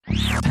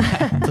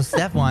So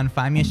step one,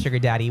 find me a sugar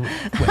daddy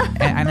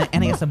and I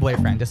guess a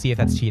boyfriend to see if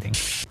that's cheating.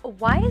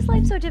 Why is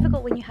life so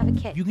difficult when you have a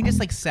kid? You can just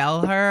like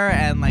sell her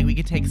and like we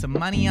could take some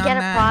money on Get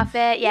that. a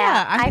profit.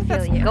 Yeah, I I think feel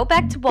that's- you. Go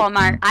back to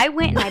Walmart. I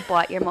went and I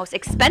bought your most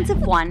expensive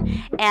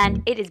one,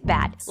 and it is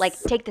bad. Like,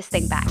 take this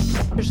thing back.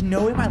 There's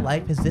no way my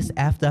life is this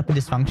effed up and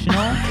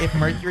dysfunctional if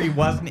Mercury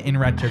wasn't in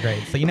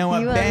retrograde. So you know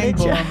what? You are Bang,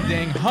 legit. boom,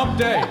 ding, hump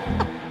day.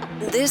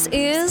 This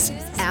is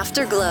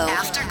Afterglow.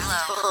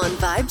 On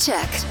Vibe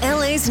Check,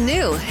 LA's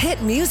new hit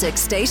music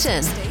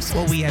station.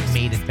 Well, we have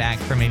made it back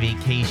from a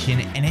vacation,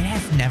 and it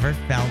has never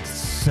felt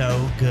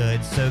so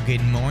good. So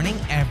good morning,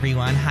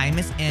 everyone. Hi,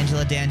 Miss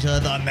Angela D'Angela,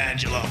 the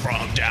Mangela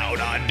from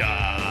Down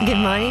Under. Good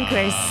morning,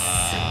 Chris.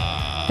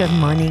 Good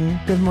morning.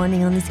 Good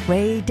morning on this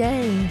gray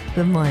day.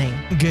 Good morning.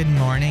 Good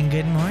morning,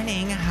 good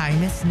morning. Hi,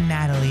 Miss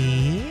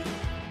Natalie.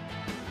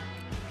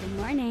 Good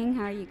morning.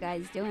 How are you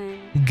guys doing?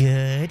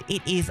 Good.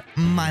 It is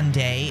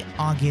Monday,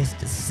 August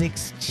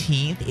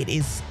 16th. It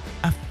is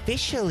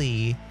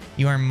officially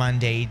your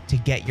Monday to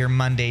get your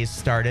Mondays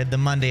started. The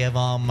Monday of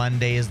all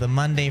Mondays, the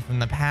Monday from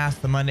the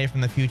past, the Monday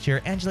from the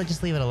future. Angela,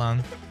 just leave it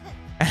alone.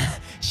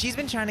 She's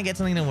been trying to get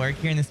something to work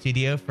here in the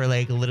studio for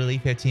like literally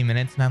 15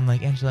 minutes. And I'm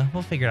like, Angela,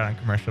 we'll figure it out on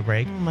commercial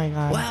break. Oh my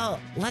God. Well,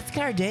 let's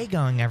get our day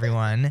going,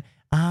 everyone.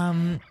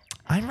 I'm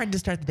ready to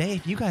start the day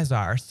if you guys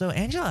are. So,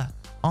 Angela,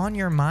 on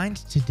your mind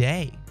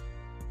today.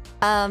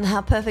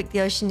 How perfect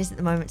the ocean is at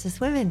the moment to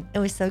swim in. It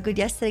was so good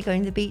yesterday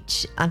going to the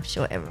beach. I'm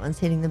sure everyone's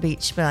hitting the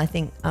beach, but I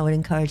think I would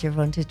encourage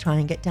everyone to try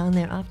and get down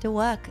there after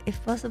work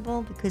if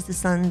possible, because the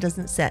sun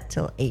doesn't set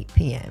till 8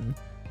 p.m.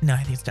 No,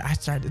 I think it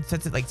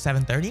sets at like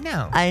 7:30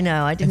 now. I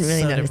know. I didn't It's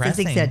really so notice.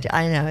 depressing.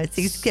 I know.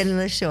 It's getting a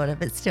little shorter,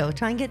 but still,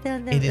 try and get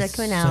down there It like is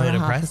an hour so and a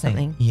half or depressing.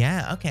 something.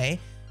 Yeah, okay.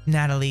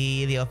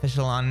 Natalie, the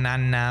official on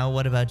Nana,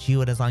 what about you?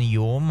 What is on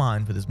your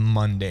mind for this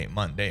Monday?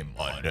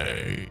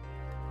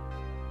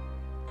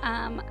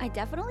 I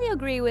definitely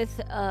agree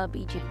with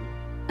beaching.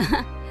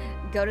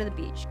 Go to the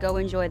beach. Go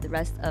enjoy the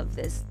rest of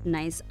this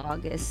nice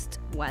August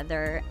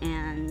weather.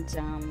 And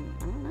I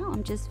don't know.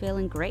 I'm just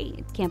feeling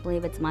great. Can't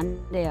believe it's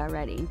Monday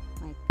already.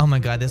 Like, Oh my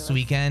God, this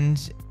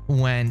ridiculous. weekend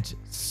went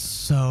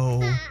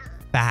so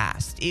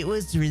fast. It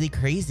was really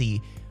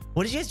crazy.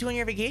 What did you guys do on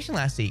your vacation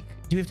last week?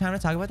 Do we have time to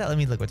talk about that? Let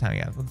me look what time we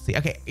have. Let's see.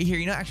 Okay,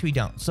 here, actually we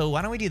don't. So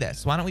why don't we do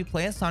this? Why don't we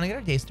play a song to get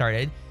our day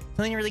started?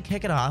 Something to really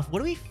kick it off.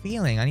 What are we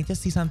feeling? I need to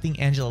see something.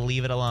 Angela,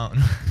 leave it alone.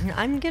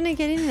 I'm going to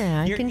get in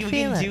there. I can You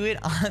feel can it. do it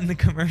on the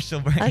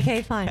commercial break.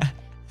 Okay, fine.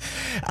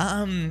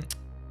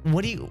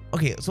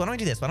 Okay, so why don't we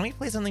do this? Why don't we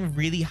play something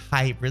really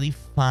hype, really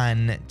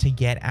fun to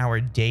get our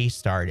day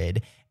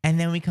started? And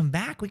then when we come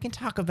back, we can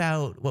talk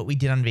about what we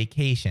did on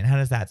vacation. How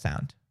does that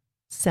sound?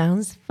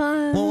 Sounds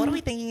fun. Well, what are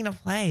we thinking to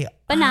play?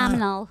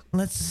 Phenomenal.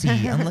 Let's see.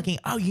 I'm looking.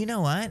 Oh, you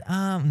know what?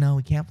 No,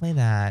 we can't play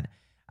that.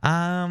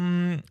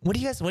 What are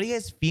you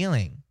guys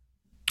feeling?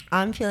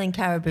 I'm feeling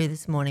Caribou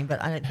this morning,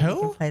 but I don't think we Who?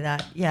 can play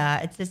that. Yeah,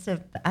 it's just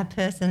a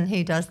person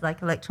who does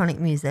like electronic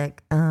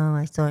music.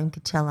 I saw in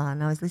Coachella,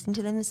 and I was listening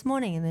to them this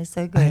morning, and they're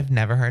so I good. have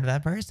never heard of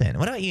that person.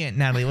 What about you,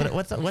 Natalie?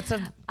 What's I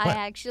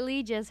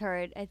actually just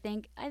heard. I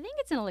think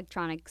it's an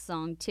electronic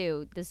song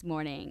too this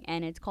morning,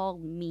 and it's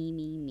called "Me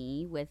Me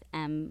Me" with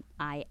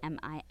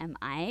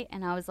MIMIMI,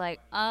 and I was like,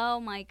 oh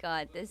my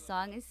God, this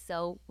song is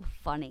so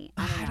funny.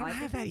 I don't know. don't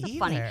have think that it's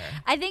funny. either.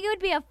 I think it would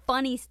be a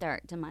funny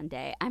start to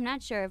Monday. I'm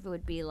not sure if it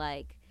would be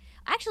like.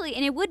 Actually,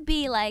 and it would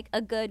be like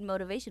a good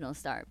motivational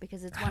start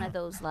because it's one of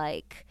those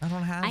like I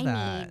don't have I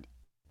that. need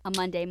a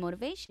Monday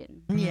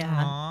motivation. Yeah,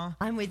 Aw.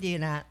 I'm with you,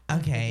 Nat. I'm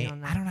with Okay, you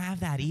on that. I don't have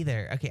that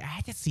either. Okay, I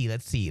have to see.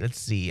 Let's see.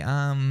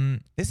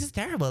 This is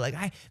terrible. Like,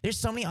 there's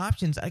so many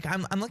options. Like,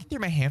 I'm looking through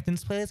my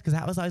Hamptons playlist because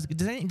that was always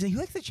good. Who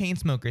likes the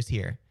Chainsmokers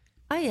here?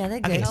 Oh yeah, they're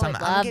good. Okay, so I I'm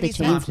love gonna give the you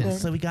some Chainsmokers.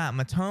 options. So we got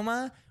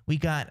Matoma, we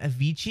got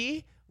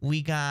Avicii,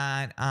 we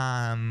got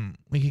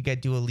we could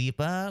get Dua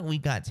Lipa, we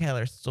got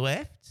Taylor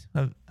Swift,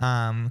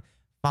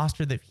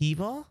 Foster the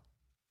People.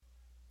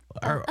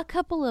 A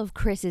couple of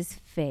Chris's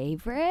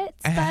favorites,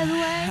 by the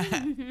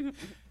way.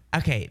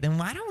 Okay, then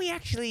why don't we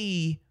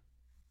actually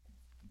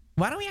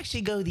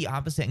go the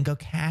opposite and go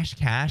Cash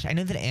Cash? I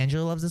know that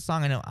Angela loves this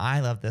song. I know I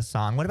love this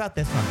song. What about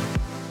this one?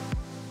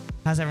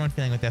 How's everyone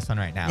feeling with this one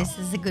right now? This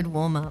is a good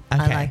warm up.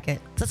 Okay. I like it.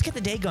 So let's get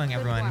the day going,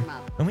 everyone.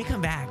 warm-up. When we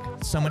come back,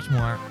 so much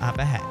more up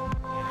ahead.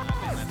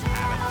 And let's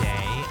have a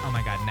day. Oh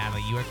my God,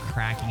 Natalie, you are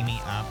cracking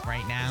me up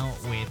right now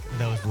with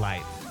those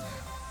lights.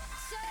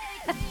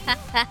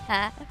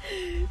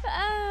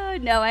 Oh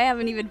no, I have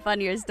an even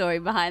funnier story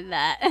behind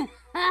that.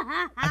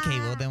 Okay,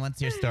 well then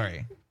what's your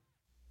story?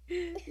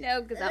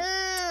 No, because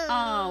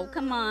oh,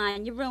 come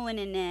on, you're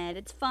ruining it.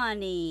 It's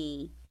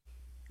funny.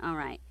 All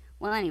right.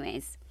 Well,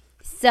 anyways,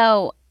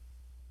 so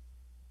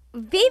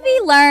Vivi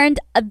learned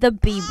the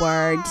B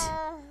word.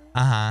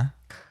 Uh-huh.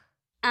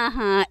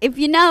 If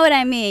you know what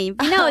I mean.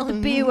 If you know what the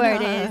Oh, B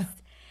word no. is.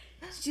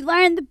 She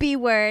learned the B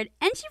word,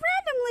 and she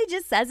randomly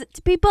just says it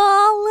to people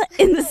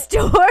in the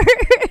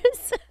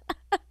stores.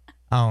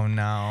 Oh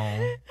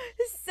no.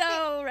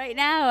 So right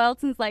now,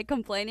 Elton's like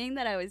complaining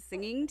that I was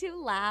singing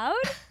too loud.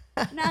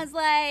 And I was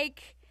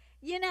like,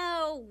 you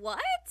know what?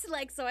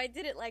 Like, so I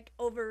did it like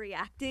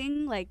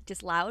overreacting, like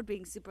just loud,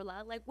 being super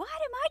loud. Like, what?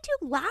 Am I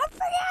too loud for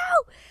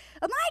you?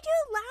 Am I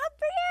too loud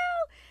for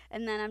you?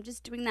 And then I'm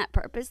just doing that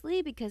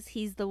purposely because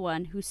he's the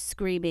one who's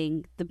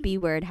screaming the B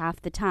word half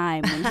the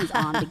time when he's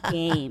on the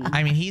game.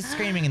 I mean, he's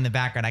screaming in the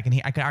background. I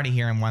could already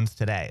hear him once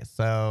today.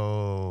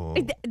 So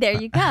There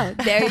you go.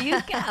 There you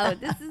go.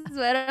 This is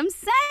what I'm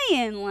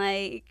saying.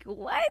 Like,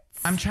 what?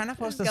 I'm trying to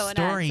post a going on?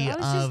 story So I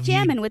was of just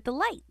jamming with the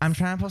lights. I'm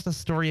trying to post a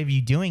story of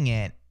you doing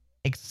it,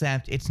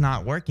 except it's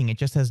not working. It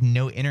just has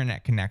no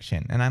internet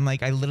connection. And I'm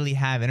like, I literally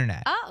have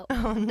internet. Oh.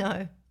 Oh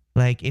no.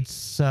 Like it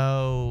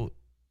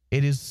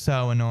is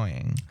so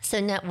annoying. So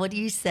now, what do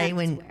you say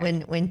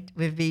That's when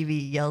Vivi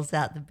yells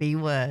out the B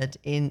word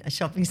in a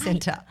shopping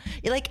center?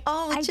 You're like,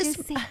 oh, I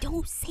just say,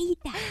 don't say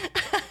that.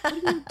 What are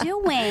you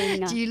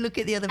doing? Do you look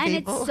at the other And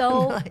people? it's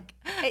so like,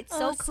 it's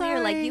so "Oh, clear.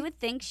 Like sorry." you would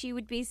think she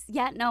would be.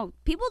 Yeah, no.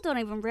 People don't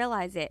even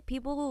realize it.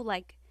 People who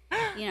like,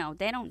 you know,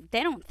 they don't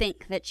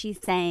think that she's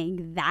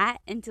saying that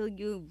until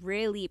you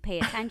really pay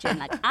attention.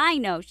 Like I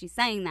know she's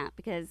saying that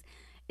because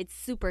it's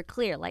super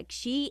clear. Like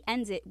she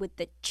ends it with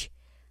the ch,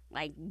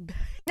 like.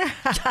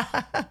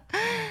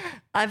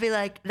 I'd be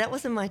like, that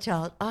wasn't my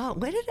child. Oh,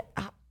 where did it?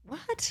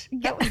 What?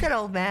 That was that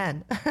old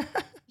man.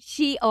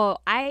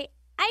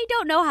 I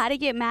don't know how to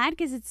get mad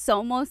because it's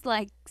almost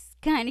like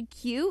kind of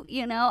cute,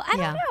 you know. I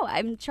don't know.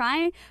 I'm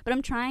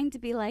trying to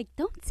be like,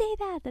 don't say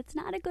that. That's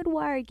not a good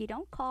word. You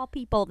don't call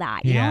people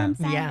that. You know what I'm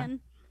saying? Yeah.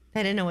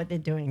 They don't know what they're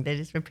doing. They're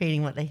just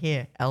repeating what they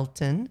hear.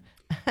 Elton.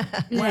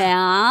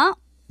 Yeah.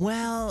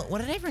 Well,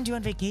 what did everyone do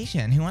on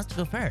vacation? Who wants to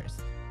go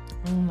first?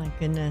 Oh my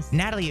goodness.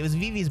 Natalie, it was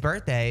Vivi's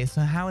birthday, so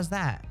how was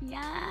that?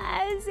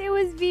 Yes, it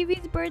was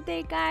Vivi's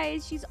birthday,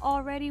 guys. She's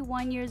already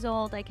 1 year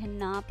old. I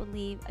cannot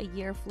believe a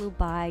year flew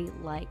by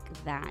like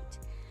that.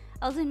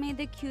 Elton made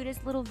the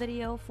cutest little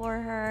video for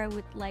her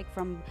with like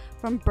from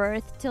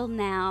birth till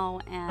now,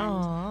 and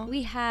Aw.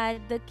 we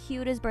had the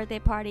cutest birthday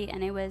party,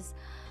 and it was,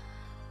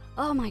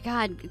 oh my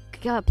God,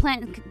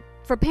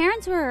 for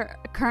parents who are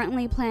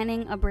currently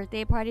planning a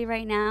birthday party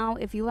right now,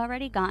 if you've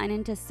already gotten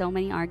into so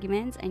many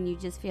arguments and you're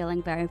just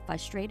feeling very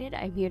frustrated,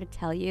 I'm here to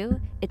tell you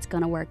it's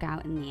going to work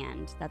out in the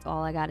end. That's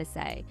all I got to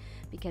say,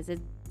 because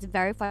it's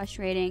very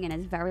frustrating and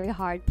it's very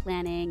hard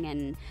planning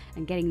and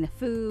getting the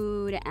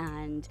food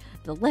and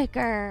the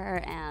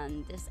liquor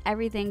and just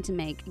everything to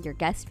make your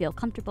guests feel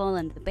comfortable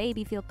and the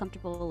baby feel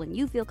comfortable and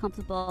you feel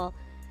comfortable.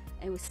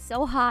 It was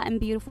so hot and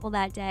beautiful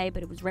that day,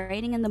 but it was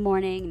raining in the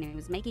morning and it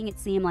was making it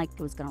seem like it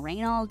was going to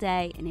rain all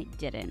day, and it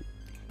didn't.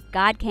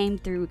 God came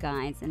through,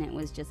 guys, and it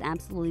was just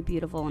absolutely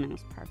beautiful and it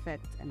was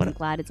perfect. And I'm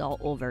glad it's all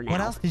over now.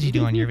 What else did you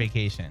do on your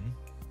vacation?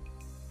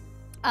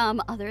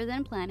 Other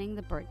than planning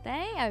the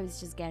birthday, I was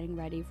just getting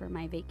ready for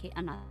my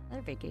another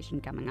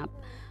vacation coming up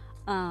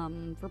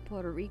for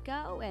Puerto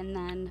Rico, and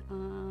then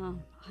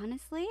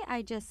honestly,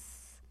 I just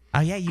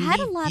Oh yeah, you I had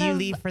a lot of-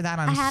 leave for that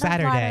I on had a lot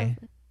Saturday.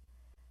 of-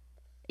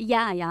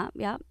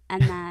 Yeah.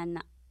 And then,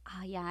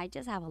 I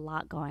just have a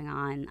lot going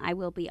on. I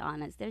will be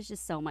honest. There's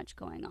just so much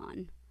going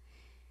on.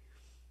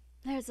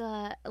 There's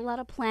a lot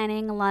of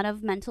planning, a lot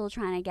of mental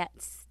trying to get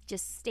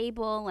just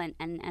stable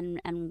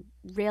and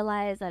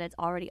realize that it's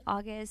already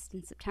August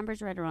and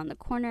September's right around the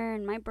corner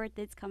and my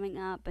birthday's coming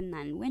up and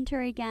then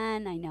winter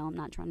again. I know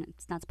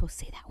it's not supposed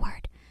to say that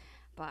word,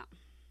 but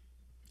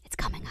it's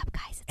coming up,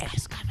 guys. It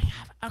is coming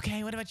up.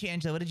 Okay, what about you,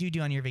 Angela? What did you do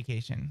on your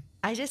vacation?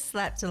 I just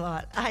slept a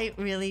lot. I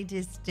really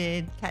just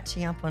did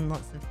catching up on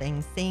lots of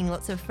things, seeing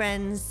lots of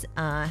friends,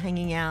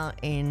 hanging out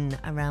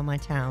around my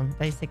town,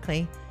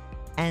 basically.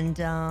 And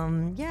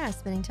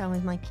spending time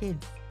with my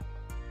kids.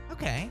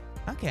 Okay.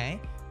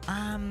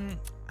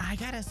 I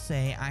gotta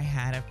say I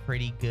had a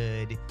pretty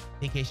good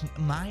vacation.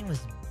 Mine was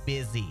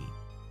busy.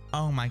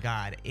 Oh my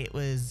God. It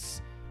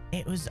was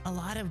a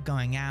lot of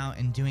going out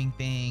and doing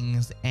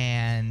things,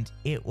 and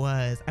I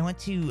went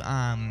to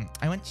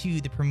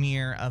the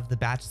premiere of The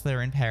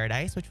Bachelor in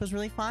Paradise, which was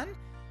really fun.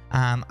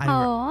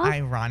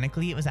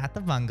 Ironically, it was at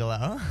the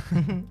Bungalow.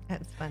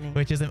 That's funny.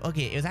 Which is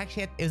okay. It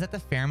was at the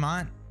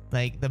Fairmont,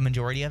 like the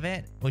majority of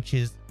it, which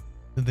is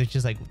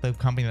like the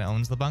company that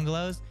owns the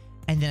bungalows.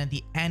 And then at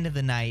the end of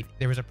the night,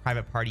 there was a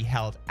private party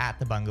held at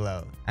the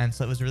bungalow, and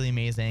so it was really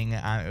amazing.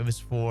 It was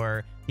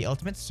for The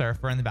Ultimate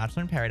Surfer and The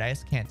Bachelor in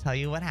Paradise. Can't tell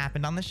you what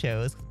happened on the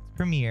show's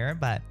premiere,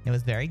 but it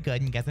was very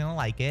good, and you guys are gonna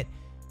like it.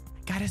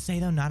 Gotta say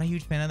though, not a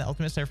huge fan of The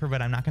Ultimate Surfer,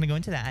 but I'm not gonna go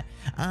into that.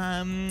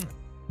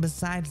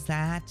 Besides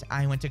that,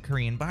 I went to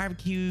Korean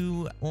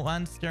barbecue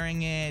once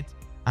during it.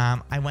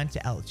 I went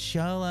to El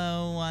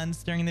Cholo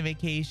once during the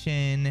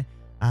vacation.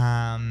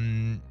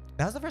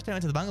 That was the first time I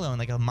went to the bungalow in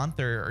like a month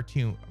or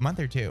two.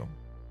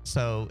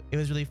 So it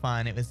was really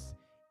fun. It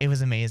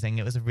was amazing.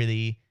 It was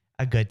really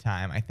a good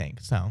time, I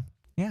think. So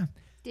yeah.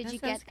 Did That you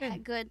sounds get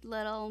that good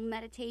little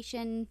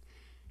meditation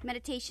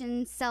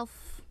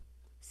self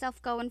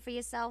going for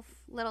yourself,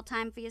 little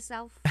time for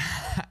yourself?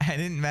 I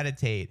didn't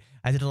meditate.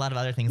 I did a lot of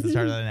other things that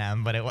started with an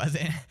M, but it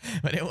wasn't.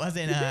 It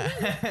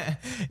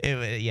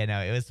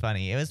was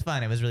funny. It was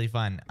fun. It was really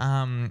fun.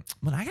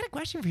 But I got a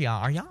question for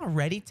y'all. Are y'all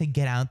ready to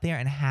get out there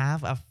and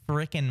have a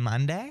frickin'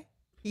 Monday?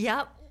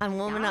 Yep, I'm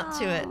warming up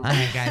to it. All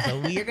right, guys. So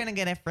we are gonna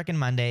get a freaking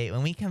Monday.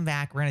 When we come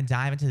back, we're gonna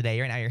dive into the day.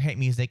 Right now, your hit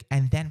music,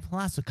 and then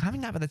plus, so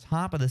coming up at the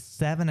top of the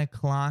 7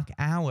 o'clock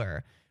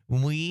hour,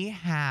 we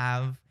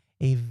have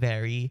a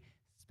very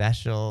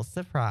special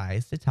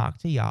surprise to talk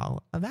to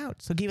y'all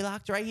about. So keep it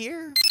locked right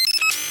here.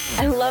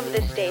 I love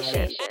this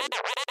station.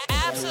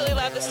 Absolutely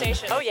love the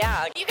station. Oh,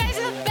 yeah. You guys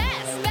are the best.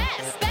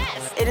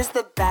 It is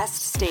the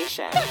best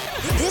station.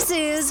 This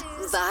is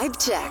Vibe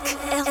Check,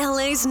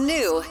 LA's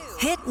new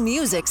hit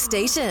music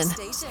station.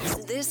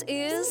 This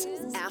is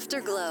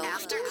Afterglow.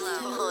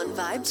 On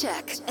Vibe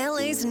Check,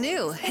 LA's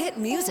new hit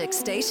music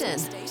station.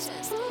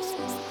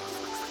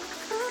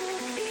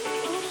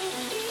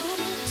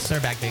 So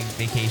we're back from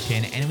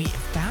vacation, and we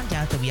found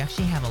out that we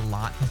actually have a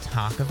lot to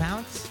talk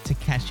about, to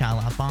catch y'all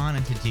up on,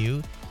 and to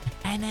do.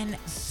 And then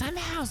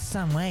somehow,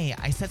 some way,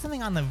 I said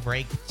something on the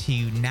break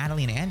to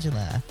Natalie and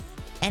Angela,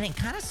 and it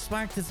kind of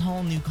sparked this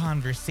whole new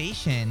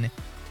conversation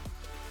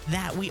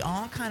that we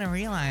all kind of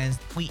realized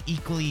we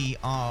equally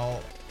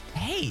all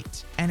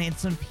hate. And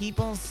it's when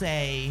people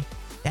say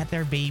that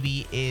their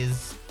baby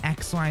is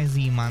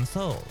XYZ months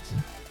old.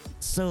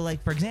 So,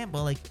 like, for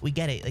example, like, we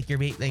get it. Like, your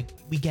baby, like,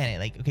 we get it.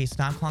 Like, okay,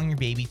 stop calling your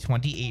baby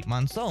 28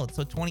 months old.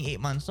 So 28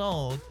 months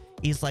old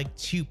is like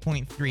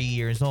 2.3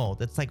 years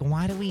old. It's like,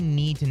 why do we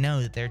need to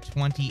know that they're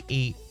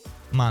 28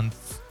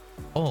 months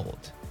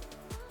old?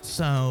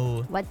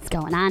 So What's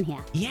going on here?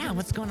 yeah,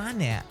 what's going on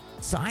there?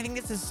 So I think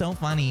this is so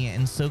funny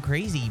and so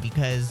crazy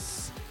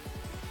because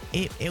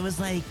it was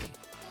like,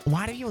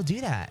 why do people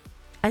do that?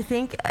 I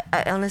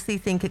honestly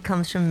think it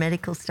comes from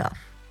medical stuff.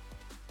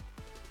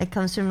 It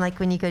comes from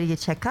like when you go to your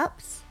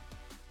checkups,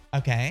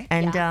 Okay.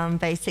 and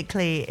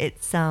basically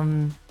it's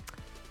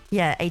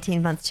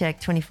 18-month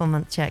check,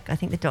 24-month check. I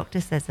think the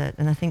doctor says it,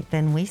 and I think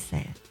then we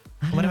say it.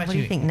 I don't What know. about What do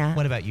you think, Nat?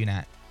 What about you,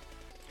 Nat?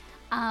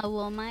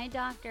 Well, my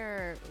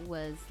doctor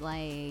was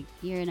like,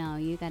 you know,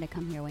 you got to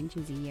come here when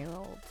she's a year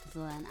old. So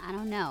then, I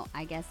don't know.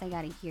 I guess I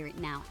got to hear it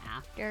now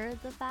after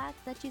the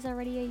fact that she's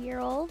already a year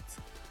old.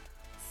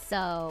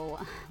 So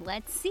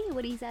let's see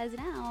what he says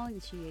now.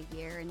 Is she a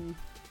year and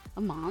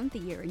a month, a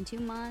year and 2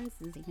 months?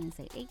 Is he going to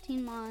say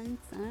 18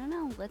 months? I don't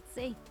know. Let's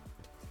see.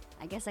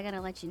 I guess I got to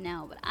let you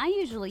know. But I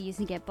usually used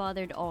to get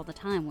bothered all the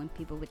time when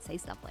people would say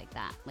stuff like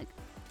that. Like,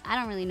 I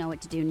don't really know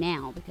what to do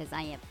now because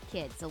I have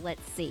kids, so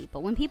let's see. But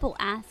when people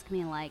ask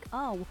me like,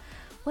 oh,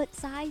 what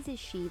size is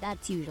she?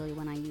 That's usually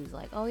when I use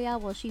like, oh yeah,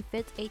 well she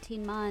fits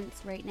 18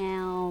 months right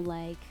now.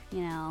 Like,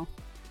 you know,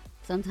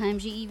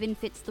 sometimes she even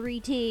fits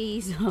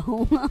 3T.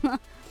 So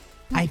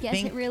I guess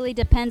think- it really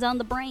depends on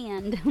the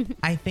brand.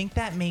 I think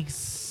that makes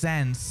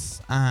sense.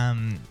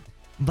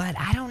 But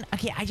I don't.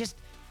 Okay,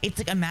 it's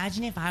like,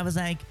 imagine if I was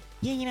like,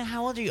 yeah, you know,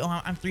 how old are you?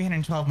 Oh, I'm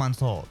 312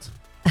 months old,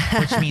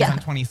 which means I'm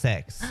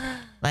 26.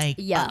 Like,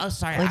 Yeah. Oh,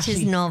 sorry. Which actually,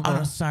 is novel.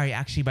 Oh, sorry.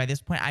 Actually, by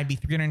this point, I'd be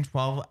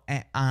 312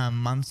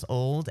 months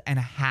old and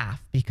a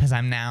half because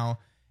I'm now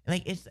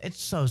like, it's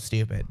so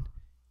stupid.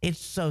 It's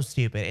so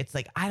stupid. It's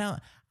like, I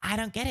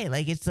don't get it.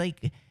 Like, it's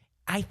like,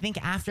 I think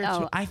after,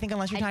 Oh, I think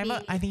unless you're I'd talking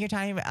about, be- I think you're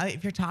talking about,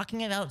 if you're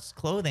talking about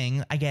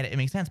clothing, I get it. It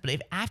makes sense. But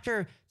if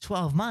after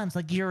 12 months,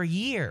 like you're a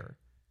year,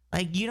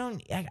 like you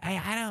don't,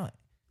 I don't,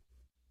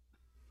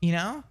 you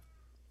know?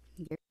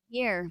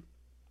 Here.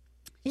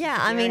 Yeah,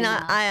 I mean,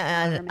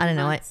 I don't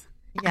know.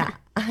 Yeah,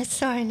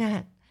 sorry,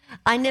 Nat.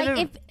 I never.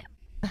 Like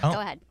Oh. Go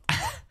ahead.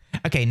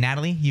 Okay,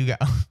 Natalie, you go.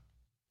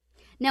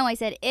 No, I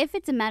said if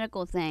it's a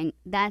medical thing,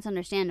 that's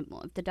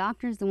understandable. If the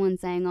doctor's the one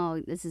saying,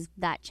 "Oh, this is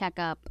that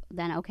checkup,"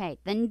 then okay,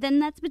 then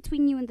that's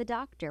between you and the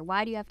doctor.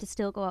 Why do you have to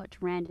still go out to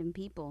random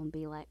people and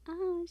be like,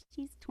 "Oh,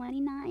 she's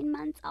 29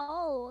 months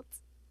old"?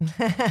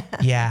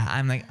 Yeah,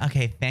 I'm like,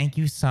 okay, thank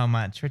you so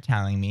much for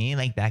telling me.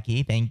 Like,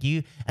 Becky, thank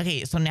you.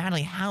 Okay, so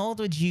Natalie, how old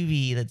would you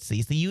be? Let's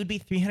see. So you would be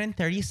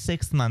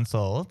 336 months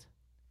old.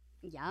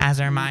 Yeah.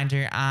 As a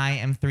reminder, I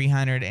am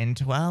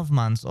 312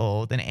 months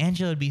old, and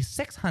Angela would be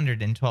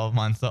 612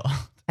 months old.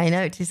 I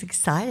know, it is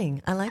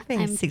exciting. I like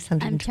being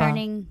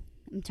 612.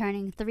 I'm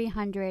turning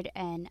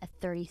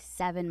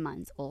 337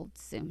 months old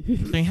soon.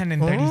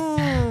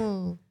 337.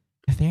 Ooh.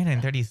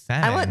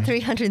 337. I want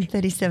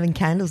 337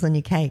 candles on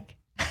your cake.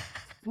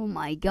 Oh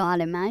my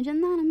God! Imagine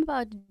that. I'm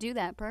about to do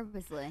that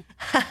purposely.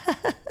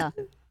 I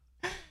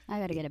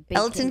gotta get a big.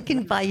 Elton cake.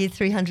 can buy you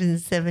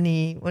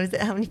 370. What is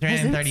it? How many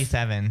presents?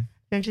 337.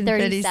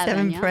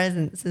 337 yeah.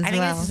 presents as I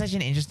think well. this is such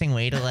an interesting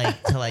way to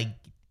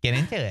get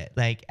into it.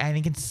 Like, I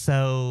think it's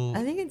so.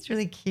 I think it's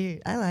really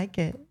cute. I like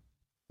it.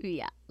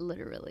 Yeah,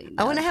 literally.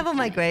 I want to That have was on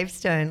my funny.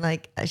 gravestone,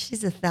 like,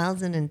 she's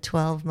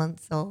 1,012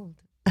 months old.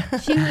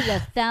 She was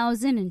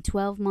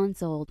 1,012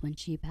 months old when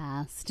she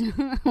passed.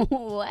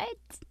 What?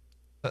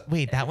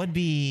 Wait, that would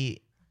be.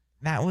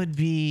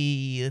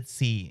 Let's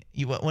see.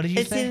 What did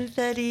you It's say? in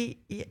 30.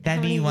 how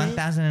That'd many be years?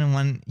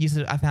 1001. You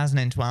said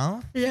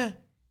 1012. Yeah.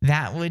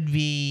 That would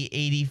be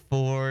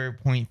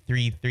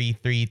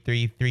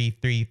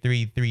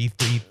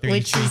 84.333333333333.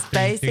 Which is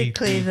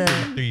basically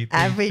the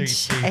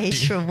average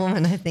age for a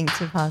woman, I think,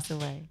 to pass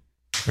away.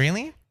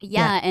 Really?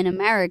 Yeah, in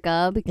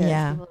America because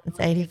Yeah, people it's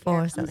don't take care 84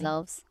 or of something.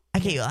 themselves.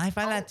 Okay, well, I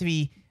find that to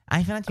be.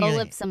 I found it to Go be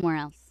live somewhere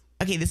else.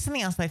 Okay, this is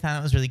something else that I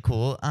found was really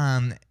cool.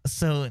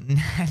 So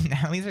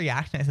Natalie's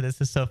reaction to this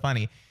is so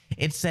funny.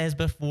 It says,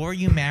 before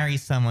you marry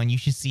someone, you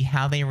should see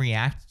how they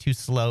react to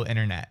slow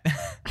internet.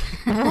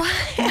 Why?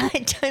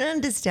 I don't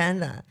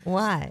understand that.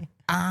 Why?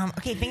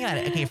 Okay, think about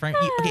it. Okay,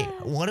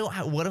 what do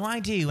I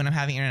do when I'm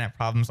having internet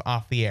problems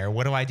off the air?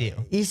 What do I do?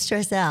 You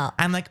stress out.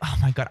 I'm like, oh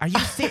my God, are you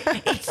serious?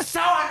 It's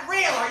so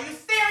unreal. Are you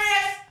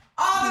serious?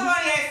 All the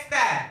money I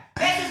spent.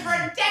 This is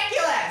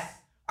ridiculous.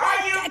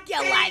 Are you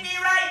kidding me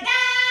right now?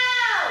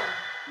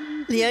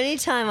 The only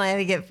time I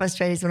ever get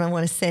frustrated is when I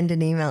want to send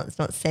an email. It's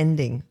not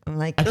sending. I'm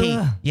like, Okay,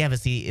 ugh. yeah, but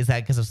see, is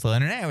that because of slow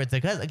internet or it's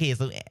because, okay,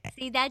 so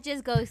See, that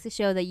just goes to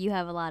show that you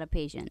have a lot of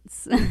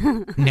patience.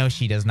 no,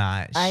 she does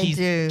not. I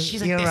do.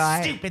 She's like, You're this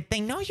right. stupid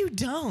thing. No, you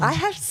don't. I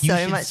have You so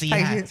should much see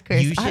patience, how-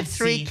 Chris. you I have should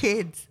 3 see-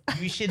 kids.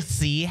 You should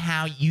see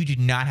how you do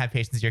not have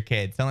patience with your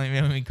kids. So let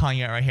me call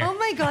you out right here. Oh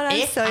my God, I'm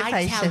if so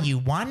I tell patient. you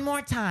one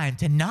more time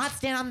to not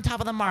stand on the top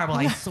of the marble,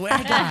 I swear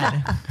to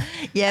God.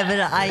 Yeah, but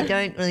I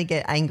don't really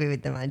get angry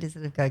with them. I just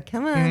sort of go,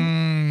 come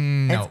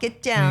on. No. Let's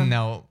get down.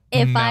 No.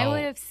 If I no.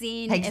 would have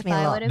seen, Takes if me a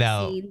I lot. would have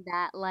No. seen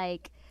that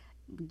like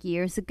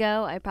years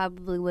ago, I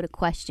probably would have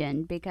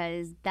questioned,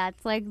 because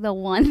that's like the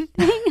one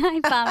thing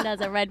I found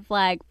as a red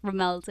flag from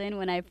Elton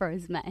when I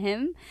first met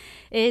him,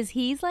 is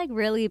he's like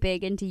really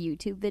big into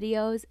YouTube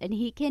videos, and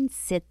he can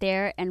sit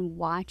there and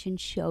watch and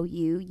show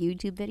you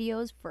YouTube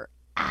videos for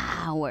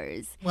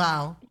hours.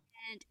 Wow.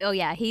 And oh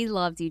yeah, he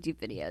loves YouTube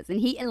videos,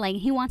 and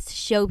he wants to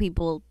show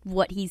people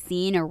what he's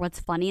seen or what's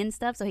funny and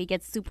stuff. So he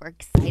gets super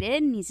excited,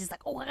 and he's just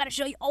like, "Oh, I gotta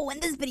show you! Oh, in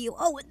this video!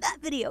 Oh, in that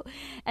video!"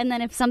 And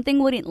then if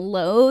something wouldn't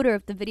load, or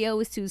if the video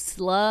was too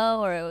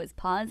slow, or it was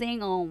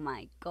pausing, oh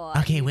my God!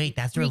 Okay, wait,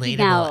 that's freaking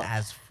relatable out.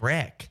 as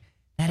frick.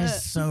 That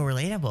is so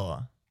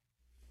relatable.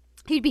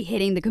 He'd be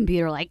hitting the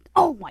computer like,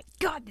 "Oh my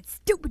God, this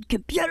stupid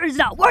computer's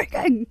not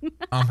working!"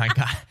 Oh my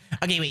God.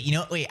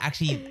 Okay,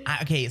 actually,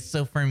 okay,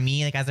 so for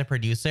me, like as a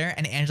producer,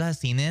 and Angela has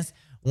seen this,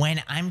 when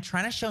I'm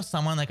trying to show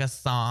someone like a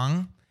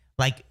song,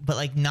 like, but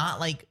like not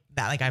like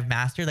that, like I've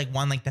mastered, like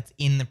one like that's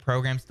in the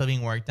program still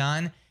being worked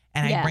on,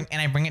 and Yeah.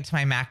 I bring it to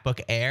my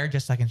MacBook Air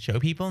just so I can show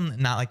people,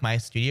 not like my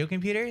studio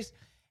computers.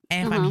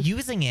 And if I'm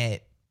using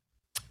it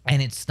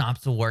and it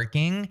stops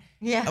working,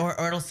 Yeah. or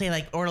it'll say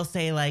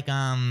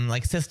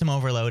like system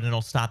overload, and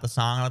it'll stop the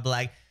song, and I'll be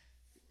like,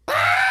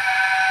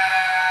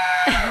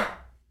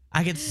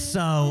 I get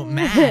so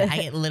mad. I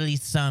get literally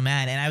so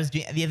mad. And I was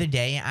doing the other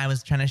day, I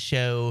was trying to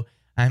show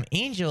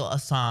Angel a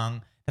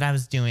song that I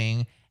was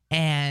doing,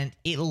 and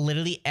it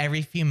literally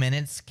every few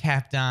minutes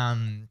kept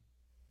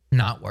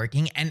not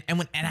working. And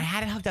I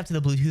had it hooked up to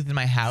the Bluetooth in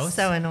my house.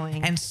 So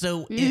annoying. And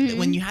so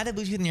when you have the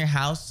Bluetooth in your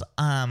house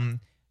on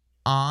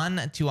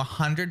to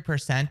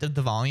 100% of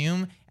the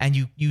volume, and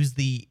you use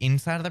the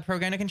inside of the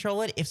program to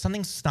control it, if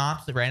something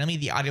stops randomly,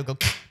 the audio go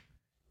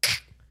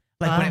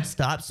like when it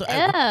stops. So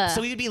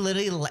so we'd be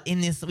literally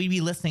we'd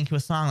be listening to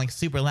a song like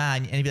super loud,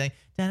 and it'd be like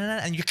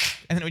da-da-da, and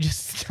then it would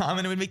just stop,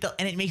 and it would make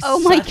it makes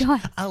my such God.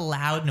 a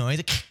loud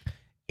noise.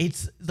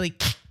 It's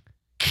like,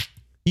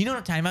 you know what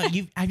I'm talking about.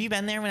 Have you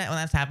been there when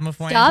that's happened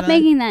before? Stop Angela?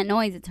 making that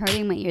noise. It's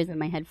hurting my ears with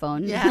my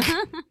headphones. Yeah.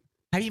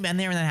 Have you been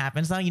there when that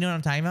happens though? You know what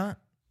I'm talking about,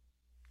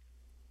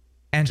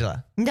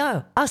 Angela?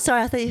 No. Oh,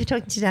 sorry. I thought you were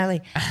talking to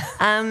Natalie.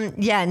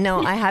 Yeah,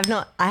 no, I have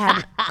not. I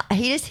have.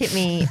 He just hit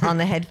me on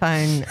the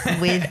headphone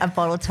with a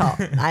bottle top,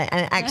 and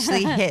it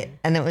actually hit,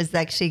 and it was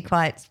actually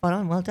quite spot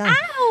on. Well done.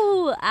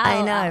 Ow!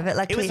 I know, Ow. but It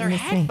luckily was her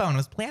missed me. headphone. It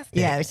was plastic.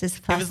 Yeah, it was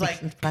just plastic. like-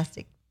 It was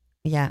plastic.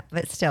 Yeah,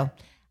 but still.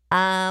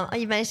 Oh,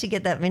 you managed to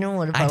get that mineral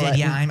water I bottle. did.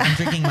 Yeah, open. I'm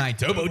drinking my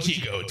Topo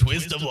Chico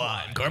Twist of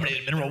Lime,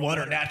 carbonated mineral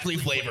water, naturally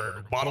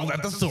flavored, bottled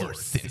at the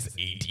source since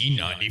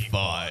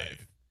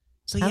 1895.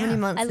 So How yeah. many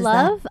months? I is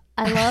love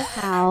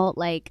how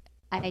like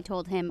I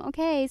told him,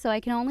 okay, so I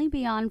can only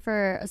be on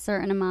for a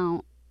certain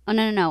amount. Oh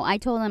no. I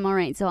told him, all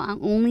right, so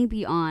I'll only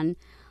be on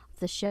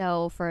the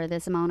show for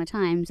this amount of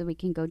time so we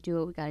can go do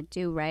what we gotta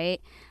do,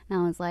 right? And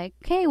I was like,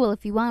 okay, well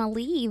if you wanna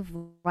leave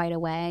right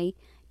away,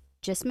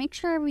 just make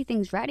sure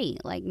everything's ready.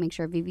 Like make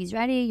sure Vivi's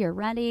ready, you're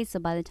ready. So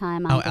by the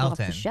time I get off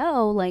the Elton.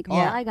 show, like all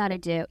Yeah. I gotta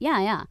do,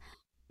 yeah.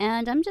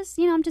 And I'm just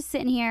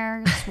sitting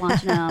here just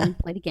watching him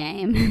play the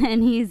game,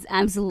 and he's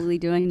absolutely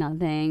doing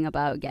nothing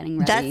about getting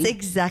ready. That's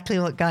exactly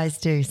what guys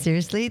do.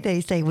 Seriously,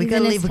 they say we He's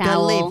gotta in leave, his we gotta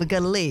leave, towel. we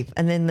gotta leave,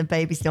 and then the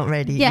baby's not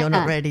ready. Yeah. You're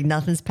not ready.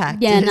 Nothing's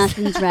packed. Yeah, Just-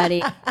 nothing's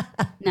ready.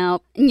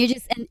 No, and you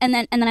just and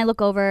then I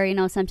look over,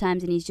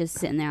 sometimes, and he's just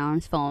sitting there on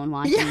his phone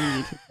watching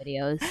Yeah. YouTube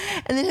videos.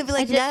 And then he'll be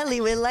like, Natalie,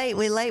 we're late.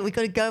 We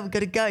gotta go.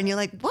 And you're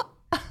like, what?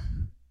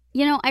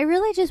 I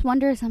really just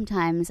wonder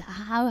sometimes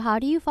how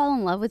do you fall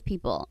in love with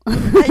people?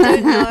 I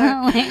don't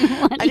know. Like,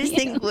 what I do just you-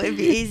 think it would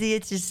be easier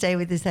to just stay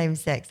with the same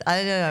sex. I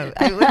don't know.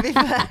 It would be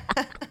fun.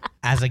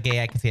 As a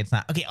gay, I can say it's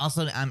not. Okay.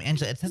 Also,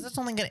 Angela, it says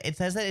it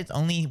says that it's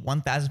only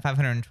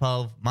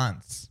 1,512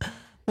 months.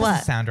 What?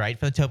 Doesn't sound right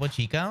for the Topo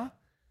Chico.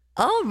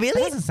 Oh,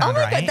 really? That doesn't sound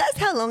oh my right. God, that's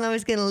how long I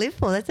was going to live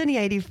for. That's only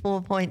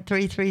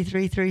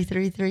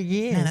 84.333333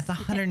 years. Man, that's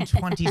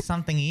 120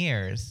 something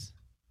years.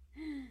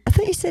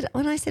 thought you said,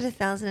 when I said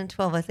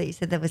 1,012, I thought you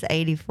said that was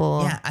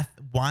 84. Yeah,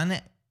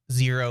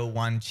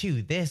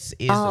 1012. This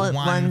is Oh,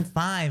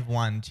 1512.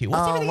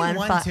 What's everything in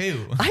 1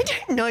 2? I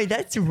don't know.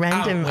 That's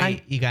random. Oh,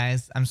 wait, you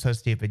guys, I'm so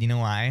stupid. You know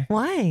why?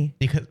 Why?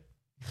 Because,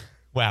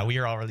 wow, we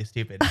are all really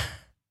stupid.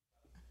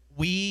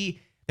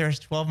 There's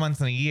 12 months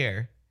in a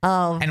year.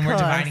 Oh, of And we're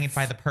course. dividing it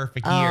by the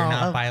perfect year, Oh,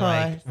 not of by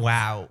course.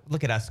 wow,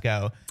 look at us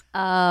go.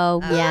 Oh,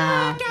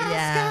 yeah.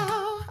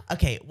 Yeah.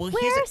 Okay, well,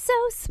 We're so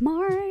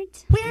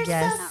smart. we're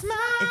Yes. so smart.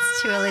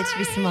 It's too early to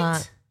be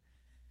smart.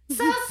 So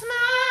smart.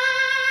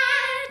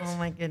 Oh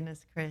my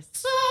goodness, Chris.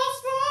 So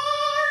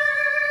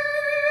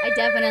smart. I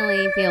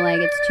definitely feel like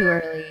it's too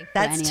early. For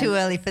That's any too of-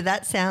 early. For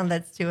that sound,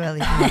 that's too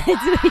early.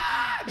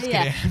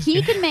 Yeah,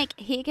 he can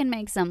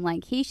make some,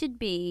 like, he should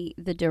be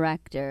the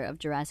director of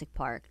Jurassic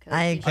Park. 'Cause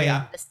I he agree. should Oh, yeah.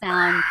 have the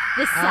sound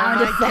Oh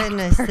my effect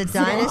goodness, the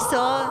person.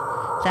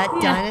 dinosaur, that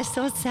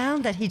dinosaur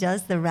sound that he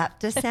does, the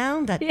raptor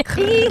sound, that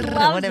He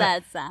loves whatever.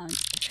 that sound.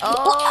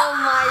 Oh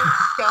my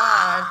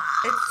God,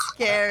 it's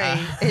scary.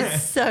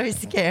 It's so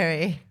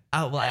scary.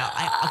 Oh, well,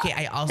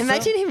 I also.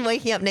 Imagine him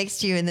waking up next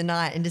to you in the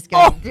night and just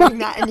going, doing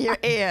that in your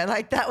ear.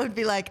 Like, that would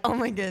be like, oh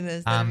my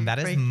goodness. That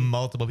is freaky.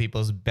 multiple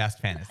people's best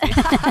fantasy.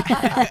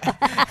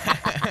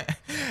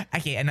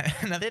 Okay, and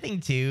another thing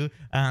too,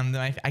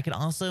 that I could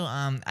also,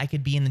 I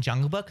could be in the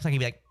Jungle Book, so I could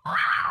be like,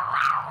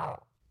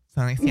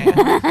 something like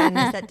that.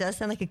 Goodness, that does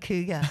sound like a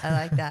cougar. I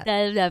like that.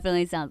 That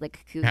definitely sounds like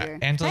a cougar.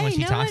 Angela, when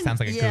she talks, sounds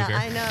like a yeah, cougar.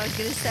 I know. I was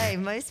going to say,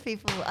 most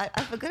people, I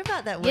forgot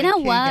about that word. You know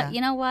cougar. what?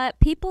 You know what?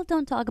 People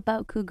don't talk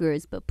about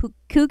cougars, but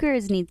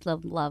cougars need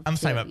love. I'm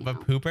sorry, too, but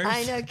you know? poopers?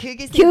 I know,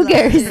 cougars. need love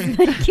Cougars, too.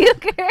 but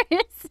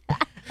cougars.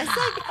 It's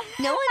like,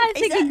 no one. I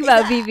was is thinking that-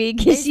 about is that- BB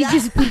because is she that-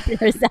 just pooped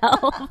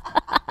herself.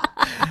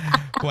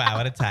 Wow,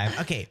 what a time.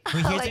 Okay, well, Oh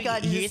here's my what,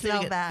 God, you here's what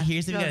smell we bad.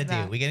 here's what we Smells gotta do.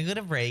 bad. We're gonna go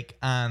to break,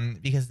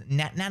 because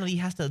Natalie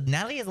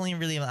is only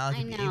really allowed I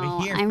to be know.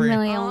 here I'm for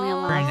really only For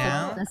allowed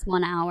now? for this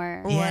 1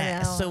 hour. Yeah,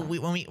 Wow. so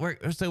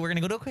we're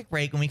gonna go to a quick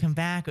break. When we come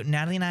back,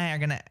 Natalie and I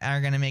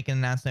are gonna make an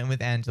announcement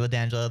with Angela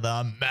D'Angelo,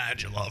 the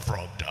Angela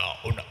from Down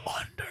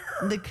Under.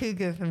 The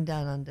cougar from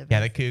down under.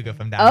 Yeah, the cougar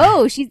from Down Under.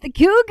 Oh, she's the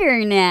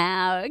cougar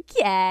now.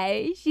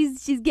 Okay,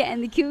 she's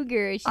getting the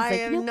cougar. She's I like,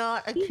 am "Nope,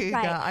 not a he's cougar.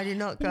 right. I do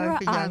not There go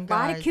for are young a guys.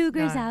 lot of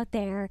cougars no. out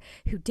there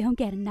who don't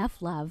get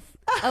enough love.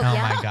 Oh, Oh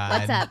yeah. my God.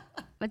 What's up?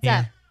 What's Yeah,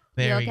 up?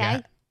 there you we go.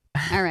 okay?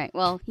 All right.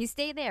 Well, you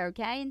stay there,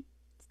 okay?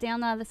 Stay on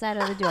the other side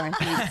of the door.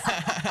 Thanks.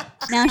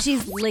 Now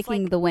she's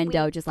licking the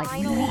window, just like.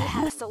 Finally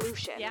have a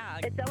solution. Yeah.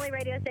 It's the only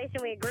radio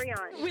station we agree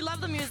on. We love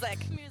the music.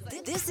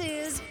 This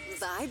is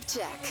Vibe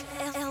Check,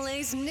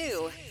 LA's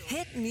new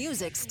hit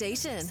music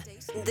station.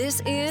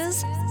 This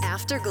is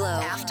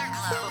Afterglow,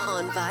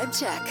 on Vibe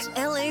Check,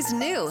 LA's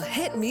new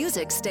hit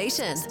music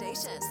station.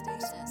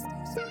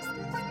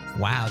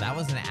 Wow, that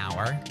was an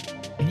hour.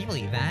 Can you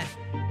believe that?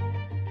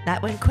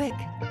 That went quick.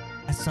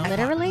 That's so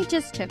Literally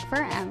just took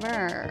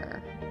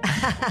forever.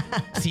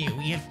 See,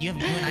 you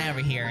and I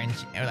over here, and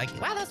we're like,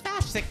 wow, that was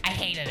fast. She's like, I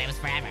hated it. It was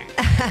forever.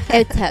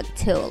 It took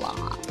too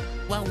long.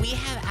 Well, we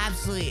have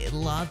absolutely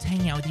loved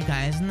hanging out with you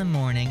guys in the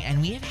morning,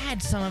 and we have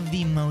had some of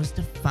the most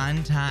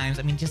fun times.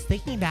 I mean, just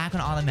thinking back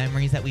on all the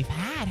memories that we've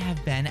had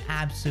have been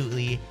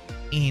absolutely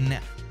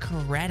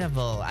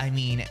incredible. I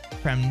mean,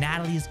 from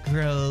Natalie's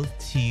growth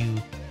to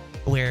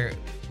where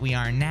we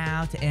are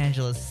now, to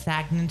Angela's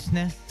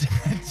stagnantness,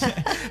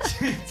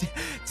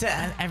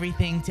 to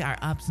everything, to our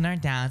ups and our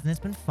downs, and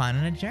it's been fun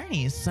on a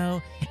journey. So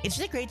it's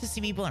really great to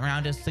see people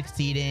around us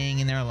succeeding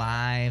in their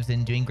lives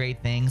and doing great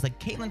things. Like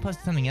Caitlin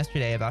posted something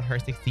yesterday about her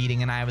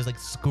succeeding, and I was like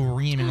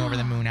screaming over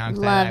the moon how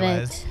excited Love I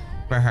was it.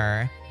 for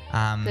her.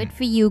 Good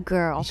for you,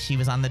 girl. She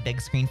was on the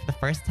big screen for the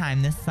first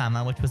time this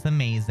summer, which was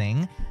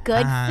amazing.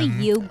 Good for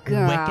you,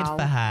 girl. Wicked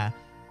for her.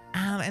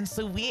 And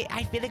so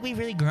I feel like we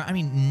really grown. I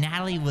mean,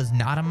 Natalie was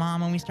not a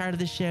mom when we started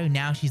the show.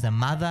 Now she's a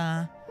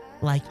mother.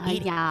 Like,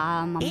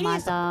 Yeah, my it is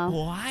mother.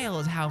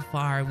 wild how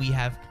far we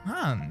have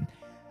come.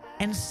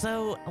 And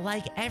so,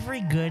 like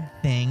every good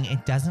thing,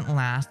 it doesn't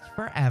last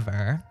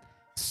forever.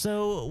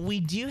 So we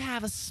do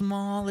have a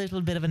small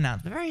little bit of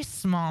announcement, a very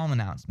small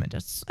announcement,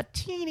 a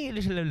teeny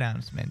little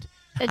announcement.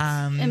 It's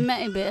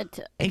a bit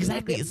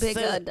Exactly.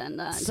 bigger than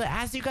that. So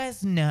as you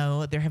guys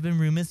know, there have been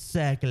rumors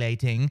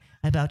circulating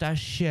about our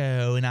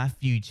show and our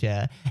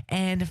future.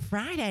 And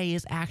Friday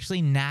is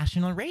actually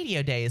National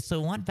Radio Day.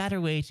 So what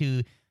better way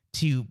to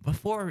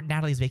before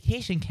Natalie's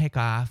vacation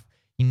kickoff,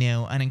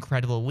 an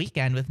incredible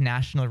weekend with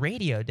National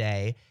Radio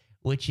Day,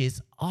 which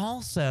is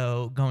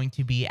also going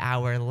to be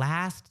our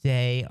last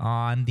day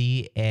on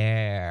the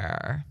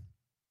air.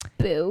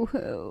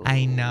 Boo-hoo.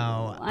 I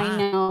know. I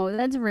know.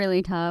 That's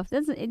really tough.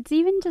 It's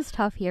even just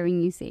tough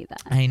hearing you say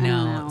that. I don't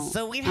know.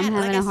 So we've had I'm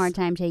having like a hard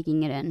time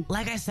taking it in.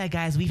 Like I said,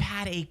 guys, we've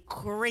had a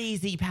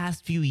crazy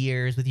past few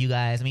years with you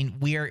guys. I mean,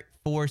 we're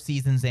 4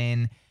 seasons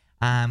in.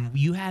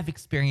 You have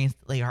experienced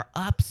like our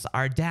ups,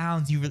 our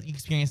downs. You've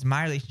experienced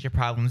my relationship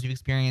problems. You've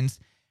experienced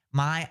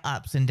my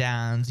ups and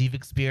downs. You've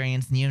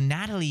experienced,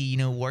 Natalie,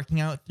 working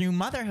out through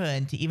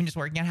motherhood to even just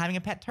working out having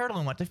a pet turtle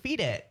and what to feed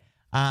it.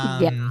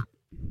 Yeah.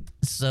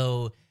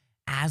 So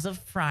as of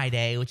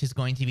Friday, which is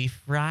going to be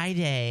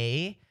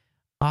Friday,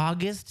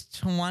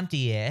 August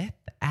 20th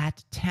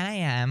at 10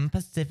 a.m.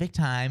 Pacific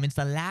time. It's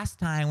the last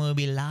time we'll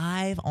be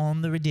live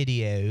on the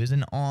radios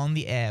and on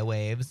the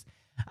airwaves.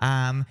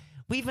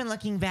 We've been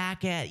looking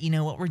back at,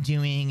 what we're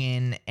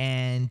doing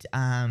and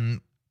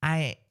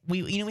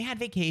we had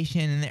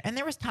vacation and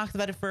there was talks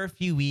about it for a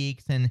few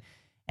weeks and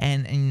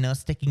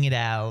sticking it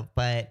out.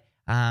 But,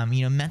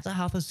 mental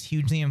health is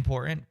hugely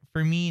important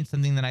for me. It's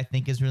something that I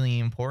think is really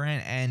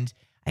important. And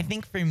I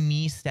think for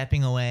me,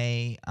 stepping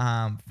away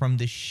from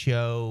the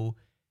show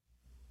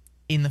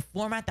in the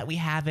format that we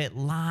have it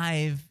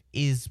live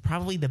is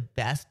probably the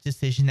best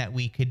decision that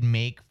we could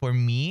make for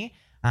me.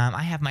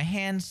 I have my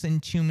hands in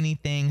too many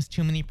things,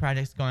 too many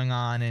projects going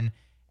on, and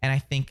I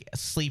think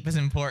sleep is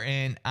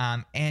important.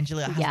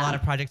 Angela has a lot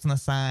of projects on the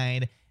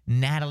side.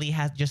 Natalie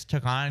has just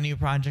took on a new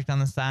project on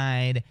the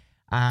side.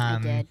 I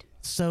did.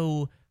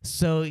 So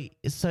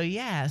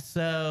yeah.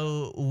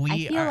 So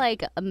I feel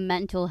like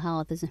mental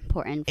health is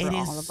important for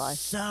all of us.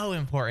 So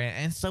important.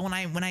 And so when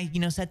I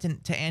said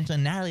to Angela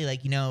and Natalie,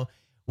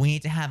 we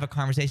need to have a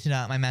conversation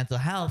about my mental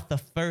health, the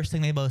first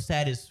thing they both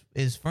said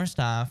is first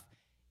off,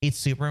 it's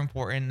super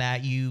important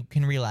that you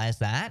can realize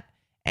that.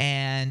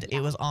 And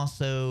it was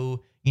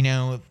also,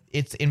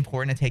 it's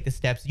important to take the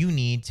steps you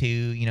need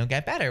to,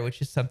 get better,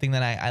 which is something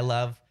that I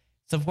love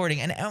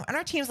supporting. And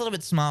our team's a little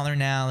bit smaller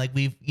now.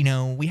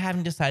 We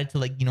haven't decided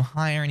to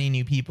hire any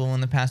new people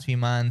in the past few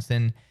months.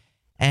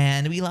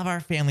 And we love our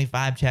family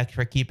Vibe Check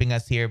for keeping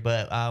us here.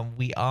 But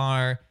we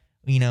are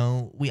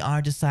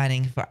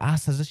deciding for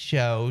us as a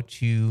show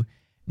to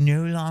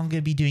no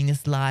longer be doing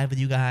this live with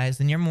you guys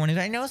in your mornings.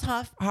 I know it's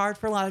hard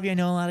for a lot of you. I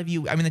know a lot of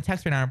you, the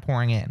texts right now are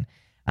pouring in.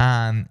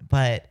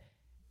 But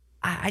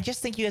I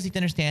just think you guys need to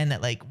understand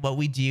that what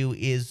we do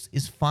is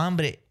fun,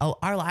 but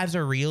our lives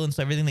are real. And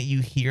so everything that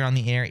you hear on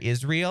the air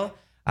is real.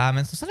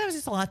 And so sometimes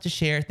it's a lot to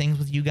share things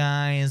with you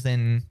guys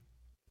and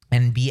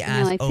be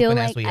as open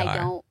as we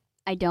are.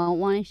 I don't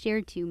want to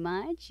share too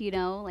much,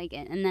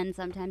 and then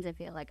sometimes I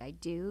feel like I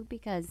do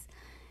because,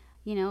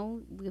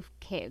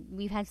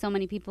 we've had so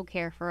many people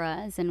care for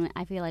us and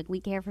I feel like we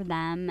care for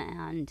them.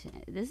 And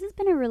this has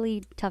been a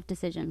really tough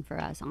decision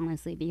for us,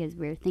 honestly, because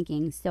we're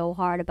thinking so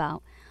hard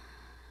about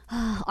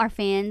our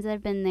fans that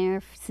have been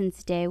there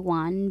since day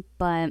one.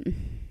 But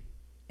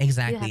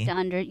exactly,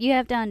 you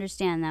have to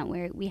understand that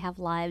we have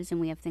lives and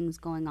we have things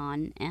going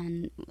on.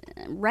 And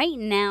right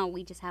now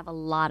we just have a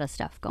lot of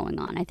stuff going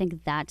on. I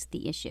think that's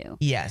the issue.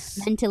 Yes.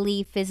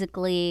 Mentally,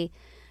 physically,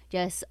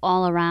 just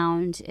all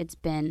around. It's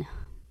been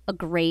a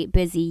great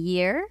busy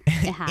year.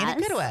 It has. In a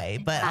good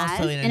way, but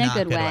also in a not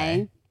good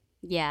way.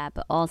 Yeah,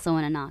 but also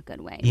in a not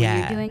good way. Yeah. When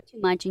you're doing too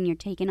much and you're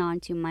taking on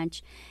too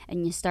much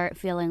and you start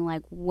feeling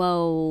like,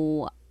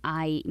 whoa,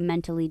 I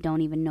mentally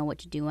don't even know what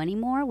to do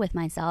anymore with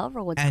myself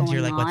or what's going on. And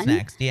you're like, what's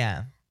next?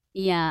 Yeah.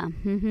 Yeah.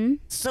 Mm-hmm.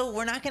 So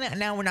we're not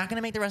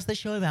gonna make the rest of the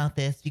show about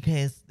this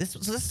because this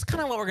is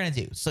kind of what we're gonna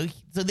do. So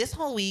this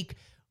whole week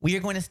we are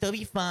going to still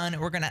be fun.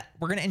 We're gonna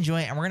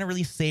enjoy it and we're gonna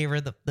really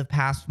savor the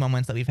past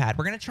moments that we've had.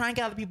 We're gonna try and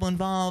get other people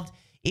involved.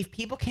 If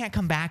people can't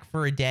come back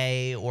for a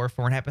day or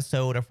for an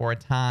episode or for a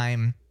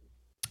time,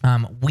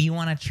 we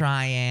want to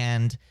try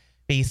and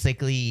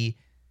basically.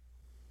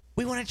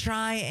 We want to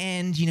try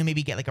and,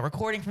 maybe get a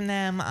recording from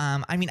them.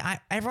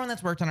 Everyone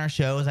that's worked on our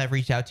shows, I've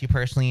reached out to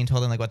personally and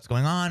told them what's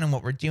going on and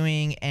what we're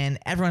doing. And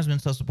everyone's been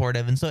so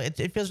supportive. And so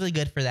it feels really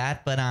good for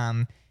that. But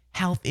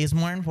health is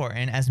more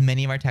important, as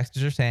many of our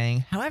texters are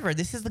saying. However,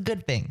 this is the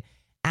good thing.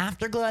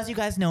 Afterglow, as you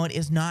guys know, it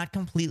is not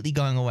completely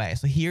going away.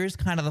 So here's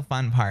kind of the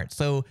fun part.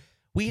 So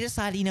we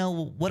decided,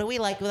 what do we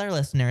like with our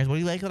listeners? What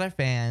do we like with our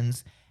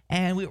fans?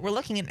 And we're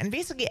looking at, and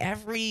basically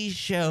every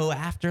show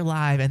after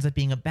live ends up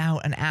being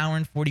about an hour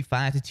and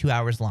 45 to 2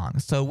 hours long.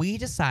 So we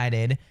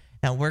decided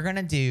that we're going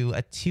to do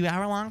a 2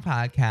 hour long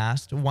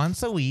podcast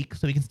once a week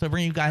so we can still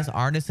bring you guys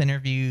artist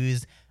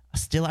interviews,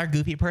 still our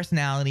goofy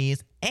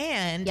personalities,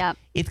 and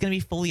it's going to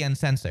be fully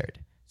uncensored.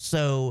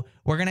 So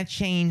we're going to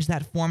change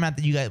that format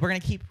that we're going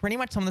to keep pretty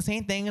much some of the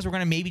same things. We're going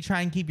to maybe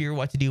try and keep your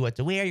what to do, what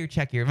to wear, your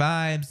check your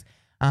vibes.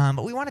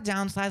 But we want to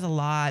downsize a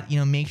lot,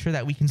 make sure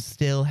that we can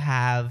still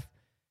have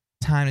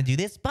time to do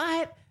this,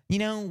 but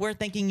we're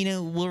thinking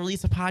we'll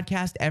release a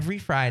podcast every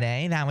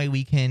Friday. That way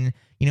we can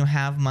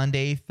have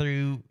Monday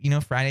through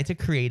Friday to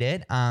create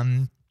it.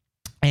 And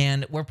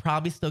we're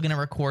probably still gonna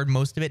record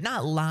most of it,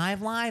 not live,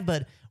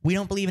 but we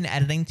don't believe in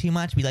editing too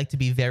much. We like to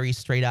be very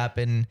straight up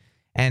and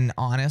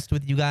honest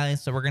with you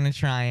guys. So we're gonna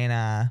try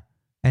and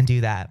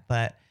do that.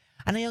 But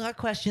I know you got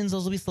questions;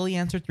 those will be slowly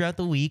answered throughout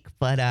the week.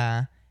 But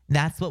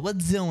that's what we're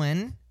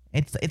doing.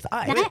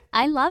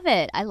 I love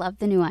it. I love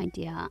the new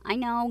idea. I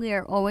know we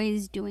are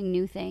always doing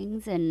new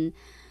things and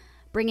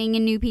bringing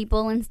in new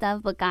people and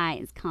stuff, but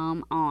guys,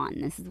 come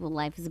on. This is what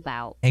life is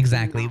about.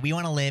 Exactly. We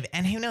want to live,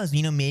 and who knows?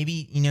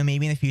 Maybe in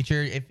the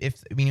future,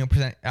 if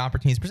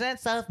opportunities present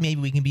itself, maybe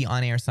we can be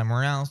on air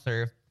somewhere else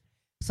or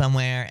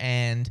somewhere.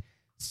 And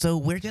so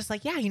we're just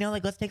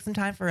let's take some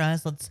time for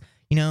us. Let's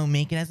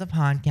make it as a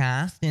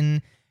podcast.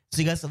 And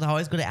so you guys will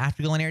always go to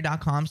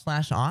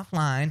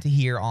afterglowonair.com/offline to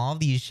hear all of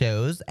these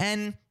shows.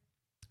 And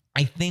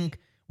I think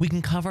we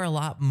can cover a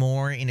lot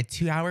more in a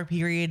 2-hour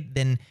period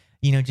than,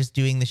 just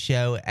doing the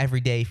show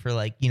every day for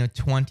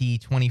 20,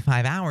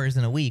 25 hours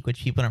in a week,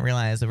 which people don't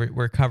realize that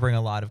we're covering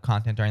a lot of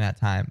content during that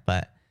time.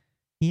 But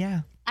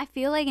yeah. I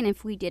feel like, and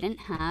if we didn't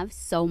have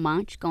so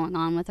much going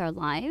on with our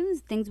lives,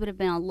 things would have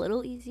been a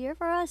little easier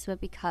for us. But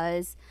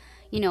because,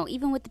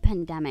 even with the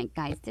pandemic,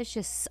 guys, there's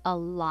just a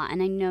lot.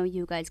 And I know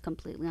you guys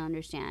completely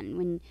understand.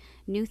 When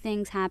new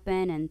things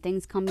happen and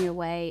things come your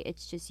way,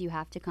 it's just you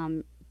have to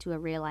come to a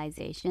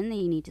realization that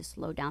you need to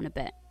slow down a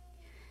bit.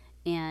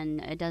 And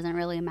it doesn't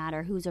really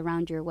matter who's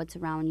around you or what's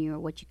around you or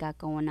what you got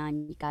going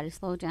on. You got to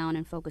slow down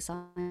and focus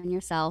on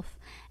yourself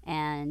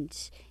and,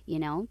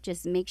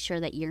 just make sure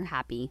that you're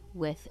happy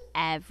with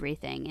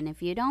everything. And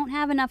if you don't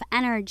have enough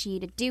energy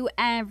to do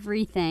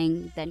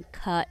everything, then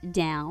cut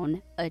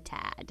down a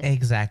tad.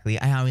 Exactly.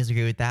 I always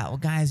agree with that. Well,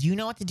 guys, you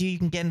know what to do. You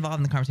can get involved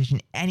in the conversation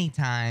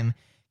anytime.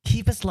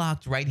 Keep us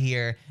locked right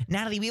here.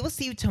 Natalie, we will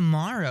see you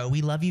tomorrow.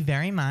 We love you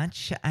very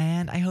much,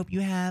 and I hope you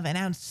have an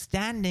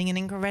outstanding and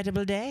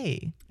incredible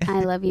day.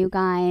 I love you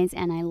guys,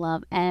 and I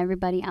love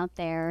everybody out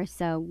there.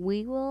 So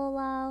we will,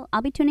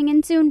 I'll be tuning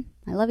in soon.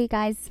 I love you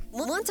guys.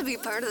 Want to be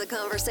part of the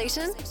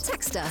conversation?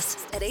 Text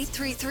us at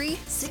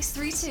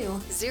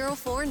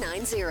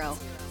 833-632-0490.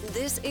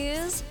 This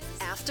is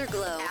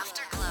Afterglow.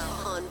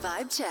 On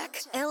Vibe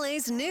Check,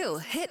 LA's new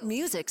hit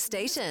music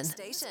station.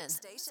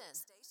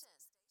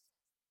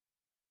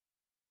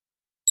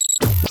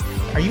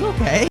 Are you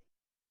okay?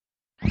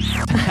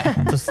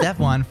 So step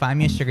one, find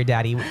me a sugar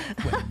daddy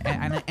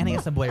and I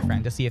guess a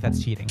boyfriend to see if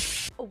that's cheating.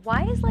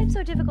 Why is life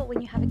so difficult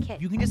when you have a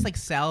kid? You can just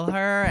sell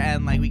her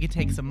and we could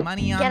take some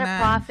money on Get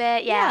that. a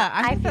profit. Yeah,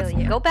 I feel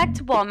you. Go back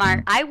to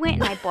Walmart. I went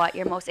and I bought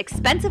your most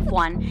expensive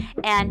one,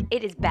 and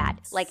it is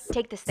bad.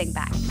 Take this thing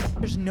back.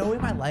 There's no way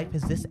my life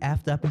is this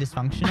effed up and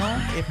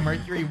dysfunctional if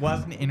Mercury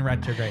wasn't in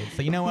retrograde.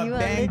 So you know what?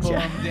 Bang,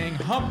 boom, ding,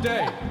 hump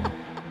day.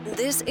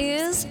 This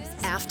is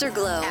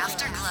Afterglow.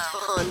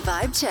 On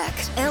Vibe Check,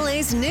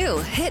 LA's new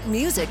hit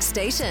music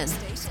station.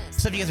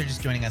 So if you guys are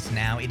just joining us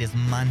now, it is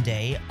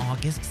Monday,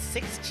 August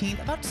 16th,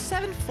 about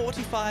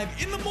 7:45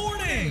 in the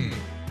morning.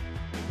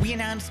 We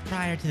announced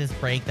prior to this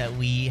break that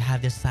we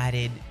have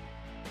decided,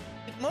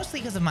 mostly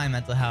because of my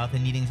mental health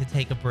and needing to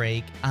take a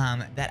break,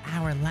 that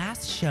our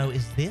last show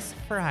is this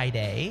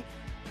Friday.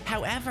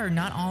 However,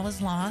 not all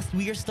is lost.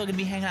 We are still going to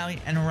be hanging out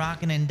and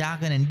rocking and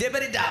docking and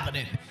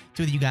dippity-dopping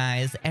with you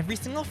guys. Every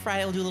single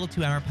Friday, we'll do a little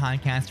 2-hour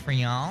podcast for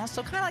y'all.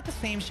 So kind of like the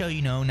same show,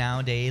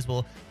 nowadays.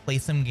 We'll play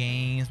some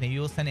games. Maybe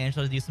we'll send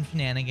Angela to do some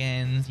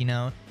shenanigans,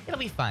 It'll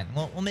be fun.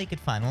 We'll make it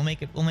fun. We'll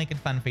make it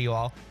fun for you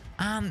all.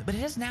 But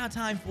it is now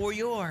time for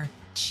your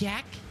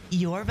Check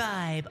Your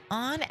Vibe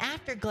on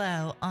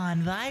Afterglow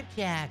on Vibe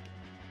Check.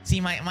 See,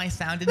 my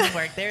sound didn't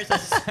work there, so it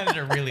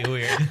sounded really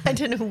weird. I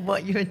don't know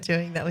what you were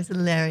doing. That was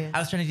hilarious. I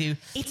was trying to do,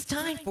 it's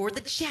time for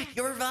the Check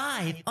Your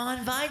Vibe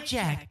on Vibe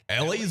Check,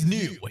 LA's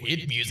new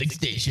hit music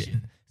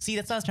station. See,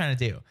 that's what I was trying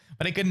to do,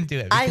 but I couldn't do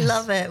it. I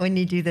love it when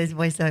you do those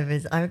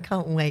voiceovers. I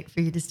can't wait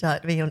for you to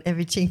start being on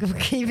every Chingle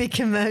Kiwi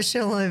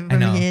commercial over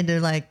from here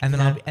to and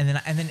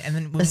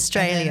then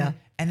Australia.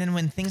 And then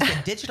when things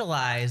get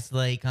digitalized,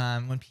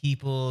 when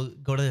people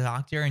go to the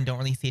doctor and don't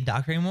really see a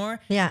doctor anymore,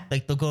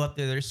 they'll go up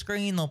to their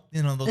screen, they'll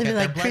get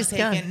their blood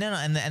taken,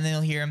 and then they'll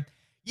hear,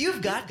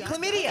 "You've got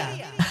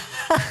chlamydia."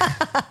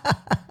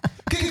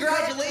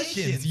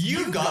 Congratulations,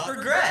 you've got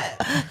regret.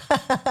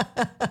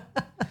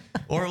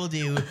 Or we'll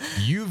do,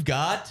 "You've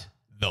got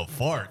the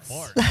farts."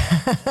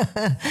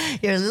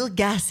 You're a little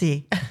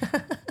gassy.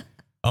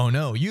 Oh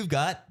no, you've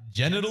got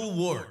genital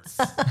warts.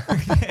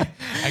 Okay.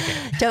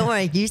 Don't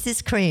worry, use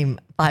this cream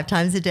 5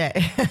 times a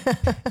day.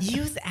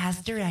 Use as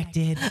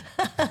directed.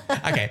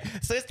 Okay,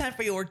 so it's time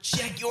for your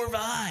Check Your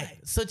Vibe.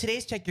 So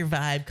today's Check Your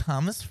Vibe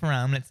comes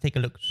from, let's take a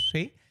look.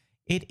 See,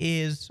 it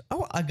is,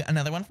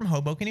 another one from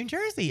Hoboken, New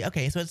Jersey.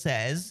 Okay, so it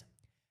says,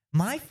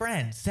 my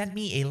friend sent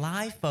me a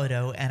live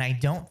photo and I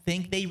don't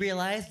think they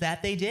realized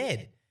that they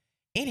did.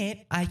 In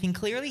it, I can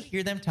clearly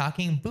hear them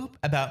talking boop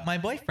about my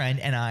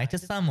boyfriend and I to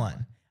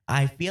someone.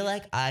 I feel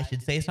like I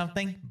should say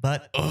something,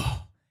 but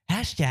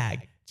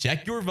hashtag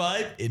Check Your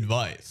Vibe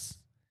advice.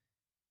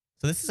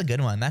 So this is a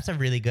good one. That's a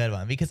really good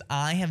one because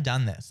I have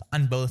done this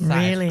on both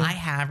sides. Really? I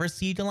have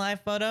received a live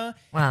photo.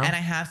 Wow. And I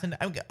have sent,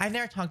 I've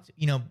never talked,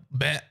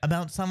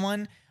 about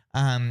someone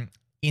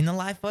in the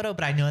live photo,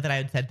 but I know that I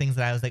had said things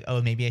that I was like,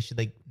 oh, maybe I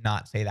should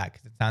not say that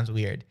because it sounds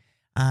weird.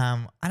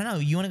 I don't know.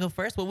 You want to go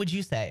first? What would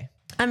you say?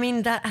 I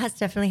mean, that has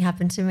definitely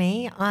happened to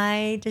me.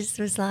 I just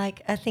was I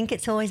think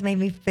it's always made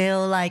me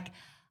feel like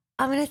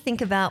I'm going to think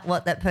about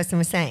what that person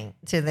was saying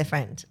to their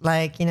friend.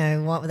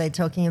 What were they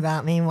talking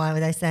about me? Why were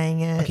they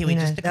saying it? Okay, wait,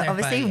 just to they're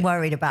clarify, obviously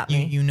worried about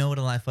me. You know what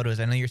a live photo is.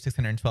 I know you're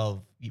 612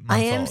 months I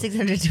am old.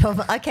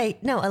 612. Okay,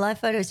 no, a live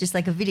photo is just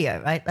like a video,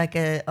 right? Like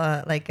a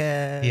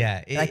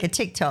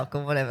TikTok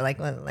or whatever. Not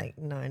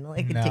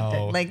a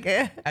TikTok.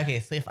 Okay,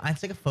 so if I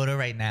took a photo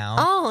right now.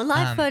 Oh, a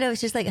live photo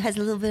is just it has a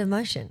little bit of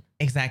motion.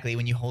 Exactly,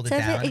 when you hold it So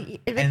down.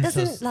 it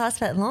doesn't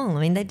last that long.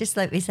 I mean, they just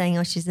be saying,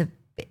 oh, she's a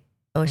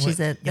Or she's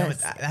a. Yeah, but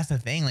that's the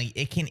thing. Like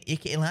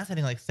it lasts I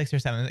think like 6 or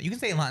 7. You can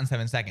say a lot in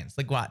 7 seconds.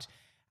 Like watch.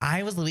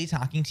 I was literally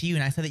talking to you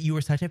and I said that you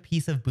were such a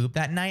piece of boop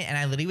that night, and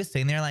I literally was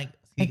sitting there like,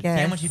 see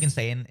how much you can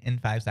say in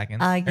 5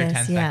 seconds. I or 10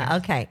 guess, yeah.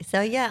 seconds. Okay.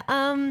 So yeah,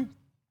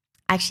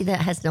 actually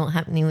that has not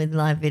happening with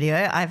live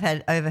video. I've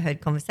had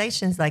overheard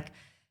conversations like,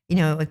 you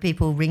know, with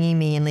people ringing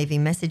me and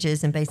leaving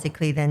messages and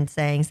basically then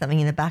saying something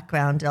in the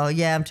background. Oh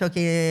yeah, I'm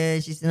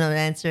talking, she's not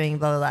answering,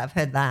 blah, blah, blah. I've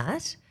heard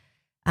that.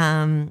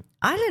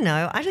 I don't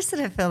know. I just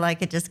sort of feel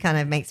like it just kind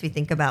of makes me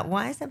think about,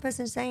 why is that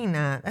person saying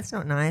that? That's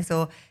not nice.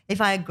 Or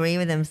if I agree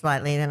with them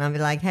slightly, then I'll be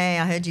like, hey,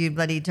 I heard you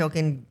bloody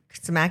talking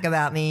smack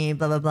about me,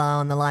 blah, blah, blah,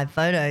 on the live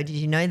photo. Did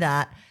you know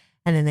that?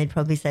 And then they'd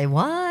probably say,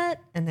 what?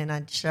 And then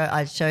I'd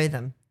show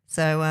them.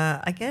 So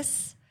I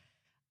guess,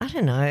 I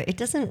don't know. It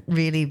doesn't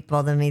really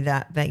bother me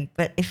that big.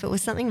 But if it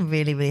was something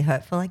really, really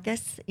hurtful, I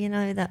guess, you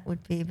know, that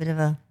would be a bit of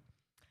a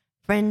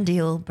friend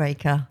deal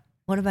breaker.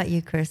 What about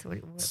you, Chris? What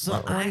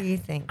do you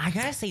think? I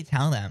gotta say,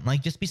 tell them.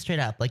 Like, just be straight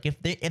up. Like,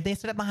 if they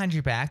sit up behind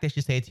your back, they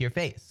should say it to your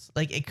face.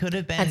 Like, it could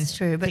have been. That's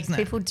true, but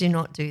people do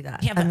not do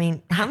that. Yeah, I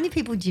mean, how many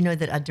people do you know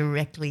that are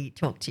directly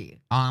talk to you?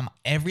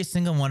 Every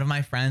single one of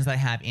my friends that I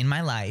have in my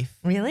life,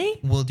 really,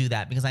 will do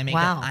that because I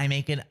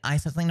make it. I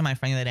said something to my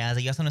friend the other day. I was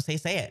like, "You want to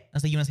say it." I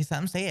was like, "You want to say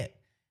something? Say it."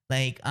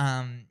 Like,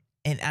 and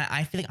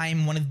I feel like I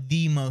am one of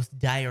the most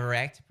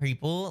direct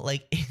people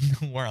like in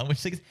the world,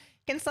 which like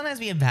can sometimes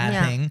be a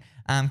bad thing.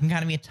 Can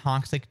kind of be a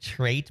toxic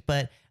trait,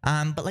 but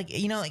like,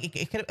 you know, like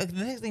it could.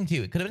 The thing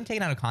too, it could have been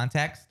taken out of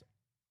context,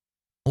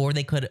 or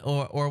they could,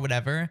 or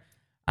whatever.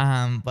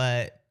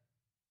 But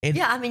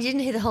I mean, you didn't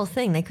hear the whole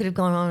thing. They could have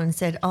gone on and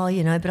said, "Oh,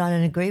 you know, but I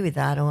don't agree with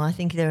that," or "I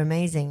think they're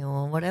amazing,"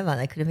 or whatever.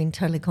 They could have been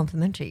totally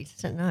complimentary. You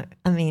just don't know.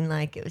 I mean,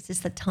 like it was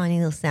just a tiny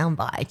little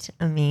soundbite.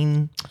 I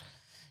mean,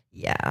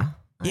 yeah.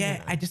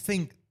 I just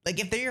think like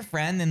if they're your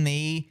friend, then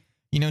they,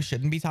 you know,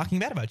 shouldn't be talking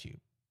bad about you.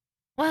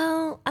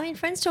 Well, I mean,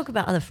 friends talk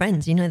about other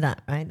friends. You know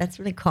that, right? That's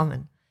really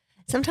common.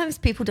 Sometimes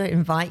people don't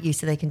invite you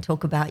so they can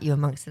talk about you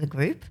amongst the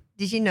group.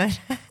 Did you know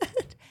that?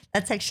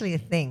 That's actually a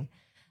thing.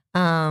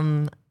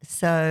 I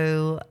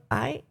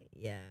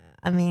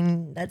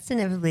mean, that's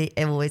inevitably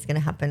always going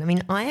to happen. I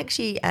mean,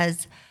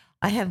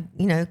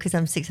 because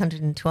I'm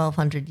 600 and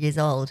 1200 years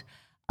old,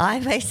 I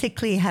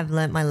basically have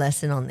learnt my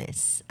lesson on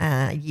this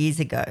years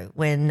ago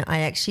when I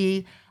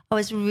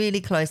was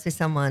really close with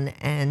someone,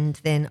 and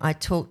then I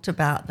talked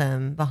about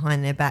them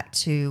behind their back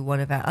to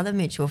one of our other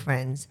mutual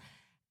friends,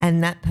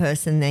 and that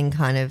person then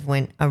kind of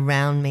went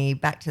around me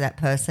back to that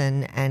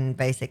person and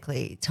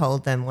basically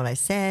told them what I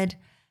said,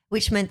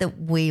 which meant that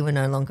we were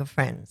no longer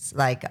friends.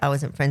 Like I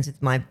wasn't friends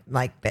with my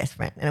like best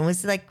friend, and it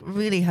was like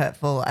really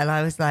hurtful. And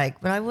I was like,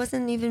 but I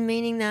wasn't even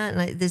meaning that.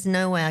 And there's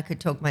no way I could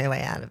talk my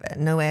way out of it.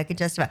 No way I could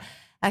justify.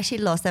 I actually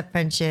lost that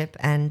friendship,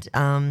 and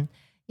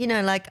you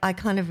know, like I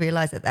kind of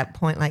realized at that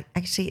point, like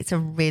actually it's a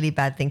really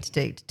bad thing to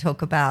do, to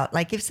talk about.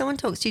 Like if someone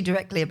talks to you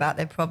directly about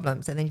their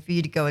problems and then for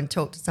you to go and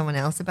talk to someone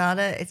else about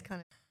it, it's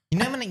kind of... You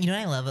know what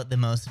I love the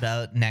most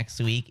about next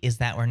week is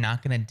that we're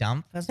not going to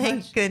dump as much.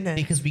 Thank goodness.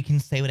 Because we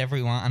can say whatever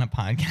we want on a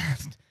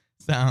podcast.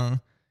 So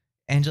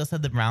Angela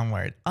said the brown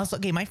word. Also,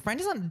 okay, my friend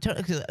is on...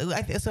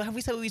 So have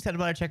we said what we said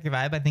about our Check Your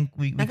Vibe? I think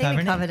we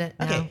covered it.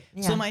 Okay,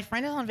 yeah. So my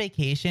friend is on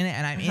vacation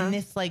and I'm in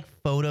this like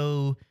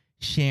photo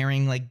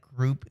sharing like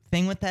group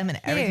thing with them,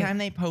 and every time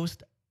they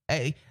post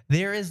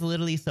there is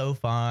literally so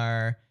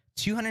far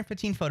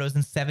 215 photos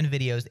and 7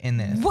 videos in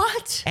this.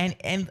 What? And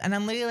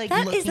I'm literally like,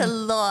 that is a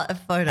lot of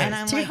photos. And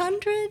I'm 200?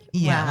 Like,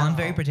 yeah, wow. well, I'm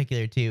very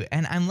particular too.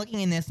 And I'm looking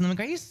in this and I'm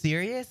like, are you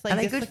serious? Like, are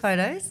they good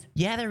photos?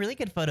 Yeah, they're really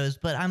good photos.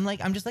 But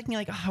I'm just looking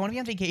like, oh, I want to be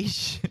on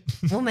vacation.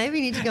 Well, maybe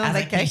we need to go on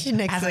vacation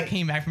next week. As I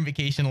came back from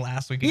vacation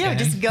last week Yeah, again.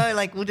 just go.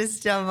 Like, we'll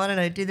just, I don't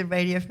know, do the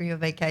radio from your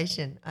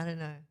vacation. I don't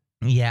know.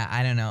 Yeah,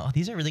 I don't know.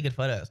 These are really good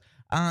photos.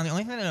 The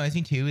only thing that annoys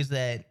me too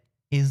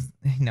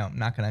I'm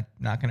not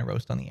gonna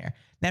roast on the air.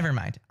 Never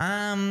mind.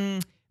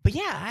 But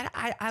yeah,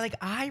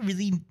 I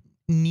really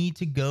need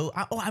to go.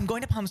 I'm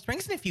going to Palm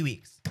Springs in a few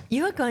weeks.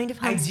 You are going to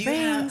Palm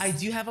Springs. I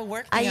do have a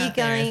work. Are thing you out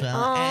there going? as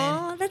well.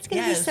 Oh, that's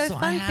gonna be so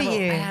fun for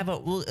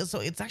you.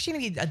 So it's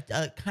actually gonna be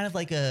a kind of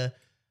like a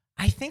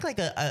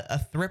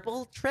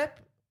thriple trip.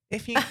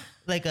 If you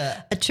like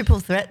a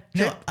triple threat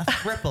trip? No, a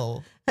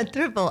thriple. A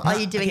triple. Are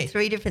you doing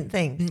 3 different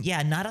things?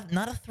 Yeah, not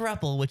a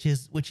thruple, which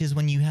is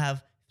when you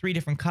have 3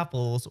 different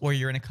couples or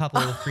you're in a couple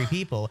with 3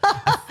 people. A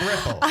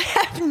thriple. I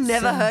have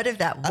never heard of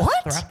that.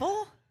 What? A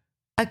thruple?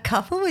 A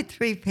couple with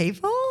 3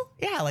 people?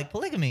 Yeah, like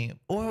polygamy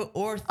or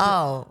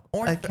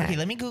okay.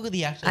 Let me Google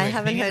the actual. I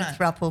haven't heard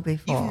thruple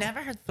before. You've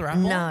never heard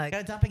thruple? No.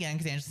 Gotta dump again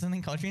because Angela's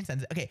something culture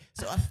insensitive. Okay,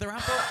 so a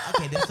thruple.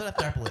 Okay, this is what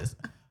a thruple is.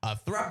 A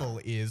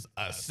thruple is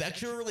a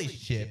sexual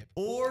relationship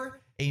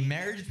or a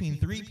marriage between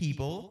 3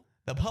 people.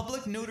 The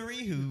public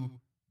notary who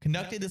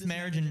conducted this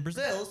marriage in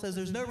Brazil says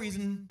there's no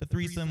reason the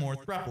threesome or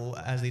thruple,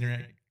 as the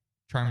internet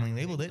charmingly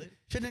labeled it,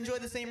 should enjoy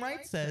the same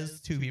rights as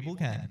 2 people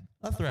can.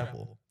 A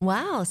thruple.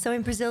 Wow. So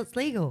in Brazil it's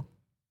legal?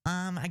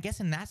 I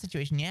guess in that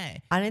situation, yeah.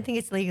 I don't think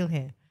it's legal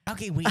here.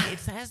 Okay, wait. It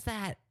says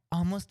that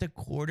almost a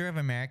quarter of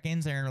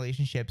Americans are in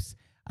relationships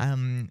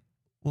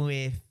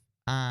with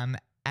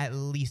at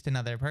least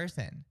another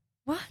person.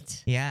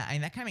 What? Yeah, I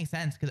mean, that kind of makes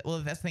sense because, well,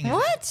 that's the thing.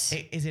 What?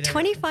 Is it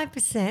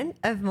 25%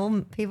 of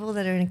more people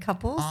that are in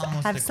couples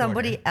Almost have a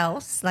somebody quarter.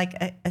 else? Like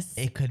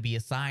It could be a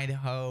side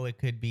hoe. It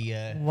could be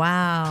a.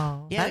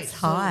 Wow. Yeah, that's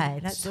high.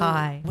 That's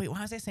high. Wait,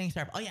 why was I saying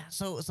start? Oh yeah,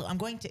 so I'm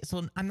going to.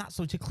 So I'm not.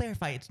 So to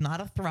clarify, it's not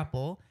a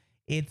throuple.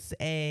 It's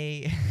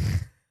a.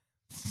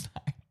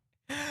 Sorry.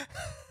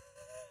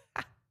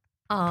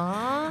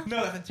 Aww.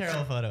 No, that's a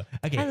terrible photo.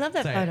 Okay, I love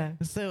that sorry. photo.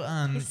 So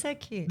It's so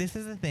cute. this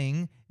is the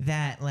thing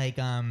that like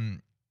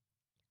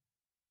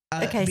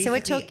Okay, so we're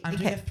basically,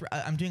 talking.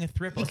 I'm doing a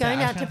thriple. You're Sorry, going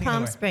I was out trying to think of the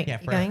Palm word. Springs. Yeah,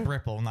 You're for going? a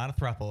thriple, not a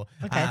thruple.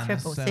 Okay,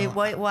 triple. So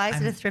why is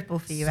it a triple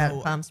for you out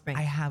at Palm Springs?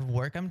 I have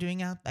work I'm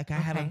doing out. Like I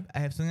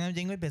have something I'm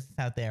doing with business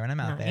out there, and I'm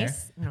out there.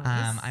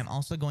 Nice. I'm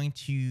also going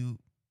to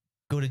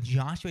go to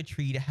Joshua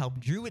Tree to help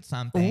Drew with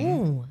something.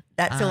 Ooh,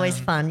 that's always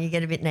fun. You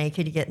get a bit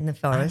naked, you get in the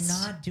forest.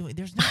 I'm not doing.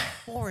 There's no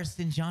forest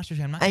in Joshua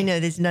Tree. I'm not. I know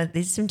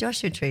there's some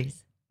Joshua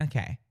trees.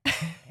 Okay.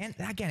 And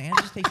again, Anna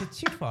just takes it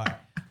too far.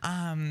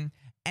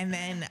 And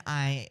then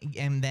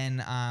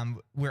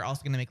we're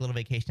also gonna make a little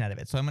vacation out of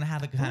it. So I'm gonna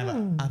have a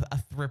kind of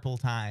a thriple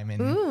time.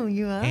 And Ooh,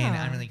 you are. And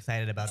I'm really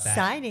excited about that.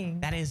 Exciting.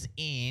 That is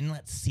in.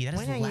 Let's see. That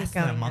is When are you less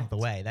than a going month out?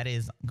 away. That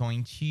is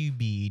going to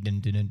be.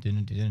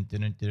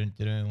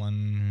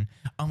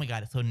 Oh my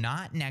god! So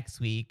not next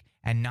week.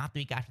 And not the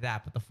week after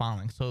that, but the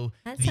following. So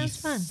That the sounds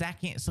fun.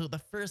 So the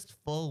first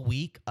full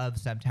week of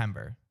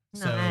September.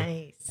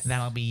 Nice. So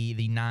that'll be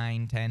the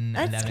 9, 10,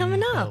 That's 11,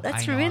 coming 12. up.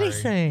 That's I know, really Ari.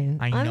 soon.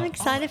 I I'm know.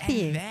 excited for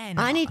and you. then-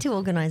 I need to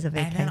organize a And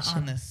vacation. then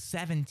on the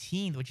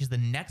 17th, which is the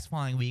next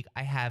following week,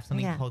 I have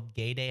something Yeah. called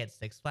Gay Day at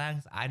Six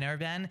Flags. I've never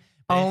been.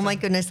 but Oh it's my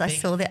goodness, I they-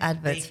 saw the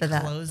adverts they for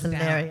that. closed It's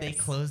down- hilarious. They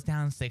closed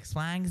down Six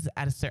Flags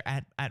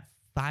at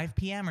 5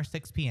 p.m. or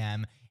 6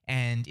 p.m.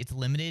 and it's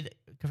limited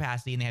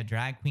capacity, and they have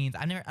drag queens.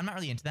 I'm not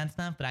really into that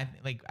stuff, but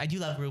I do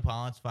love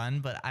RuPaul. It's fun,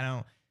 but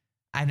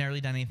I've never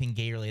really done anything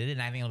gay related,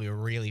 and I think it'll be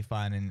really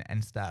fun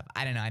and stuff.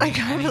 I don't know. I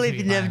can't believe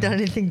you've never done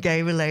anything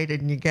gay related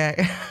and you're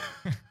gay.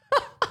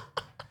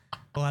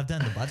 Well, I've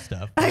done the butt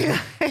stuff.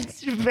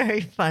 It's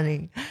very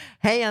funny.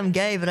 Hey, I'm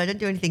gay, but I don't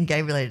do anything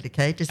gay related,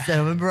 okay? Just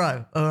so I'm a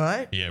bro, all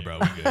right? Yeah, bro,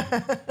 we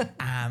good.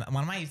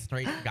 One of my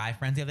straight guy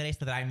friends the other day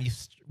said that I'm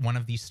one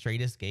of the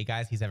straightest gay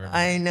guys he's ever met.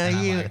 I know And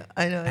I'm you. like-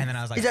 I know. And then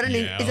I was like, is that, yeah,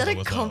 I is was that like, a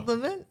what's up?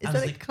 compliment? Is I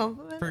was that a like,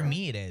 compliment? for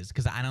me it is,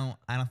 because I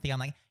don't think I'm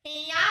like, yeah.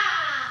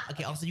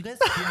 Okay, also you guys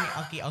hear me.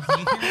 Okay, also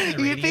you hear me on the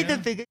radio. You'd be the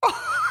biggest.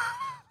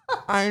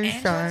 I'm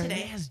Angela sorry.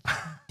 today has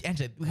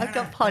Angela. I've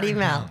got potty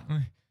mouth.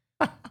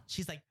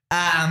 She's like,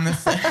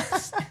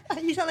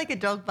 You sound like a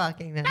dog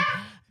barking then.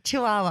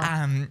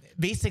 Chihuahua.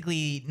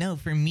 basically, no,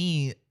 for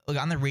me, like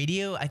on the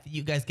radio, I think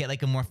you guys get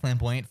like a more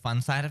flamboyant,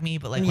 fun side of me.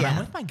 But like when I'm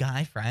with my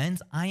guy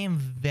friends, I am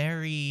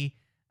very,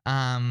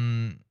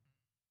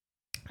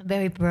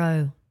 Very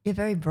bro. You're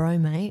very bro,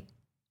 mate.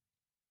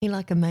 You're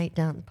like a mate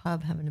down at the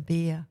pub having a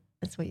beer.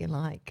 That's what you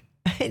like.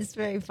 It's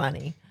very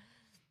funny.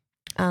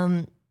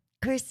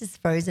 Chris is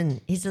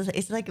frozen.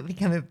 It's like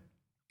become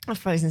a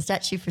frozen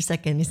statue for a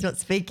second. He's not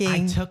speaking.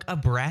 I took a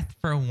breath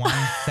for 1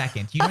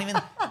 second. You don't even.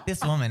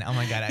 This woman. Oh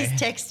my god. He's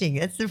texting.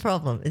 That's the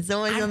problem. It's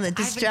always on the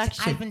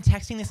distraction. I've been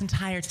texting this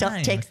entire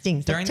time. Stop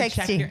texting. Stop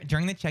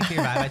During the check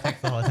your vibe, I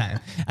text the whole time.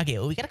 Okay,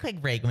 well, we got a quick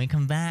break. When we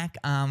come back,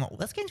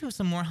 let's get into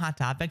some more hot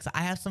topics.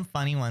 I have some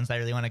funny ones I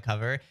really want to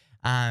cover.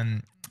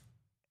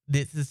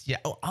 This is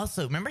Oh,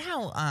 also, remember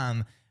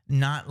how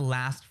not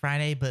last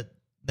Friday, but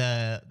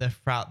the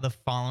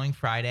following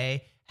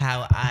Friday,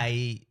 how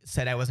I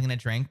said I wasn't gonna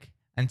drink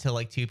until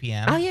like 2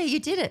 p.m. Oh yeah, you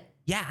did it.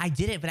 Yeah, I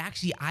did it, but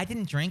actually I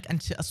didn't drink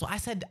until. So I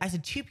said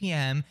 2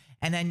 p.m.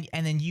 and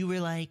then you were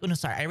like, oh no,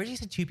 sorry, I originally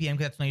said 2 p.m.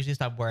 because that's when I usually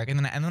stop work. And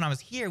then when I was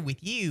here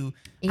with you,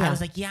 I was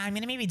like, yeah, I'm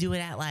gonna maybe do it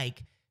at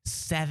like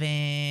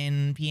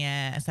 7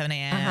 p.m., 7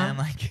 a.m.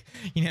 Like,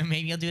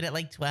 maybe I'll do it at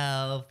like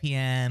 12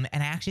 p.m.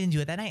 And I actually didn't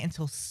do it that night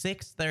until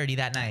 6:30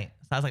 that night.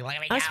 So I was like,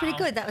 let me go. That's pretty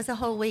good. That was a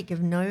whole week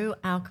of no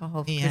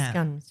alcohol for Yeah, this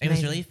gun. it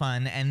was really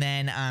fun. And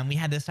then we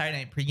had this Saturday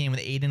night pregame with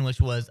Aiden, which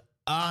was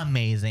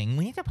amazing.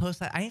 We need to post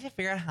that. I need to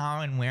figure out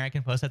how and where I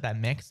can post that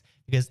mix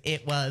because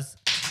it was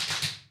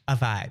a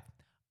vibe.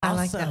 I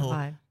like that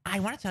vibe. I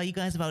want to tell you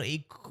guys about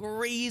a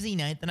crazy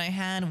night that I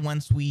had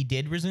once we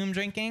did resume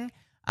drinking,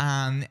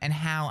 and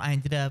how I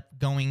ended up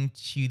going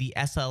to the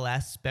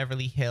SLS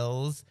Beverly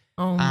Hills.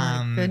 Oh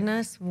my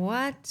goodness,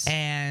 what?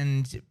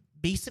 And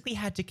basically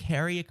had to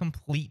carry a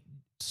complete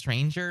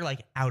stranger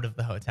like out of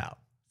the hotel.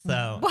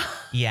 So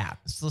yeah,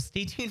 so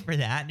stay tuned for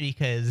that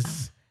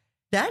because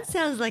that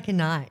sounds like a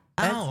night.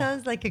 That Oh.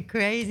 sounds like a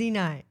crazy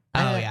night.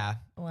 Oh yeah,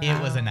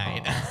 it was a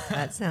night.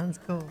 That sounds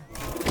cool.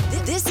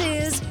 This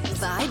is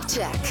Vibe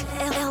Check,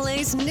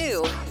 LA's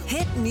new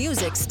hit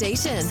music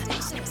station.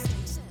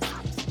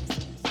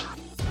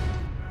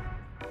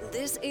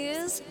 This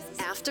is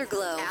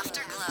Afterglow.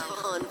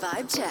 On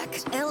Vibe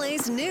Check,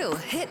 LA's new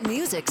hit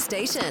music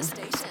station.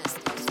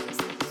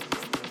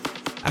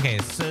 Okay,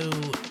 so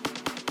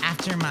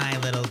after my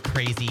little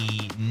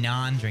crazy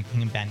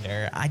non-drinking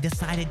bender, I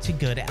decided to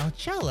go to El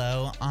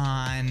Cholo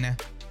on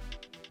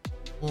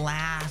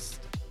last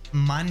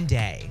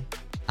Monday.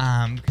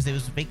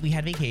 because we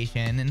had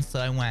vacation, and so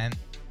I went,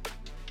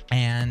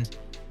 and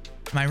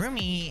my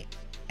roomie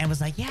and was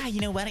like, yeah,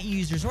 why don't you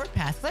use Resort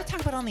Pass? Because I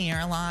talked about it on the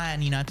air a lot,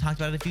 and I've talked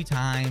about it a few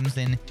times,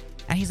 and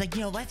he's like,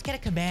 let's get a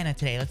cabana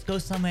today. Let's go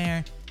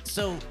somewhere.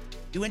 So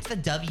we went to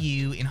the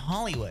W in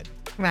Hollywood.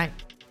 Right.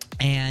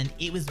 And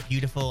it was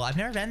beautiful. I've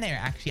never been there,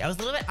 actually. It was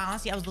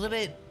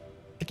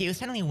okay, it was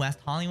technically West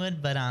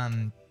Hollywood, but I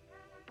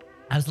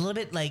was a little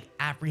bit like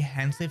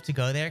apprehensive to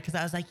go there because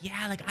I was like,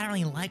 yeah, like I don't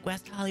really like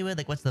West Hollywood.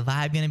 Like, what's the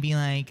vibe gonna be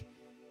like?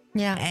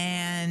 Yeah.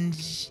 And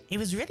it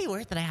was really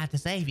worth it, I have to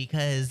say,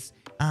 because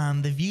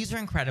the views were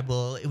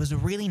incredible. It was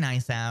really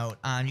nice out.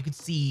 You could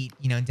see,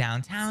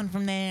 downtown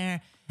from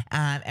there.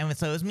 And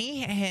so it was me,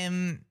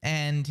 him,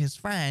 and his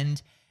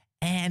friend.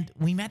 And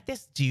we met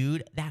this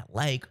dude that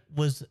like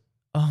was,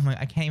 oh my,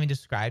 I can't even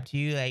describe to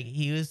you. Like,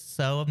 he was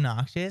so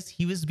obnoxious.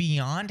 He was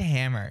beyond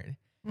hammered.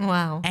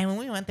 Wow. And when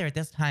we went there at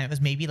this time, it was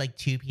maybe like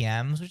 2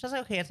 p.m., which was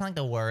okay. It's not like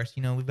the worst.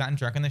 We've gotten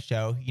drunk on the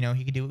show.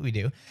 He could do what we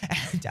do.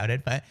 I doubt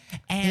it.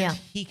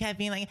 He kept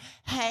being like,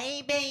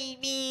 hey,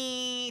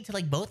 baby, to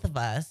like both of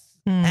us.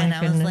 And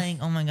I was like,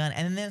 oh my God.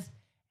 And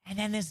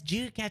then this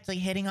dude kept like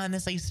hitting on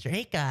this like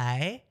straight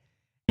guy.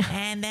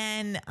 And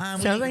then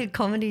sounds like a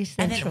Comedy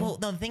Central.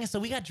 The thing is, so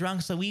we got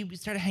drunk, so we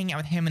started hanging out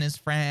with him and his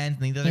friends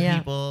and these other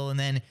people. And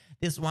then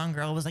this one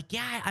girl was like,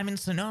 yeah, I'm in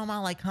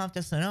Sonoma, like come up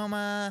to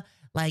Sonoma.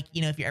 Like,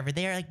 if you're ever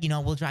there, like,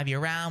 we'll drive you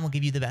around. We'll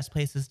give you the best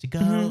places to go.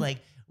 Mm-hmm. Like,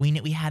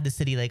 we had the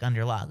city like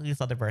under lock.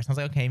 This other person. I was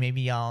like, okay, maybe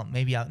y'all,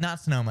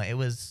 not Sonoma. It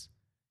was,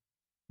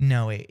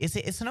 no, wait.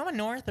 Is Sonoma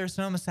North or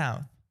Sonoma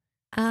South?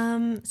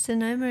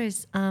 Sonoma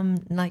is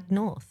like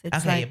north.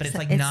 It's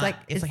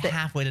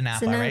halfway to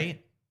Napa,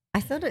 right? I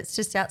thought it's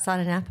just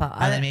outside of Napa.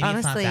 Maybe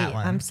honestly, it's not that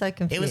one. I'm so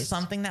confused. It was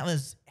something that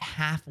was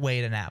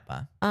halfway to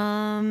Napa.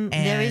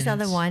 There is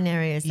other wine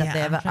areas up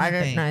there, but I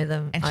don't know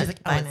them. And she's like,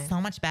 oh, it's so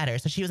much better.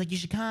 So she was like, you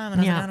should come.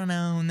 And I was like, I don't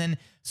know. And then,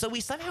 so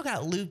we somehow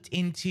got looped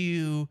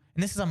into,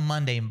 and this is a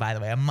Monday, by the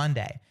way, a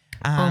Monday.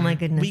 Oh my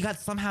goodness. We got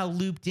somehow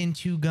looped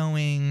into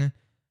going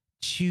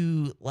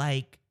to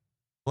like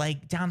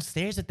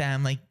downstairs with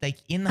them, like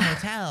in the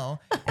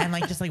hotel and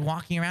like just like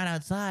walking around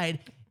outside.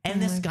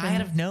 And this guy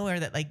out of nowhere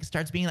that like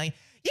starts being like,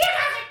 you guys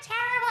are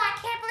terrible. I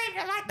can't believe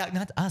you're like that.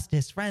 Not to us, to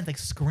his friends, like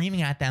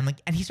screaming at them.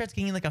 Like, and he starts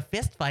getting like a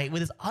fist fight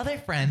with his other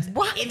friends in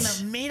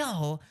the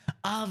middle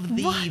of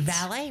the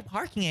valet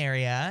parking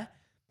area.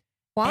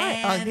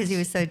 Why? Because he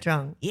was so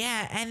drunk.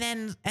 Yeah, and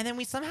then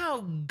we somehow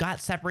got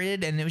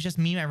separated, and it was just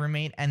me, my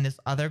roommate, and this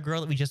other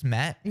girl that we just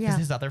met. Because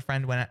his other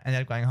friend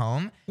ended up going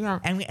home. Yeah.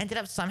 And we ended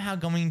up somehow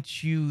going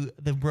to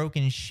the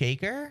Broken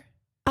Shaker.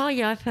 Oh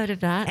yeah, I've heard of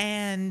that.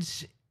 And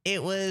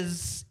it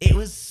was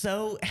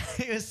so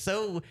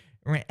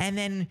and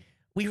then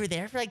we were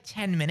there for like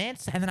 10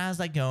 minutes, and then I was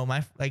like, no,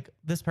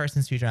 this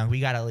person's too drunk. We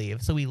gotta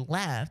leave. So we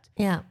left.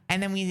 Yeah.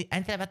 And then we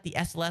ended up at the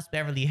SLS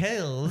Beverly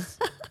Hills.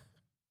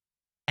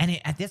 And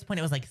at this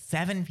point, it was like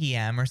 7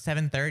 p.m. or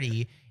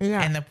 7:30.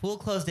 Yeah. And the pool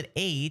closed at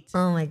 8.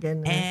 Oh my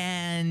goodness.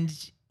 And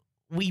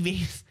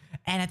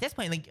at this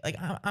point, like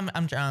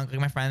I'm drunk, like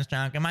my friend's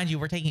drunk. And mind you,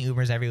 we're taking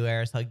Ubers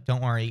everywhere, so like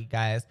don't worry,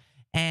 guys.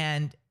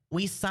 And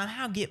we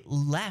somehow get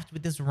left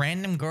with this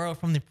random girl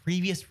from the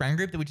previous friend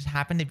group that we just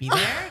happened to be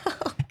there.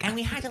 And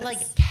we had to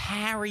like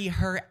carry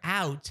her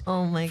out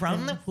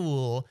from the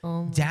pool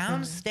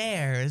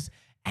downstairs.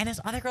 And this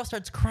other girl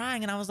starts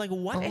crying, and I was like,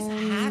 "What is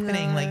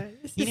happening?"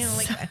 No.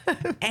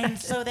 And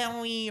so then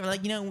we were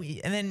like,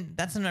 and then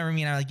that's when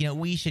me and I were like,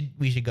 we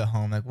should go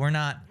home. Like, we're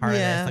not part of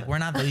this. Like, we're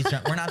not those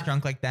drunk. We're not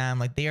drunk like them.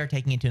 Like, they are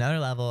taking it to another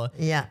level.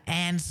 Yeah.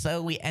 And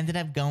so we ended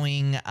up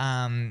going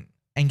and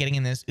getting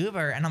in this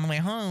Uber, and on the way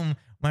home,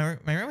 my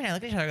roommate and I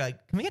looked at each other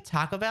like, can we get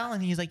Taco Bell?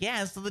 And he's like,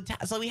 yeah. So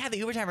we had the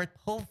Uber driver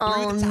pull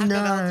through the Taco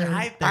Bell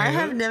drive-thru. I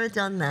have never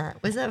done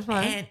that. Was that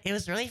fun? And it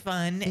was really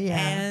fun. Yeah.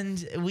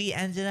 And we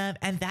ended up,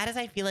 and that is,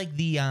 I feel like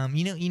the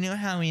you know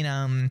how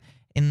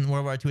in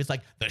World War II, it's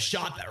like the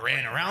shot that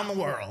ran around the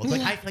world. Like,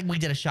 I feel like we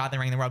did a shot that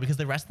ran the world because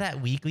the rest of that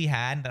week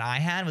that I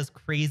had was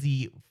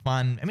crazy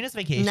fun. I mean, it was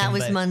vacation. And that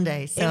was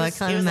Monday, so I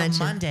can't imagine. It was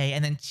Monday,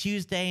 and then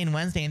Tuesday and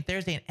Wednesday and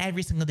Thursday, and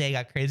every single day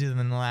got crazier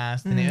than the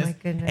last. And my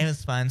goodness. It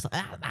was fun. So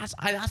that's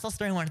the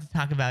story I wanted to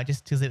talk about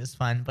just because it was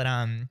fun. But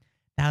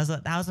that was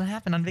what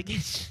happened on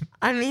vacation.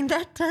 I mean,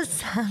 that does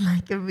sound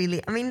like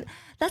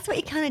that's what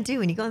you kind of do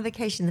when you go on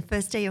vacation. The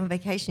first day you're on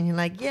vacation, you're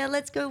like, yeah,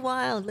 let's go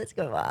wild.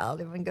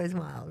 Everyone goes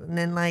wild. And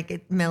then like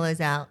it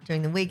mellows out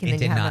during the week. And it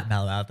then did you not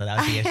mellow out, though. That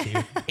was the issue.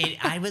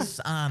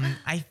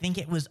 I think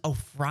it was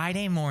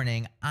Friday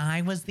morning.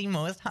 I was the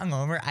most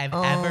hungover I've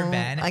ever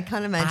been. I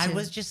can't imagine. I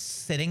was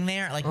just sitting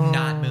there like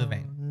not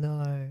moving.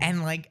 No.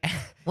 And like,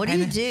 what do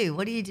you do?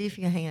 What do you do for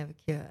your hangover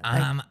cure?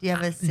 Like, do you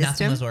have a system?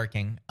 Nothing was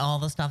working. All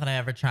the stuff that I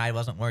ever tried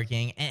wasn't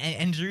working.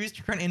 And Drew's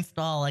trying to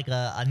install like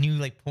a new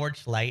like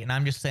porch light, and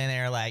I'm just sitting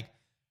there like.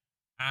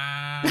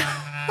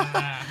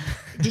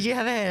 Did you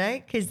have a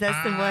headache? Because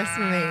that's the worst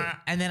for me.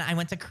 And then I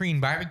went to Korean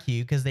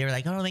barbecue because they were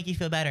like, "Oh, it'll make you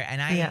feel better."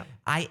 And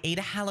I ate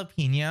a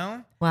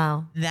jalapeno.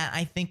 Wow. That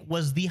I think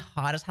was the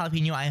hottest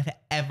jalapeno I have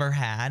ever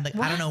had. Like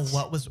I don't know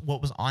what was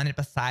on it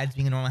besides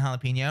being a normal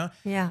jalapeno.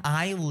 Yeah.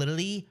 I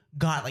literally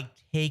got like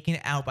taken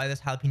out by this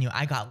jalapeno.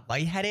 I got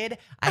lightheaded.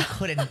 I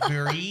couldn't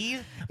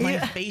breathe. My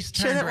face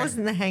turned Sure that red.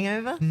 wasn't the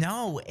hangover?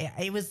 No,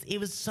 it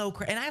was so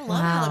crazy. And I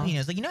love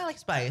jalapenos. Like I like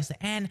spice.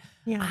 And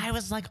I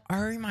was like,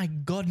 oh my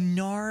god,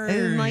 no.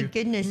 Oh my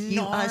goodness,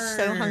 you are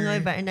so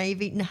hungover, and now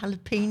you've eaten a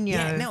jalapeno.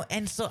 Yeah, no.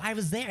 And so I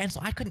was there, and so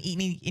I couldn't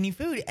eat any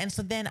food, and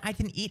so then I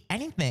didn't eat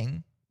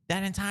anything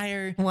that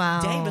entire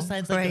day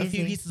besides like a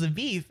few pieces of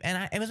beef.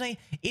 And it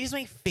is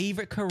my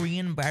favorite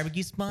Korean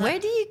barbecue spot. Where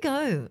do you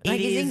go?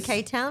 Like is it in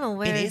K-Town or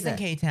where is it? It is in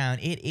K-Town.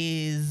 It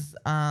is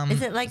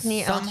Is it like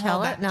near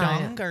Alcala?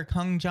 Bakjong or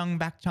Kungjeong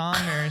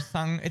Bakjong or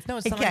Sung. It's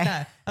something like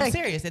that. I'm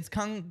serious. It's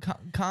Kung.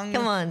 Come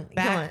on.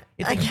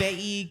 It's like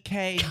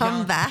B-E-K.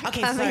 Come back.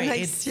 Okay, sorry.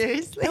 Like,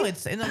 seriously? No,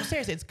 I'm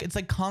serious. It's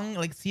like Kung,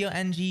 like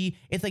C-O-N-G.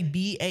 It's like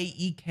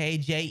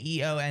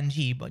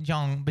B-A-E-K-J-E-O-N-G.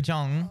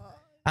 Bajong.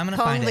 I'm gonna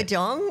find it.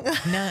 Bajong?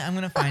 No, I'm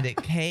gonna find it.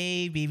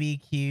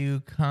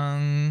 KBBQ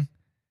Kung,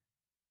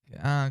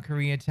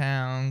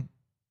 Koreatown,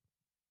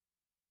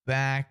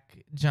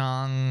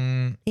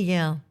 Bakjong.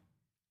 Yeah.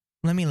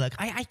 Let me look.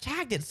 I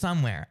tagged it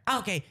somewhere.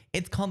 Okay,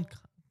 it's called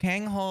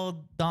Kangho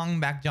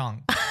Dong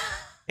Bakjong.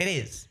 It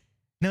is.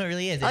 No, it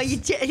really is. No,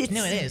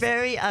 it is.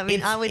 Very. I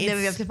mean, I would never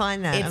be able to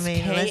find that. I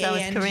mean, unless I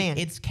was Korean.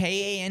 It's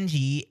Kang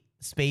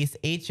space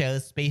HO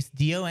space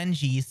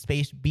DONG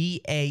space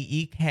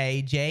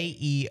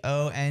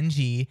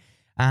BAEKJEONG.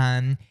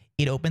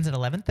 It opens at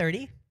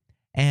 11:30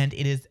 and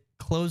it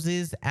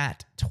closes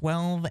at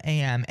 12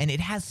 a.m. and it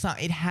has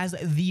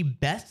the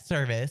best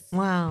service.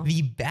 Wow.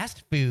 The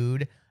best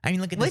food. I mean,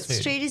 look at this food. What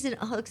street is it?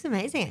 Oh, it looks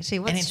amazing actually.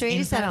 What street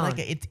is that on?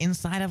 It's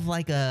inside of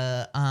like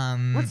a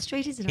What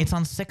street is it on? It's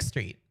on 6th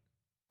Street.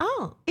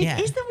 Oh, it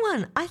is the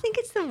one. I think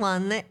it's the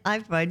one that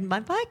I've rode my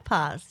bike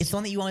past. It's the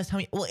one that you always tell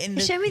me. Well,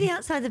 show me the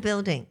outside of the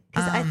building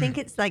because I think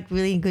it's like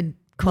really good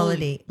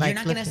quality. Well, you're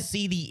not going to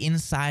see the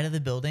inside of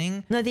the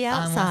building. No, the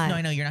outside. No,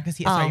 I know you're not going to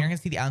see. Sorry, you're not going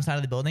to see the outside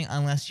of the building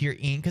unless you're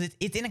in because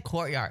it's in a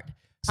courtyard.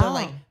 So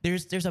like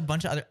there's a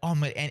bunch of other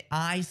and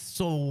I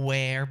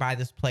swear by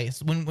this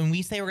place. When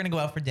we say we're gonna go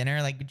out for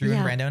dinner, like Drew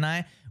and Brando and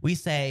I, we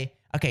say,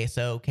 okay,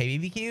 so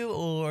KBBQ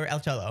or El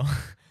Cholo.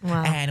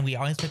 Wow. And we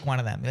always pick one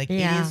of them. Like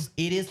it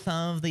is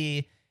some of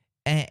the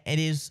it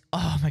is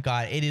oh my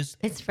god, it's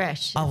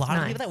fresh. A lot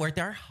of people that work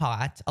there are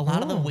hot. A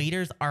lot of the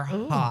waiters are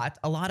hot.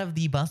 A lot of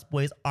the bus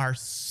boys are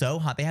so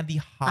hot. They have the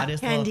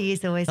hottest candy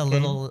is always the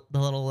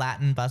little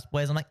Latin bus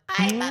boys. I'm like,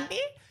 I love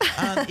it.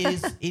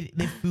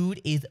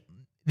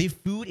 The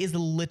food is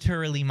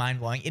literally mind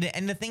blowing.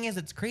 And the thing is,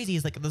 it's crazy.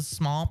 Is like the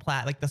small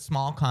the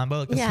small combo,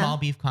 like the small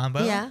beef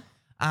combo. Yeah.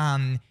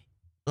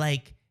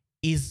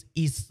 Is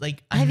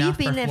like Have enough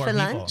you been for there 4 for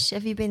people. lunch?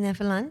 Have you been there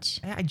for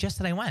lunch? I just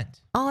said I went.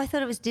 Oh, I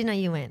thought it was dinner.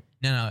 You went.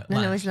 No,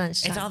 it was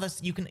lunch. It's all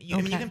this. You can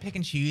pick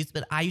and choose,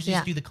 but I usually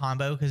just do the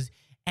combo because.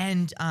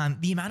 And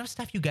the amount of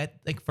stuff you get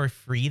like for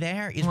free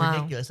there is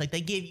ridiculous. Like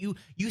they give you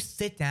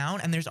sit down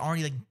and there's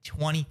already like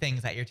 20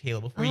 things at your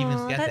table before you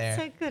even get there.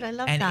 That's so good. I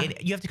love and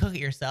that. You have to cook it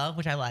yourself,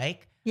 which I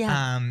like.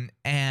 Yeah.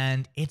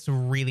 And it's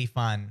really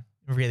fun.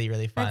 Really,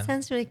 really fun. That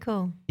sounds really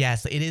cool. Yeah,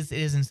 so it is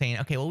insane.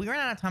 Okay, well, we ran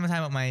out of time to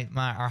talk about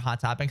our hot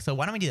topic. So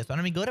why don't we do this? Why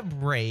don't we go to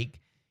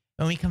break?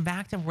 When we come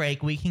back to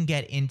break, we can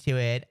get into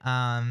it.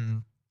 Oh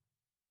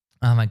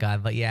my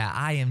God. But yeah,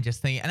 I am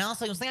just thinking. And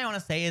also, the thing I want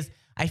to say is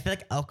I feel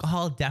like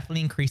alcohol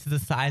definitely increases the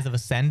size of a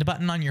send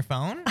button on your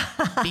phone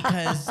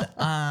because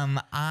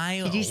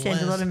Did you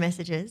send a lot of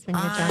messages when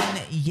you were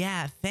drunk?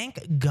 Yeah, thank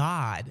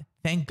God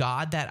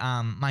that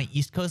my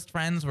East Coast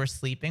friends were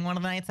sleeping one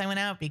of the nights I went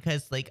out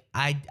because like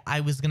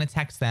I was gonna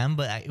text them,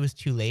 but it was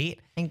too late.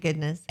 Thank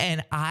goodness.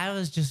 And I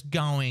was just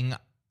going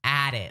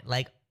at it,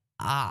 like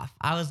off.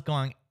 I was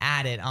going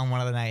at it on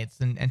one of the nights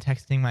and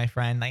texting my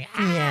friend like,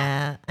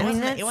 yeah.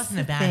 It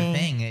wasn't a bad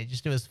thing. It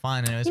was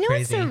fun and it was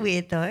crazy. What's so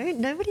weird though?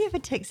 Nobody ever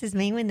texts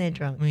me when they're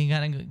drunk. We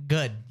gotta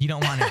good. You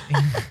don't want it.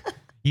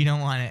 You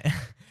don't want it.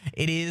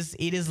 It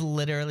is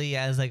literally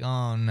as like,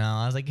 oh no.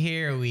 I was like,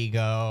 here we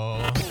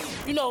go.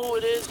 You know who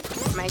it is?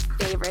 My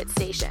favorite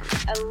station.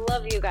 I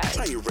love you guys.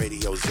 Turn your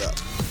radios up.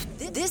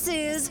 This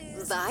is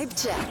Vibe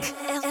Check,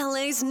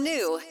 LA's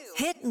new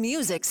hit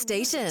music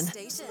station.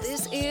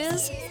 This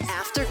is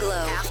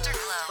Afterglow.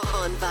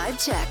 On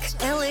Vibe Check,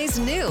 LA's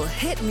new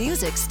hit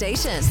music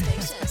station.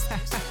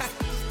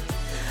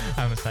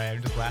 I'm sorry,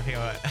 I'm just laughing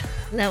at it.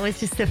 That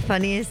was just the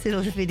funniest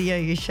little video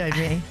you showed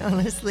me.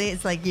 Honestly,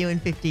 it's like you in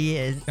 50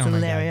 years. It's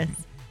hilarious.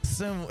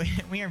 So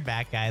we are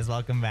back, guys.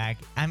 Welcome back.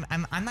 I'm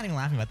not even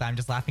laughing about that. I'm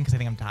just laughing because I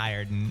think I'm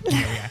tired and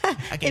here we are.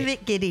 Okay. A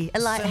bit giddy,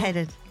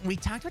 lightheaded. So we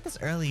talked about this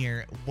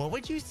earlier. What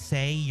would you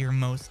say your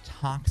most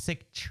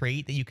toxic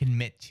trait that you can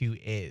admit to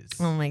is?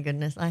 Oh my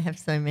goodness, I have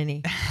so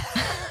many.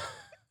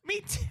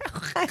 Me too.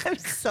 I have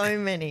so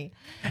many.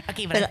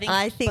 Okay, but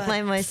I think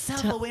my most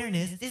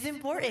self-awareness is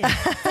important.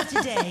 So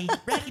today,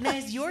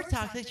 recognize your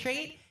toxic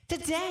trait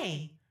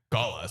today.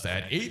 Call us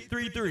at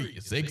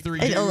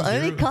 833-630. It'll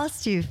only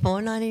cost you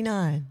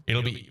 $4.99.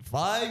 It'll be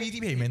 5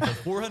 easy payments of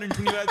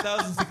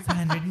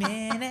 425,600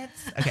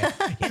 minutes. Okay.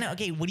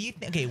 Okay. What do you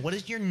think? Okay. What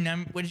is your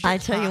number? I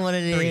tell you what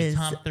it is.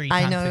 Top three.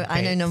 I know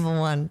number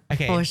one.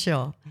 Okay. For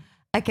sure.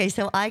 Okay.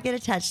 So I get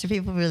attached to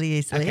people really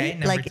easily. Okay.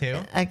 Number two.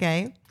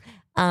 Okay.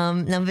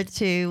 Number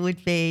two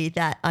would be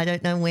that I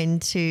don't know when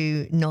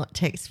to not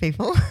text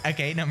people.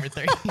 Okay. Number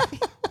three.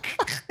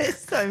 There's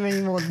so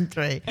many more than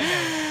three.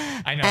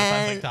 I know.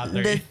 And it's like top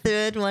three. the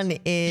third one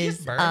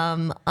is burp?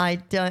 I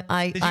don't.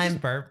 Did you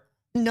just burp?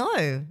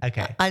 No.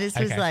 Okay. I just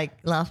was Okay. like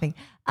laughing.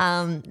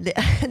 The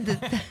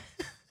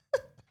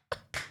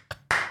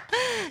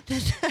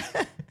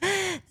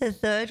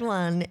third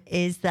one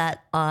is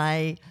that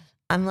I'm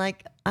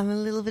a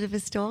little bit of a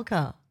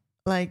stalker.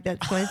 Like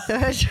that's my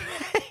third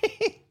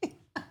trait.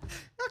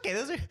 Okay,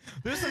 those are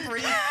some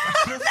pretty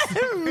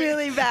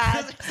really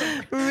bad.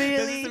 Really,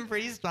 those are some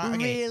pretty strong.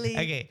 Okay,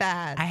 really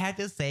bad. I have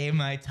to say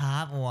my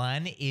top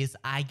one is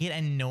I get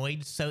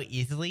annoyed so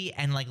easily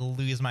and like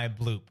lose my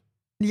bloop.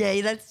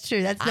 Yeah, that's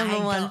true. That's number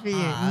one for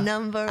you.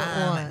 Number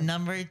one.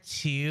 Number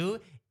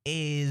two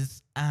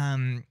is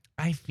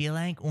I feel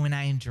like when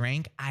I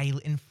drink, I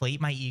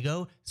inflate my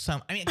ego.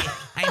 I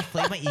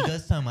inflate my ego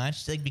so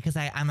much, like because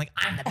I'm like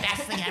I'm the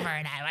best thing ever,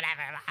 and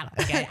whatever.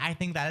 Like, I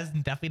think that is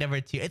definitely number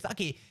two. It's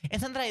okay.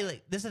 It's not that I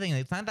like. This is the thing.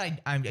 Like, it's not that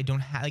I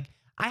don't have like.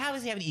 I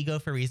obviously have an ego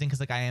for a reason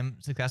because like I am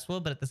successful,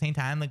 but at the same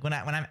time, like when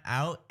I'm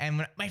out and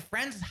when my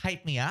friends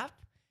hype me up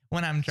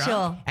when I'm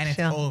drunk and it's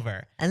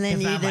over, and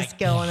then you I'm just like,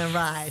 go on a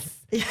ride.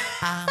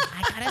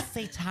 I gotta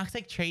say,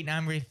 toxic trait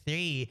number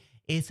three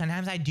is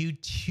sometimes I do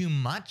too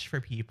much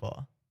for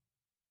people.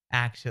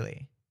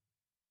 Actually,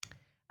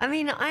 I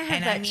mean, I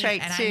have that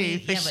trait too,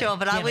 for sure.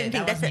 But I wouldn't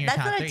think that's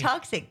not a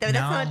toxic. Though that's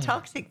not a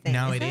toxic thing.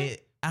 No, it is.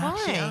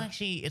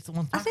 Actually, it's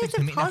one. I think it's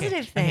a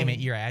positive thing. Okay, mate,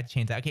 you're right. I had to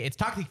change that. Okay, it's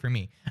toxic for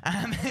me.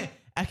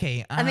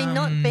 Okay. I mean,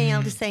 not being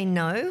able to say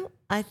no,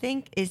 I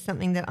think, is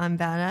something that I'm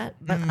bad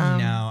at. But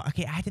no.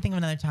 Okay, I had to think of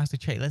another toxic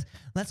trait.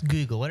 Let's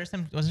Google. What are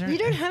some? You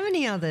don't have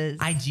any others.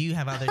 I do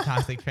have other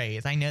toxic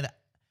traits. I know that.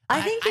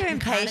 I think you're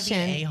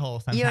impatient.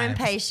 You're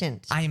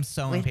impatient. I am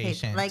so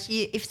impatient. Like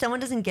if someone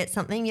doesn't get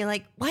something, you're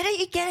like, why don't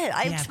you get it?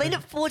 I explained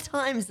it 4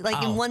 times,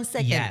 like in 1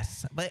 second.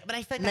 Yes, but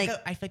I feel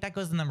like that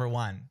goes to number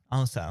one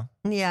also.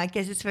 Yeah, I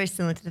guess it's very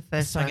similar to the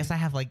first one. So I guess I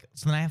have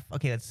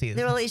okay, let's see.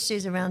 There are all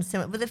issues around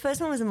similar, but the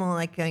first one was more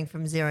like going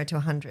from 0 to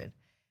 100.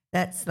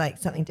 That's like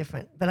something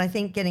different. But I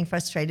think getting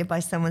frustrated by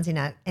someone's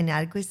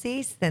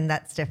inadequacies, then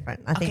that's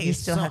different. I think you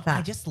still have that.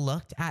 I just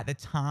looked at the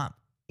top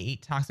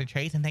 8 toxic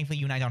traits, and thankfully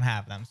you and I don't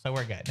have them, so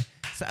we're good.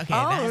 So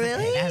okay,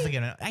 really? That's a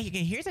good one.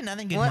 Okay, here's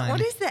another good one. What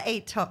is the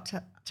 8 top?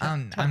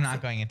 I'm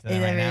not going into that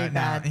right now. Really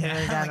bad. No.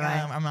 Really bad,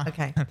 right? I'm not.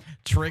 Okay.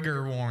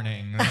 Trigger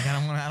warning. Like, I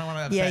don't want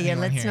to upset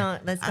anyone here.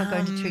 Let's not go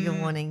into trigger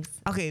warnings.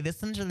 Okay,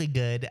 this one's really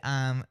good.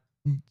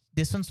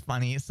 This one's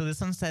funny. So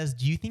this one says,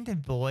 "Do you think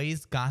that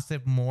boys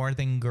gossip more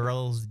than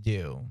girls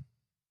do?"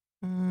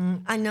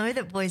 I know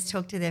that boys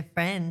talk to their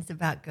friends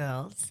about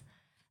girls,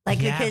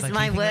 because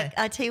my work.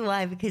 I'll tell you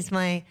why. Because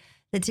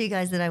the 2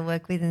 guys that I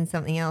work with in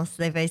something else,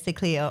 they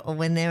basically, or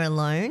when they're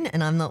alone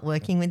and I'm not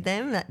working with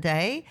them that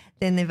day,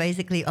 then they're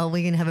basically, we're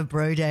going to have a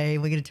bro day.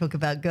 We're going to talk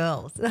about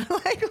girls. And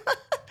I'm like,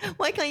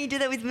 why can't you do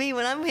that with me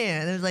when I'm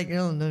here? And I was like,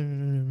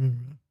 no.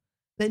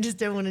 They just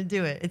don't want to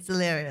do it. It's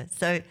hilarious.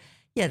 So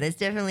yeah, there's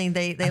definitely,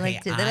 they're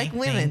like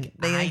women.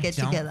 They get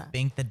together. I don't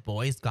think that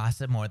boys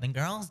gossip more than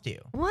girls do.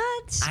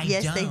 What?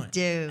 Yes, they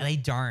do. They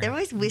don't. They're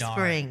always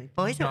whispering.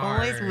 Boys are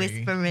always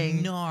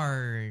whispering.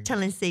 No.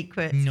 Telling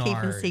secrets,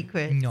 keeping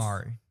secrets.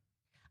 No.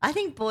 I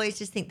think boys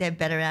just think they're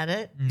better at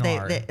it.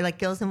 No. They like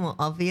girls are more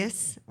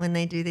obvious when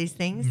they do these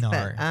things. No.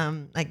 But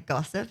like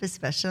gossip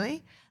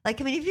especially.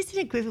 Like, I mean, if you see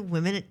a group of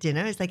women at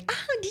dinner, it's like,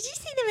 did you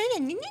see the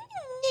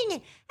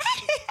man?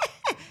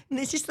 And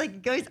it's just like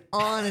it goes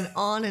on and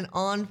on and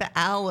on for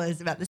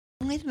hours about this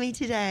with me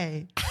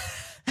today.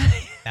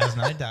 That was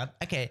not a dub.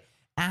 Okay.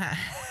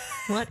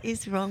 What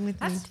is wrong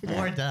with me today?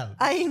 More dub.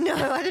 I know.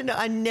 I don't know.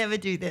 I never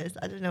do this.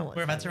 I don't know what.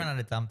 We're about to run out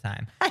of dump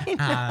time.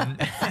 I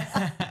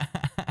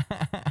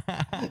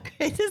know.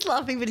 He's just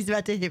laughing, but he's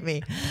about to hit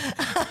me.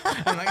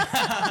 I'm like,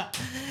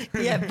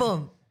 yeah,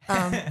 boom.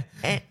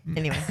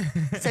 Anyway,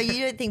 so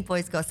you don't think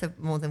boys gossip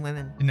more than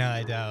women? No,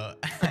 I don't.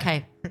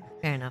 Okay,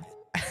 fair enough.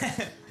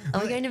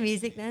 Are we going to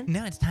music then?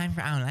 No, it's time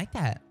for I Don't Like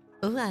That.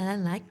 Oh, I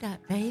like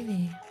that,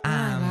 baby.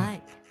 I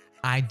like.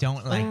 I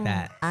don't like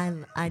that.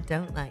 I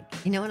don't like.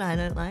 You know what I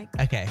don't like?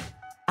 Okay.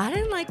 I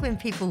don't like when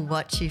people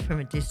watch you from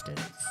a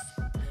distance.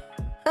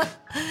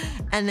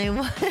 And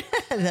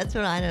that's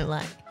what I don't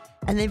like.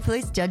 And they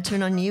place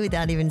judgment on you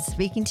without even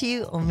speaking to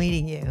you or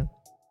meeting you.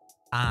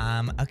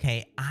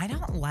 Okay. I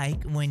don't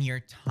like when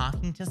you're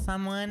talking to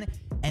someone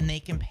and they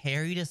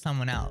compare you to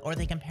someone else, or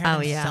they compare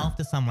themselves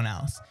to someone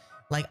else.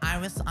 Like I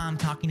was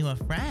talking to a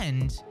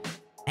friend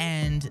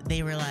and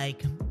they were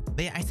like,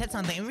 I said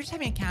something, and we were just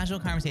having a casual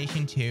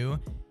conversation too.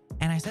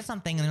 And I said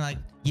something and they're like,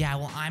 yeah,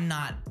 well, I'm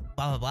not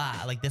blah, blah,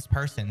 blah, like this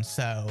person.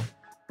 So,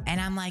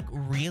 and I'm like,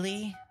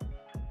 really?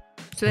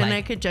 So they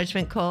make a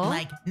judgment call?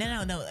 Like,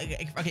 no.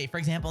 Like, okay, for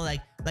example,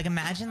 like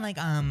imagine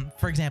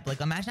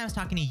imagine I was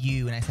talking to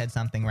you and I said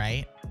something,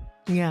 right?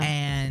 Yeah.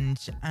 And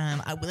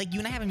like you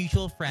and I have a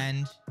mutual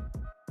friend.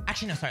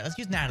 Actually, no, sorry. Let's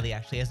use Natalie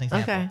actually as an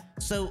example. Okay.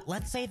 So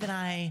let's say that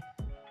I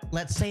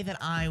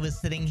was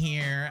sitting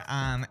here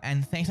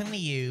and saying something to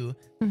you,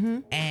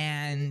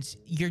 and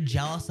you're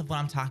jealous of what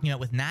I'm talking about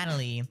with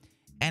Natalie,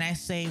 and I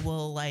say,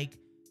 well, like,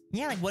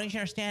 yeah, like, what don't you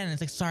understand? And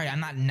it's like, sorry, I'm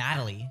not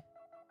Natalie.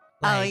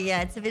 Oh,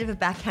 yeah, it's a bit of a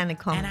backhanded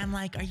comment. And I'm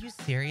like, are you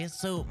serious?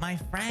 So my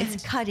friend...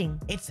 It's cutting.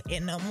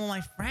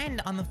 My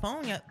friend on the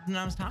phone, when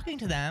I was talking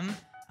to them,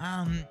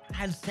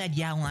 had said,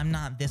 yeah, well, I'm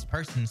not this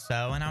person,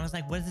 so... And I was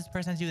like, what does this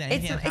person do with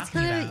anything I'm talking it's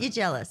kind about? of, you're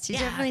jealous. You're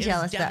definitely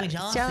jealous. jealous.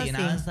 Definitely jealousy. And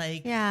I was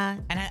like... Yeah.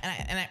 And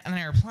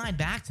I replied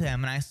back to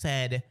them, and I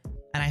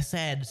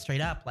said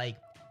straight up, like,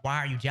 why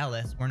are you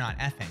jealous? We're not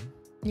effing.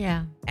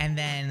 Yeah. And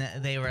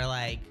then they were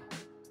like...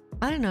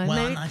 I don't know. Well,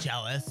 maybe... I'm not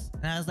jealous.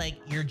 And I was like,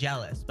 you're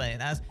jealous. But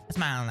that's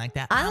my own like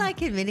that. I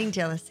like admitting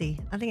jealousy.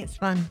 I think it's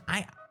fun.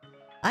 I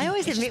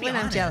always admit when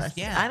I'm jealous.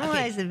 Yeah. I'm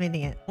always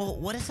admitting it. Well,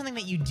 what is something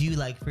that you do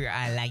like for your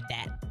I like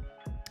that?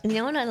 You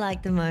know what I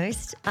like the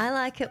most? I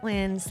like it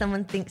when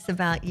someone thinks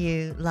about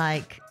you,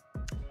 like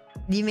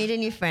you meet a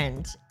new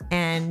friend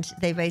and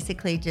they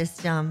basically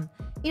just,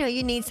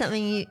 you need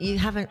something, you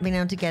haven't been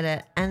able to get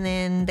it. And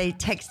then they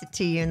text it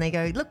to you and they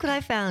go, look what I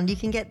found. You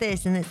can get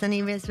this. And it's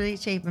really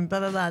cheap and blah,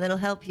 blah, blah. That'll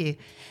help you.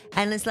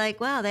 And it's like,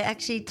 wow, they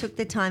actually took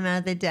the time out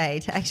of their day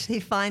to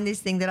actually find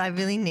this thing that I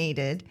really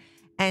needed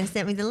and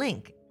sent me the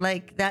link.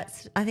 Like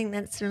I think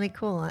that's really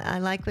cool. I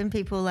like when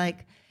people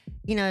like,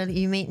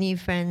 you meet new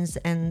friends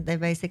and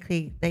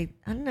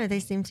they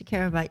seem to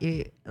care about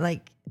you.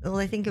 Like, all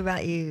they think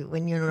about you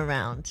when you're not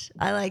around.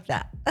 I like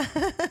that.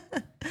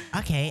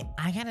 Okay,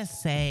 I gotta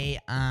say,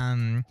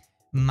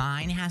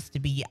 mine has to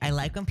be, I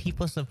like when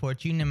people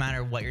support you no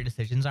matter what your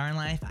decisions are in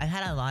life. I've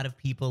had a lot of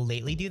people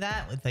lately do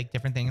that with like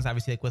different things,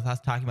 obviously like with us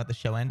talking about the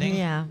show ending.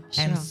 Yeah,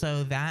 sure. And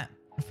so that,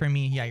 for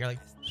me, yeah, you're like,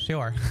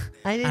 sure.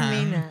 I didn't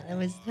mean that. It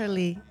was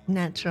totally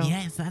natural.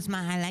 Yes, that's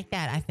I like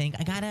that. I think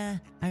I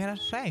gotta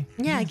say.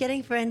 Yeah,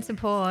 getting friend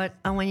support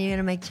and when you're going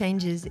to make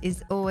changes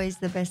is always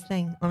the best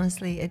thing.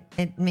 Honestly,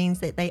 it means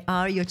that they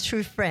are your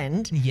true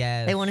friend.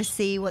 Yes. They want to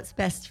see what's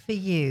best for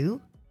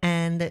you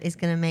and that is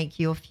going to make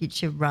your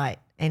future right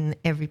in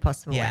every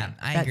possible way. Yeah,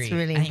 I agree. That's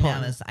really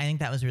important. I think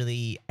that was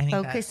really...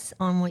 Focus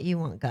on what you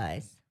want,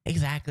 guys.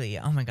 Exactly.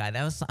 Oh my God.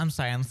 I'm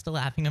sorry. I'm still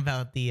laughing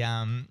about the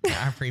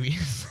our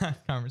previous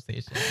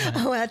conversation.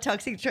 Oh, our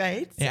toxic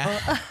traits?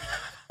 Yeah.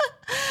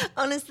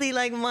 Honestly,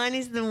 like mine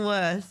is the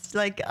worst.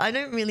 Like I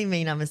don't really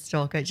mean I'm a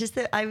stalker. It's just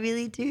that I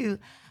really do.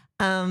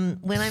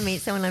 When I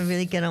meet someone I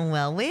really get on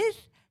well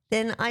with,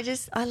 then I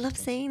love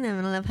seeing them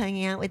and I love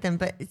hanging out with them.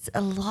 But it's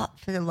a lot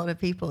for a lot of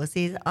people.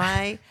 See,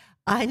 I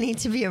need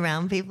to be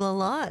around people a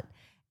lot.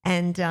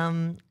 And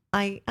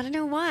I don't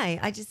know why.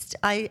 I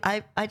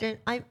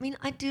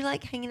do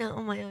like hanging out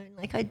on my own.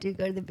 Like I do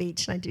go to the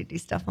beach and I do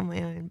stuff on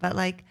my own. But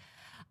like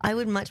I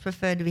would much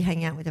prefer to be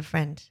hanging out with a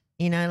friend,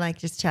 like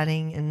just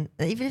chatting, and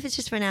even if it's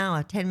just for an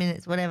hour, 10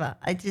 minutes, whatever.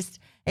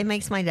 It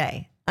makes my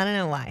day. I don't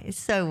know why. It's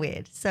so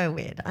weird. So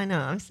weird. I know.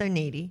 I'm so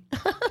needy.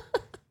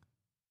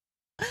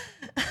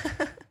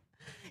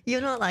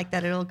 You're not like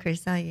that at all,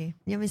 Chris, are you?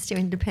 You're Mr.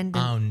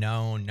 Independent. Oh,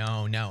 no.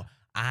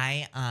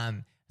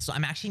 So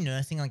I'm actually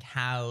noticing like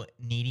how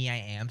needy I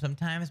am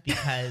sometimes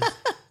because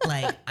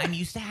like I'm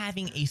used to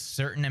having a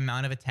certain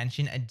amount of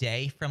attention a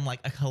day from like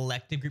a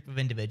collective group of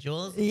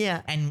individuals.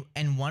 Yeah. And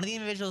one of the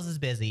individuals is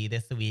busy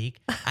this week.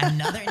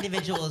 Another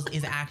individual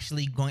is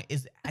actually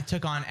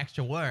took on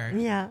extra work.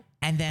 Yeah.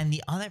 And then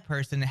the other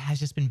person has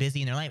just been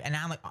busy in their life. And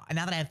now I'm like,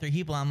 now that I have 3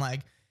 people, I'm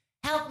like,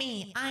 help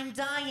me, I'm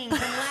dying from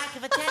lack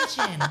of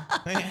attention.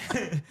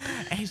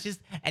 It's just,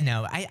 and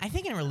no, I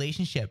think in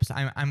relationships,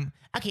 I'm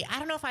okay. I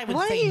don't know if I would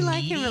what say are you needy.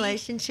 like in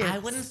relationships? I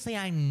wouldn't say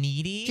I'm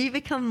needy. Do you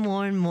become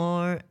more and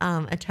more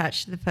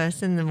attached to the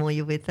person the more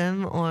you're with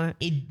them, or?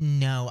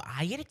 No,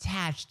 I get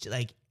attached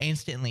like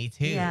instantly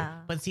too. Yeah.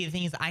 But see, the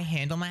thing is, I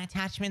handle my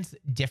attachments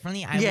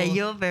differently.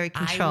 You're very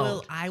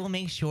controlled. I will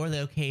make sure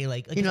that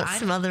like you're not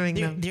smothering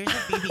them. There's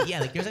a baby,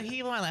 like there's a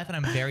people in my life that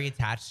I'm very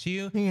attached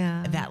to.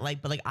 Yeah. That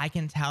like, but like I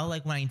can tell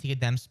like when I need to give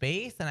them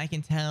space, and I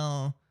can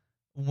tell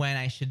when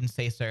I shouldn't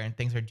say certain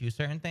things or do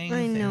certain things.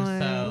 I know.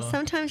 And so,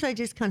 sometimes I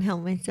just can't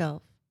help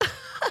myself.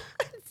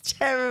 It's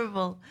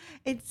terrible.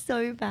 It's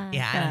so bad.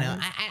 Yeah, I don't know.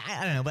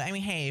 I don't know, but I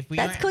mean, hey,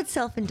 that's called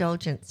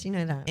self-indulgence. You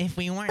know that. If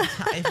we weren't,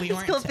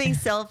 it's called being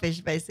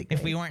selfish, basically.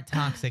 If we weren't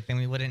toxic, then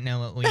we wouldn't know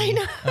what we. I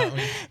know.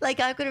 Like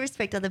I've got to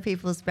respect other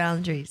people's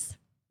boundaries.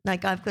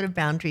 Like I've got a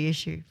boundary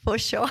issue for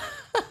sure.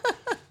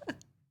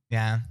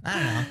 Yeah, I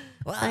don't know.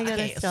 Well,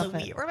 okay, so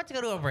we're about to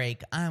go to a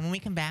break. When we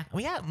come back,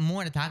 we got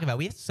more to talk about.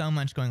 We have so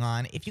much going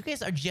on. If you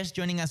guys are just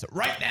joining us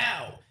right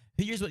now,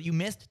 here's what you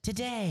missed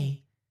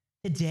today.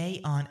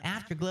 Today on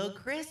Afterglow,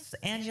 Chris,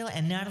 Angela,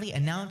 and Natalie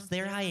announced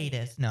their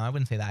hiatus. No, I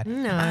wouldn't say that.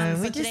 No,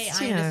 so today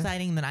I am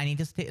deciding that I need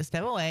to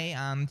step away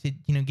to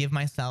give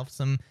myself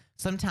some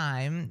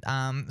time.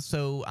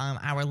 So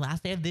our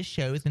last day of this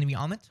show is going to be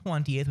on the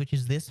 20th, which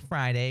is this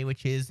Friday,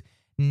 which is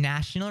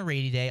National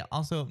Radio Day.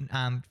 Also,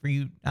 for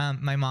you,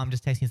 my mom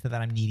just texted me and said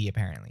that I'm needy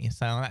apparently.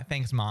 So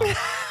thanks, Mom.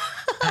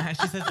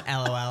 She says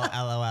LOL,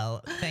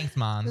 LOL. Thanks,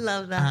 Mom.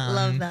 Love that.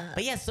 Love that.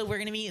 But yeah, so we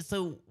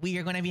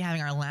are going to be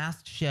having our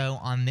last show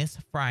on this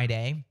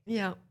Friday.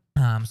 Yeah.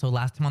 So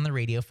last time on the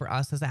radio for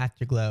us as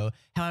Afterglow.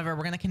 However,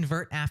 we're going to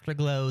convert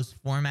Afterglow's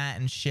format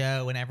and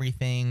show and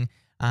everything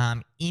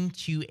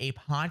into a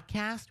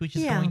podcast, which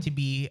is going to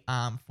be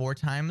 4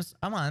 times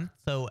a month.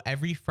 So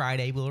every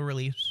Friday we'll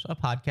release a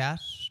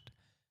podcast.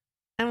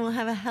 And we'll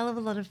have a hell of a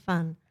lot of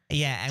fun.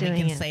 Yeah, and we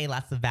can say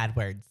lots of bad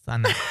words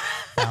on that.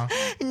 So.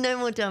 No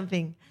more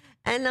dumping.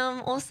 And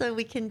also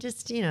we can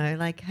just,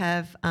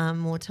 have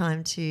more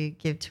time to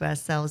give to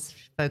ourselves,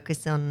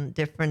 focus on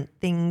different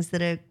things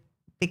that are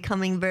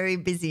becoming very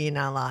busy in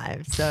our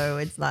lives. So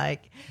it's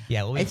like,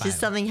 it's just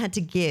something had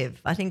to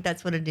give. I think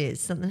that's what it is.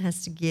 Something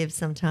has to give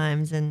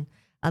sometimes, and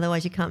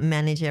otherwise you can't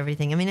manage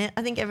everything. I mean,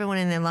 I think everyone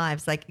in their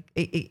lives, like,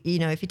 if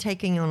you're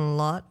taking on a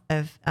lot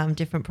of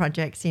different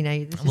projects,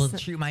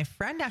 true. My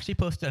friend actually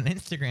posted on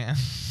Instagram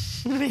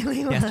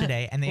really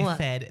yesterday, and they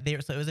said,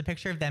 so it was a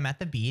picture of them at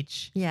the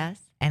beach. Yes.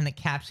 And the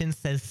caption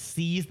says,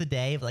 "Seize the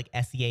day," like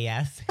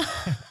SEAS.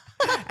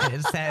 And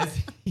it says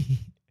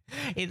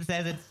it's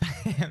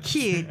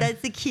cute.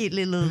 That's a cute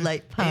little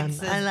pun.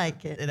 I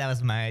like it. That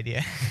was my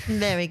idea.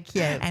 Very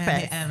cute.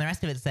 And the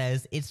rest of it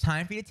says, "It's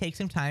time for you to take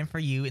some time for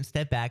you and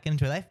step back and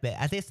enjoy life a bit.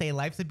 As they say,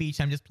 life's a beach.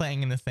 I'm just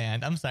playing in the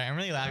sand." I'm sorry. I'm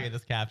really laughing at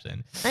this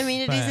caption. I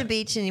mean, it is a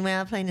beach and we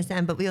are playing the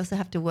sand, but we also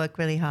have to work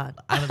really hard.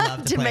 I would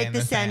love to to play make in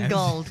the sand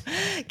gold,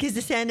 because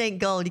the sand ain't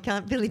gold. You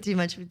can't really do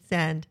much with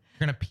sand.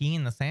 You're going to pee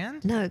in the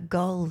sand? No,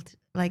 gold.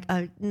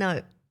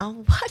 No.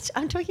 Oh, what?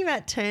 I'm talking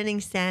about turning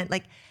sand.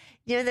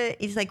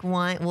 It's like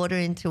water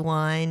into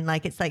wine.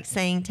 Like, it's like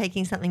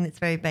taking something that's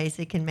very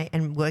basic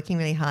and working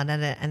really hard at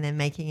it and then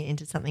making it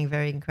into something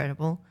very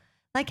incredible.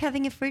 Like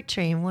having a fruit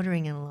tree and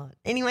watering it a lot.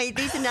 Anyway,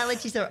 these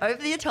analogies are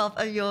over the top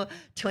of your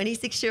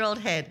 26-year-old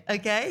head.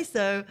 Okay,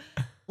 so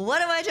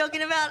what am I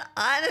talking about?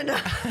 I don't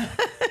know.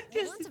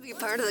 Want to be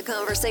part of the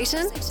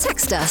conversation?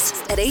 Text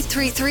us at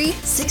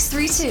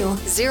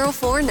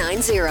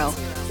 833-632-0490.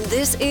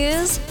 This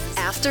is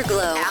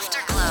Afterglow.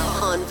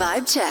 On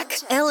Vibe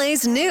Check,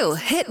 LA's new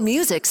hit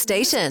music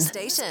station.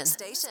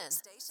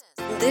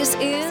 This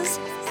is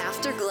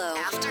Afterglow.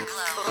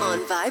 On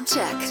Vibe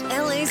Check,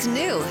 LA's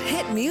new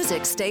hit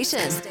music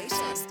station.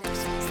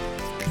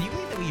 Can you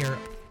believe that we are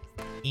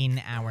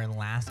in our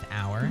last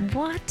hour?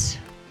 What?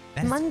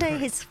 Monday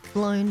has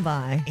flown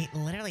by. It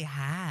literally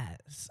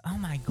has. Oh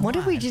my God. What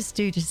did we just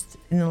do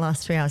in the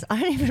last 3 hours?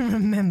 I don't even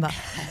remember.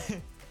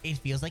 It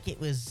feels like it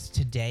was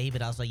today,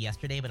 but also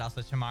yesterday, but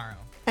also tomorrow.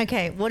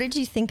 Okay, what did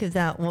you think of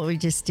that, what we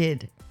just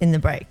did in the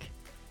break?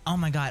 Oh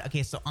my God.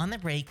 Okay, so on the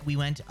break, we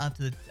went up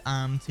to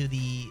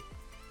the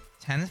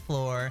 10th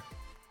floor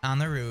on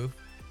the roof,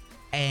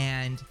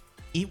 and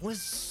it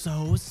was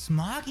so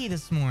smoggy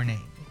this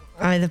morning.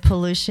 Oh, the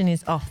pollution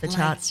is off the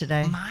charts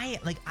today. I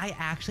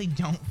actually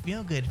don't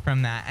feel good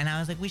from that. And I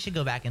was like, we should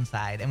go back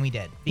inside. And we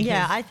did.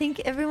 Yeah, I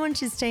think everyone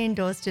should stay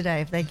indoors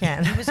today if they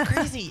can. It was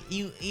crazy.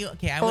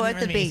 Okay, I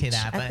wouldn't really say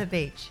that. At the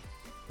beach.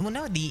 Well,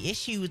 no, the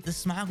issue with the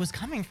smog was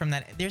coming from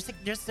that. There's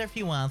a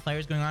few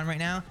wildfires going on right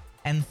now.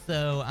 And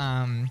so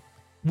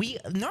we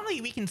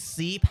can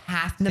see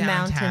past the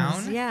downtown.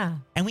 Mountains, yeah.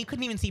 And we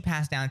couldn't even see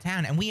past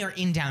downtown. And we are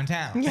in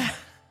downtown. Yeah.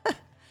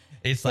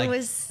 It's like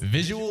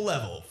visual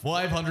level,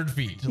 500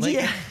 feet.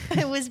 Yeah,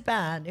 it was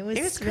bad. It was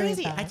crazy.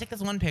 Really bad. I took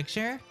this one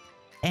picture,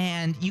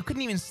 and you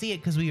couldn't even see it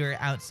because we were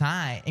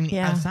outside.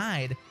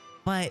 Outside,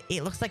 but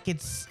it looks like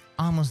it's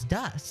almost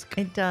dusk.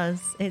 It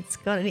does. It's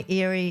got an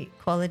eerie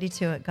quality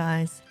to it,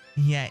 guys.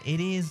 Yeah, it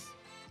is.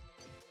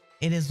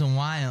 It is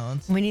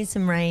wild. We need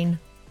some rain.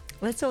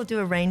 Let's all do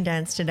a rain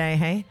dance today,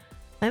 hey?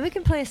 Maybe we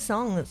can play a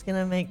song that's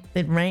going to make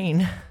it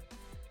rain.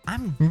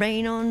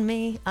 Rain on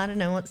me. I don't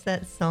know. What's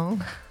that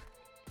song?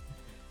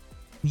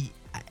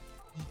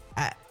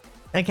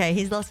 Okay,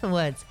 he's lost for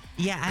words.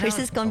 Yeah, Chris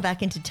has gone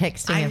back into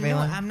texting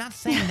everyone. I'm not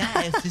saying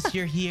that. It's just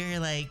you're here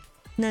like...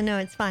 No,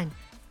 it's fine.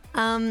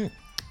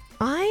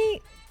 I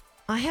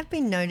have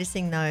been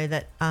noticing though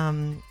that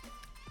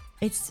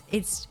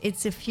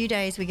it's a few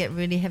days we get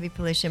really heavy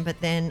pollution, but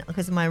then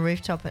because of my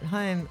rooftop at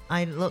home,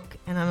 I look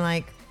and I'm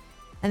like,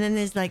 and then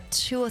there's like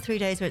 2 or 3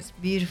 days where it's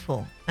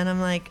beautiful, and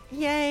I'm like,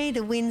 yay!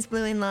 The winds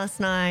blew in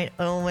last night.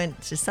 It all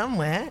went to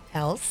somewhere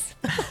else.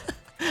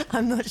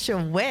 I'm not sure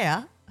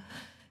where.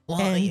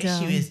 Well, the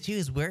issue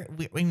is we're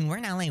in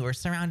LA. We're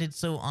surrounded.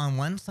 So on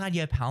one side you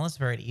have Palos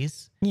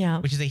Verdes,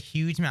 which is a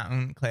huge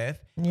mountain cliff.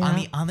 Yeah. On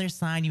the other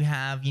side you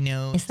have,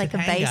 it's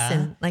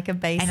Topanga, like a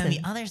basin. And on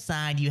the other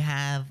side you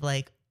have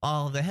like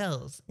all the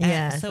hills.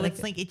 Yeah. And so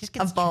it's like it just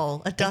gets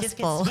a dust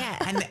bowl.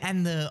 Yeah,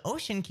 and the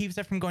ocean keeps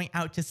it from going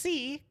out to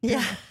sea.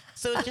 Yeah.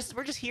 So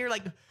we're just here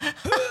like,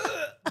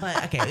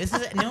 but okay,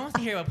 no one wants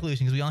to hear about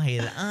pollution because we all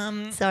hate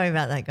it. Sorry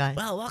about that, guys.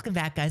 Well, welcome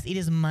back, guys. It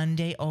is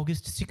Monday,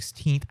 August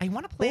 16th. I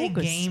want to play a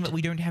game, but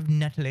we don't have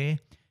Natalie,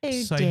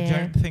 so dear. I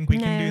don't think we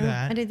can do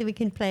that. I don't think we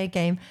can play a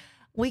game.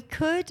 We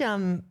could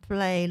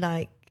play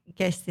like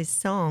guess this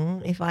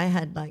song if I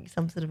had like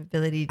some sort of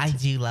ability to. I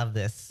do love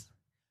this.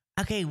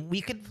 Okay,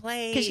 we could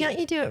play. Because can't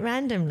you do it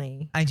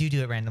randomly? I do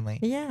it randomly.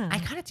 Yeah. I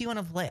kind of do want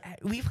to play.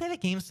 We play the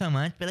game so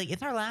much, but like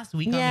it's our last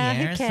week Yeah, on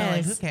the air, who so cares?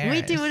 like who cares?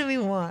 We do what we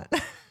want.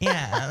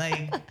 Yeah,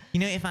 like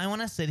if I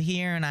want to sit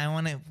here and I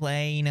want to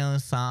play,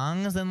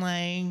 songs and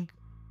like.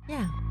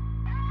 Yeah.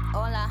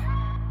 Hola.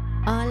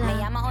 Hola. Me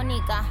llamo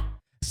Onika.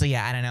 So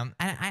yeah, I don't know.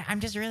 I'm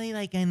just really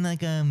like in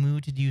like a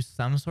mood to do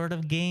some sort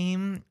of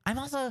game. I'm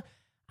also,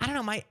 I don't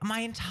know. My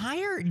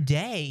entire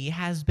day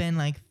has been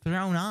like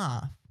thrown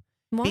off.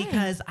 Why?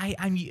 Because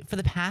I'm for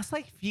the past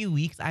like few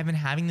weeks I've been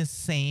having the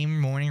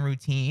same morning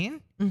routine,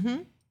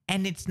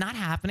 and it's not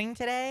happening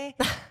today,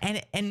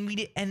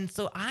 and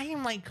so I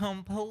am like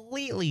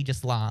completely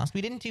just lost.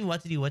 We didn't do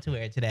what to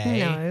wear today.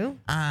 No,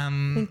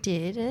 we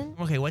didn't.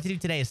 Okay, what to do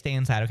today is stay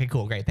inside. Okay,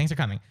 cool, great. Thanks for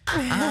coming.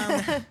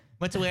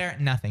 What to wear?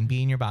 Nothing.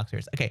 Be in your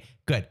boxers. Okay,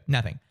 good.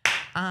 Nothing.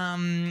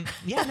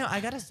 Yeah, no, I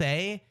gotta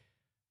say,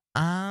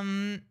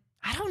 I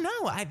don't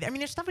know. I mean,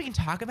 there's stuff we can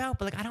talk about,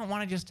 but like I don't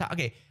want to just talk.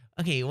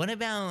 Okay, what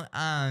about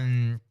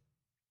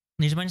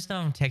there's a bunch of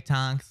stuff on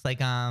TikToks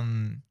like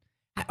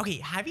okay,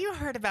 have you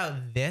heard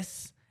about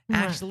this? What?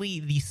 Actually,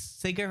 the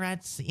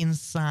cigarettes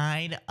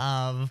inside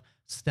of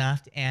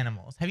stuffed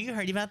animals. Have you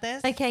heard about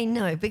this? Okay,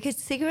 no, because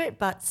cigarette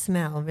butts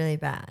smell really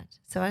bad.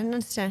 So I don't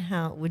understand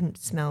how it wouldn't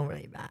smell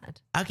really bad.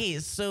 Okay,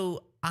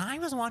 so I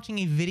was watching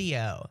a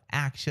video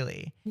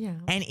actually. Yeah.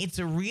 And it's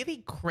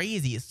really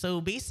crazy.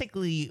 So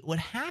basically what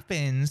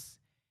happens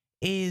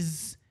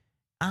is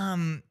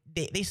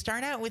they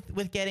start out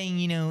with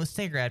getting,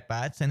 cigarette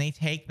butts, and they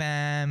take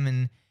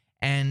them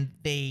and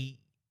they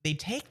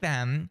take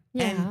them,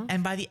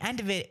 and by the end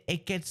of it,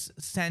 it gets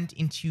sent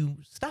into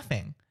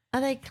stuffing.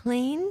 Are they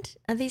cleaned?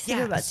 Are these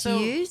cigarette butts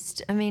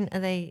used? I mean, are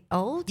they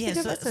old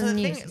cigarette butts or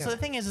new cigarette? So the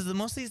thing is that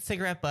most of these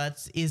cigarette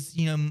butts is,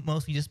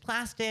 mostly just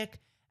plastic,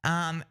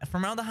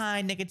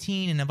 formaldehyde,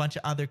 nicotine, and a bunch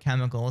of other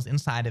chemicals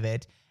inside of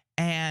it.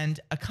 And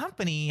a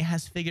company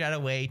has figured out a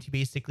way to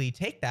basically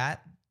take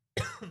that,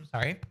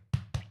 sorry,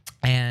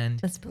 and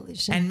that's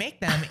pollution, and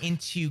make them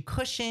into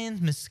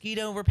cushions,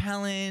 mosquito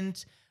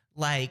repellent,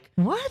 like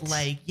what?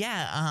 Like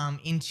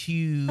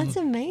into that's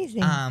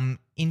amazing. And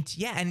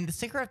the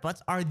cigarette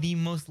butts are the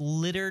most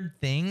littered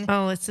thing.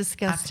 Oh, it's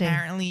disgusting.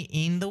 Apparently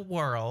in the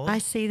world. I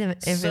see them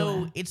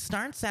everywhere. So it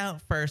starts out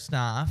first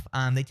off,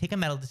 they take a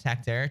metal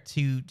detector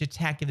to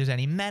detect if there's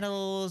any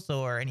metals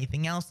or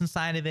anything else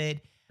inside of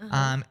it.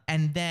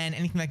 And then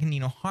anything that can,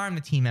 harm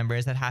the team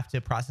members that have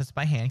to process it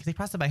by hand, because they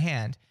process it by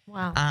hand.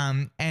 Wow.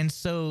 And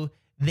so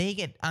they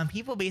get,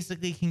 people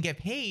basically can get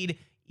paid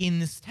in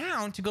this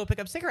town to go pick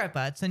up cigarette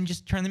butts and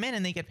just turn them in,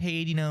 and they get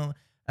paid,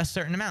 a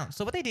certain amount.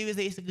 So what they do is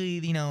basically,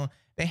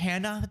 they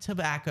hand off the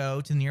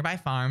tobacco to nearby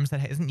farms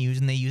that isn't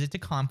used, and they use it to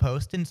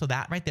compost. And so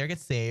that right there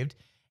gets saved.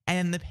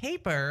 And the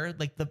paper,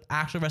 like the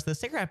actual rest of the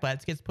cigarette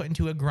butts, gets put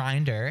into a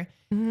grinder,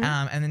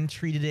 and then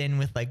treated in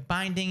with like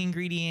binding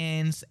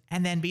ingredients.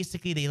 And then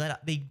basically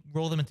they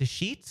roll them into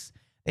sheets.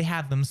 They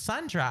have them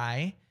sun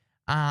dry.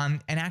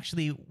 And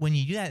actually, when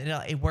you do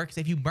that, it works.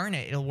 If you burn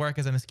it, it'll work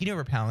as a mosquito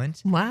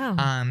repellent.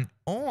 Wow.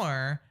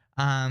 Or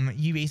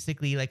you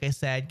basically, like I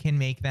said, can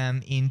make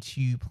them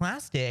into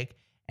plastic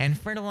and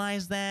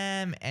fertilize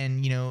them,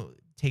 and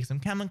take some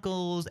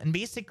chemicals, and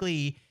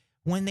basically,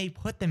 when they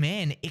put them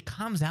in, it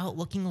comes out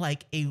looking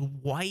like a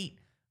white,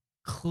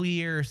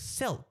 clear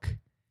silk.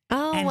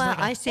 Oh, and well, like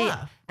I see.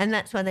 fluff. And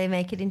that's why they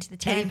make it into the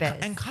teddy bears.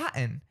 And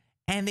cotton.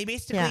 And they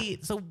basically,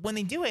 so when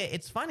they do it,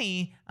 it's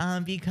funny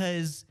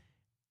because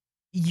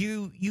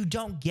you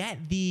don't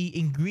get the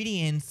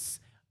ingredients,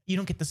 you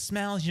don't get the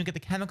smells, you don't get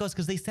the chemicals,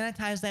 because they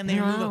sanitize them, they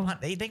remove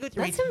it, they go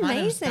through That's a ton of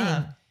amazing.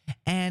 stuff.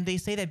 And they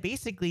say that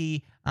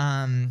basically,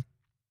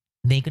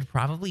 they could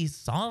probably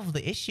solve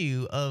the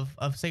issue of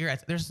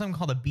cigarettes. There's something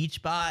called a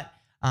beach bot,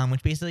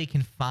 which basically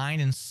can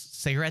find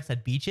cigarettes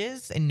at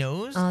beaches and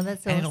knows. Oh,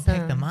 that's and it'll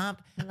pick them awesome.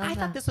 up. I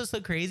thought this was so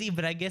crazy,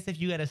 but I guess if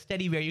you had a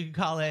steady bear, you could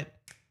call it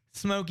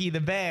Smokey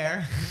the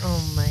Bear.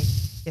 Oh my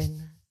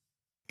goodness.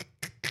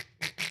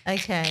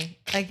 Okay.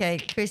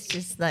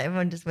 Chris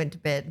everyone just went to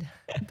bed.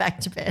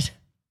 Back to bed.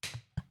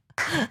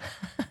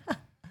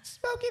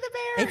 Smokey the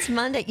Bear. It's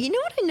Monday. You know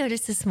what I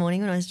noticed this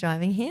morning when I was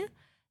driving here?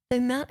 The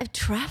amount of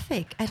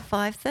traffic at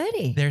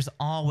 5:30. There's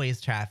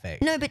always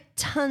traffic. No, but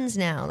tons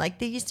now. Like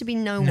there used to be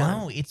no one.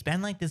 No, it's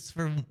been like this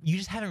you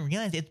just haven't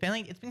realized. It's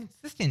been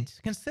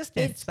consistent.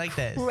 It's like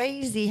this.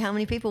 Crazy how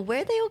many people.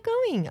 Where are they all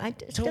going?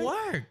 To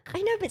work.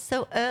 I know, but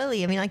so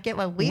early. I mean, I get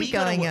why we're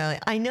going early.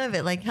 I know,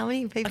 but like how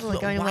many people are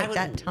going to work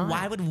that time?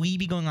 Why would we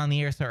be going on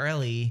the air so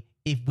early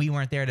if we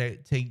weren't there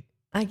to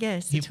I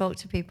guess to talk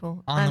to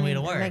people on the way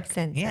to work? That makes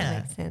sense. Yeah.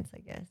 That makes sense, I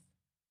guess.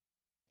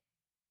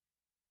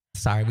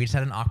 Sorry, we just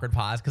had an awkward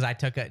pause because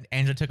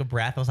Angela took a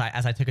breath as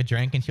I took a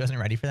drink, and she wasn't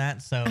ready for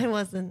that. So I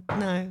wasn't. No,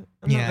 I'm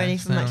not ready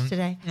for much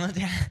today. We'll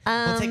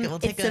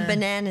take it's a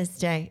bananas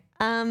day.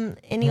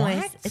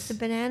 Anyways, What? it's a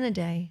banana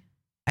day.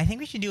 I think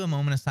we should do a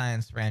moment of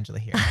silence for Angela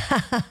here.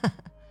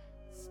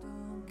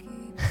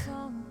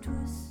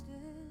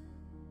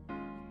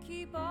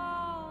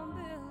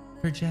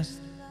 For just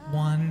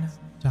 1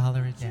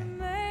 $1 a day,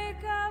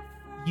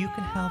 you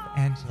can help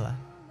Angela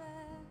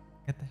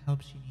get the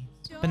help she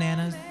needs.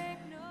 Bananas,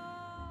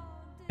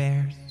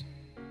 bears,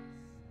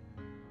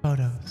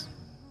 photos.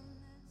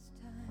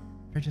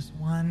 For just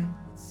 $1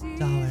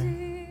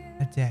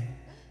 a day,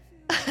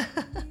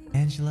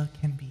 Angela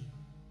can be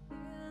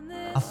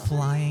a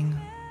flying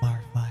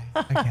barfly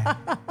again.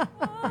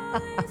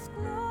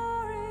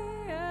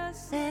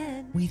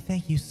 We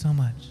thank you so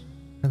much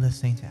for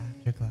listening to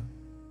Afterglow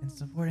and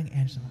supporting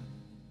Angela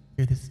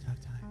through this tough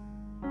time.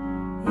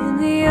 In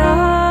the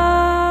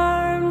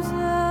arms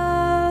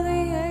of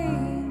the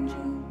angel,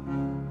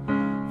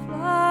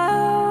 fly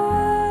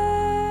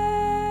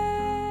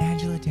away.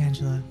 Angela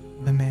D'Angela,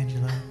 the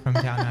Mangela from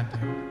Down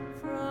Under,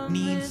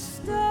 needs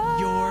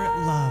your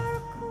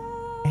love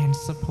and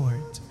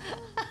support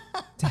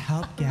to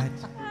help get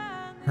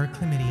her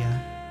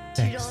chlamydia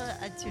fixed.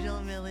 A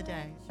 $2 meal a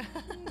day.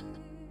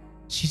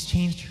 She's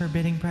changed her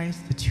bidding price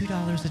to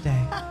 $2 a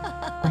day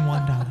from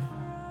 $1.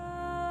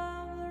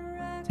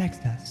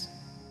 Text us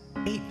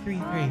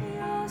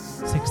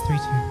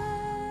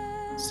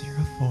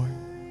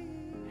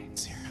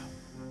 833-632-0490.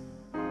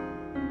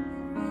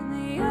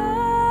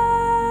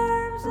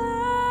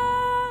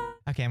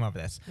 Okay, I'm over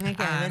this. Okay,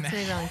 let's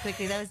move on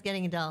quickly. That was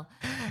getting dull.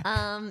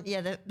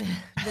 Yeah,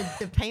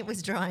 the paint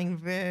was drying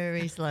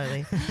very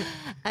slowly.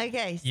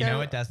 Okay, so You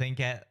know it doesn't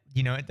get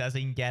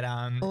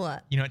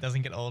what? You know it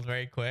doesn't get old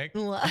very quick.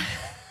 What?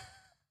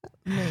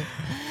 Me.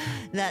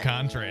 That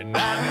Country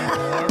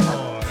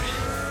 944.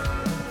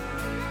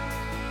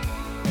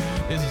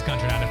 This is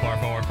Country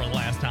 944 for the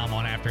last time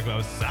on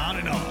Afterglow.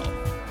 Signing off.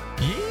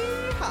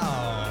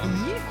 Yeehaw.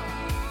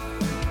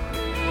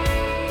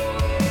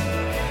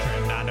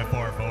 Country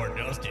 944.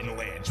 Dustin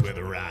Lynch with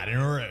Riding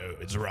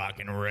Roads.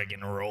 Rockin' Wreck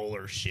and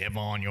Roller Ship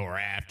on your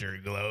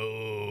Afterglow.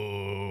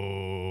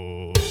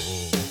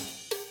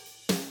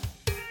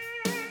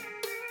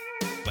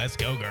 Let's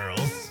go,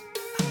 girls.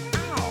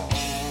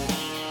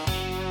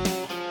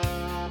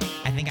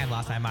 I think I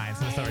lost my mind,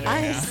 so that's what we're doing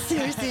I now.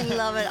 seriously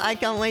love it. I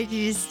can't wait till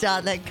you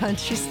start that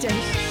country station.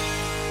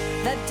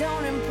 That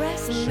don't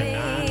impress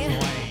Shania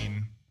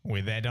Twain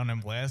with That Don't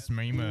Impress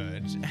Me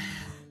Much.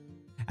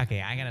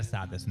 Okay, I gotta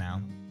stop this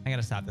now.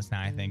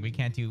 I think we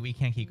can't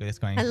keep this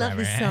going I forever. love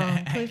this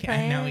song. Can we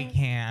play No, it? we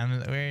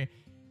can't.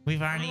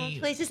 We've already.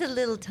 Please, just a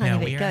little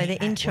tiny bit. Go,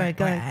 the intro.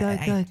 Go.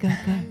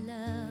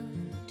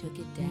 Took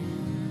it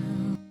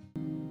down.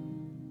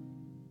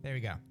 There we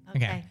go.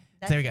 Okay, Okay.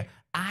 that's There we go. it.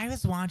 I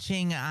was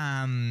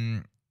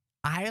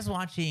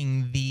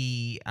watching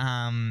the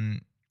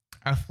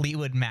a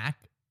Fleetwood Mac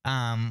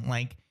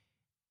okay,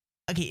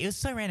 it was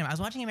so random. I was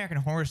watching American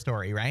Horror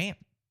Story, right?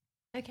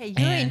 Okay, you're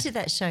And- into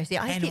that show. See,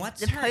 I and think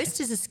what's the her-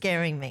 posters are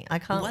scaring me. I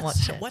can't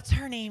watch it. What's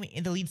her name?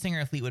 The lead singer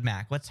of Fleetwood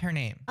Mac. What's her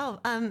name? Oh,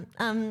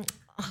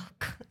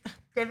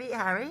 Debbie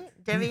Harry?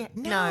 Debbie?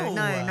 No.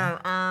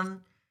 No.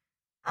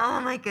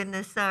 Oh my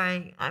goodness.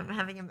 Sorry, I'm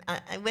having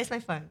where's my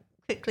phone?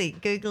 Quickly,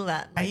 Google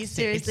that. I Like, used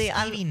to. seriously, It's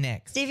Stevie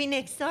Nicks. Stevie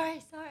Nicks. Sorry.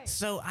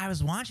 So I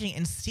was watching,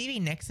 and Stevie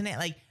Nicks in it,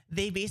 like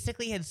they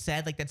basically had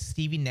said like that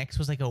Stevie Nicks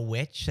was like a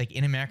witch, like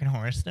in American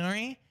Horror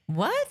Story,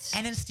 What?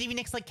 and then Stevie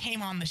Nicks like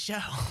came on the show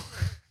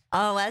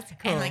Oh, that's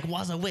cool. and like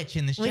was a witch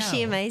in the show. Was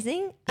she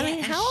amazing? I Yeah, mean,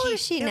 and how old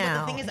is she no, but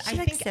now? The thing is, Is she I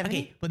like think 70?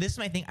 okay, but this is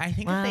my thing. I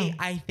think Wow.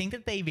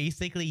 that they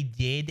basically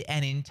did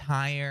an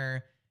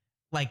entire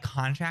like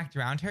contract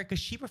around her because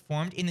she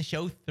performed in the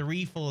show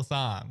 3 full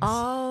songs.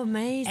 Oh,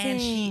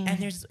 amazing. And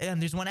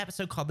there's one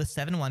episode called The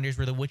 7 Wonders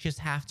where the witches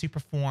have to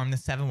perform the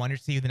 7 Wonders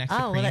to see who the next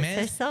Oh, well, Supreme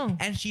that's is. her song.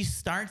 And she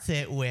starts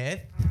it with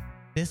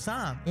this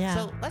song. Yeah.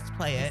 So let's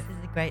play it This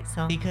is a great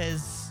song.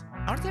 because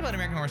I want to talk about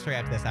American Horror Story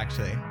after this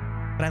actually.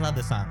 But I love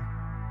this song.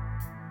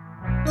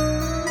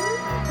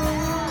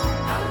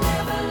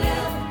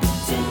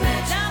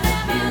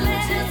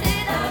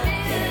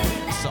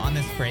 So on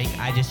this break,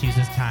 I just use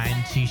this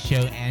time to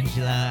show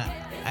Angela.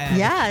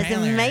 Yeah, the it's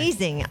trailer.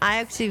 amazing. I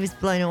actually was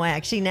blown away.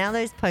 Actually, now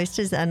those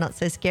posters are not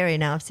so scary.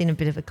 Now I've seen a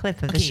bit of a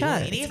clip of the show.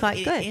 well, It's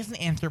quite good. It is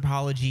an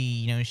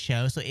anthropology,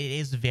 show, so it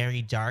is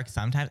very dark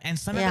sometimes. And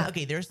some Yeah. of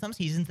it, there are some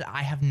seasons that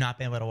I have not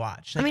been able to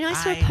watch. I mean, I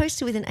saw a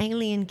poster with an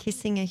alien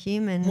kissing a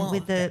human Well,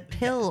 with a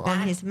pill on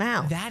that- his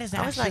mouth. That is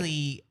I was like,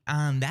 actually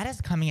that is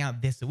coming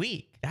out this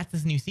week. That's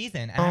this new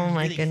season. And Oh I'm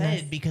my really goodness.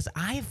 excited because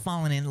I have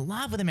fallen in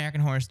love with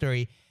American Horror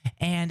Story,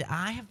 and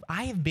I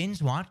have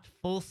binge watched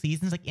full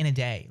seasons like in a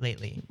day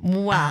lately.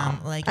 Wow,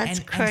 that's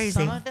and crazy.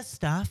 some of the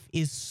stuff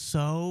is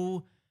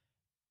so.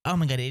 Oh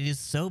my god! It is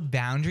so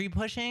boundary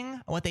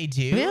pushing what they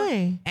do.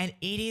 Really? And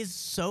it is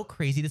so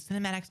crazy. The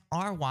cinematics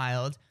are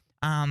wild.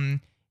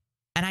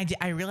 And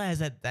I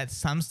realized that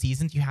some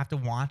seasons you have to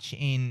watch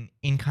in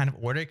kind of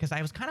order because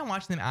I was kind of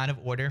watching them out of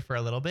order for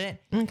a little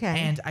bit. Okay.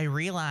 And I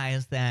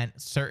realized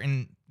that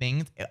certain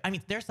things. I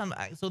mean, there's some.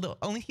 So the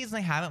only season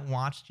I haven't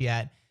watched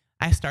yet.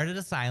 I started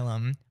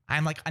Asylum.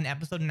 I'm like an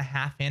episode and a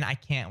half in. I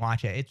can't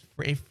watch it.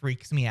 It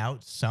freaks me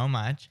out so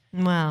much.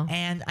 Wow.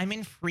 And I'm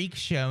in Freak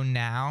Show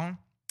now.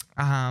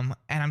 And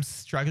I'm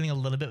struggling a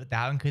little bit with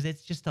that one because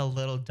it's just a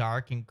little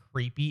dark and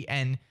creepy.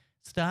 And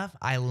stuff.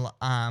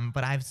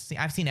 But I've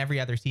seen every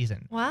other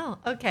season. Wow.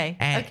 Okay.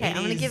 And Okay. it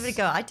I'm going to give it a is-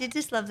 go. I did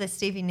just love the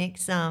Stevie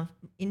Nicks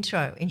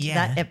intro into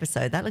Yeah. that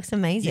episode. That looks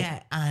amazing.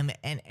 Yeah, and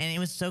it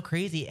was so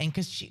crazy, and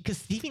because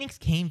Stevie Nicks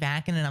came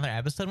back in another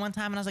episode one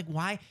time, and I was like,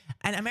 why?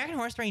 And American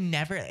Horror Story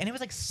never, and it was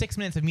like 6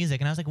 minutes of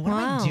music, and I was like, what am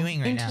Wow, I doing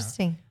right now?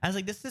 interesting. I was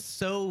like, this is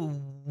so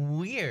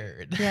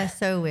weird. Yeah.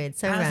 So weird.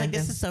 So I was random. like,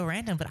 this is so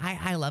random, but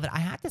I love it. I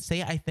have to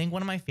say, I think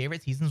one of my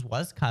favorite seasons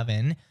was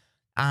Coven.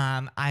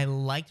 I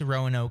liked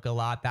Roanoke a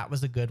lot. That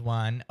was a good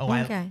one. Oh,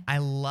 Okay. I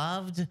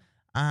loved.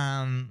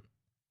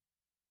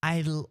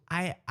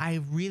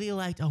 I really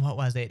liked. Oh, what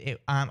was it?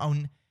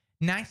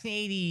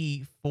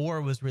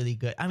 1984 was really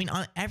good. I mean,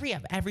 on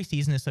every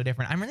season is so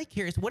different. I'm really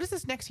curious. What is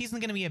this next season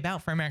going to be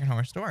about for American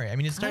Horror Story? I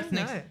mean, it starts don't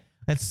next. know.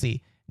 Let's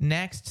see.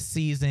 Next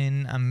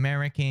season,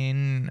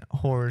 American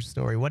Horror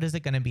Story. What is it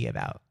going to be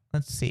about?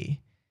 Let's see.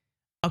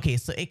 Okay,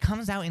 so it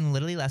comes out in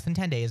literally less than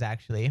 10 days,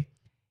 actually.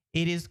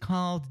 It is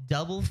called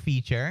Double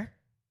Feature.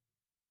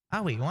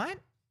 Oh, wait, what?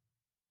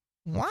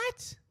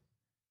 What?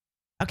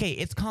 Okay,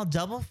 it's called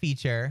Double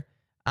Feature.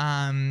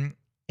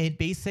 It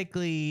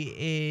basically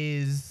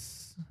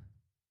is...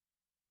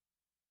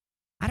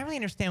 I don't really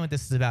understand what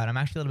this is about. I'm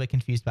actually a little bit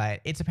confused by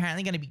it. It's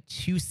apparently going to be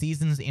 2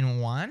 seasons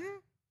in one.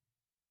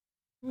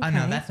 Oh,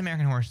 no, Okay. that's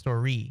American Horror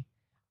Story.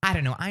 I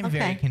don't know. I'm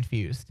very Okay.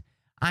 confused.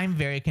 I'm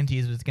very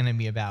confused what it's going to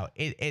be about.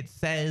 It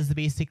says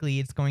basically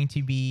it's going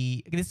to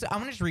be... I'm going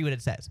to just read what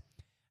it says.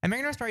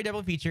 American Horror Story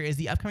Double Feature is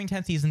the upcoming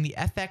 10th season, the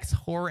FX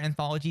horror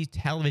anthology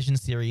television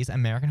series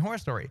American Horror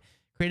Story,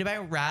 created by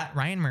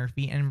Ryan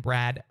Murphy and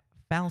Brad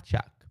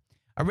Falchuk.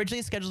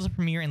 Originally scheduled to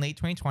premiere in late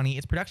 2020,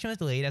 its production was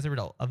delayed as a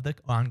result of the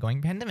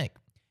ongoing pandemic.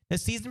 The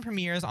season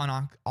premieres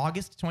on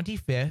August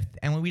 25th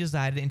and will be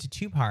divided into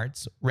 2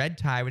 parts, Red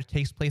Tide, which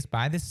takes place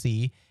by the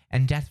sea,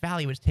 and Death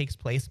Valley, which takes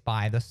place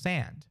by the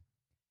sand.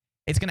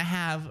 It's going to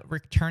have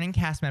returning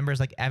cast members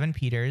like Evan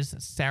Peters,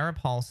 Sarah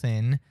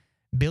Paulson,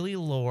 Billy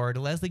Lord,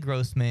 Leslie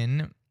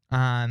Grossman,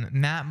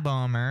 Matt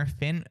Bomer,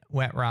 Finn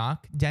Whetrock,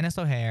 Dennis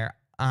O'Hare.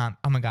 Oh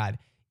my God.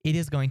 It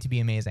is going to be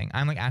amazing.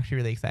 I'm like actually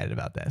really excited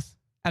about this.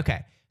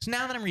 Okay. So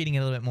now that I'm reading it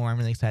a little bit more, I'm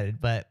really excited,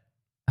 but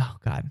oh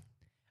God.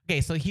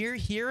 Okay. So here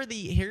are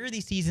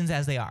the seasons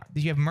as they are.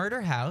 You have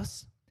Murder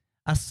House,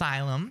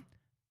 Asylum,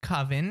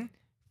 Coven,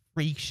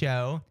 Freak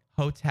Show,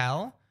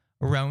 Hotel,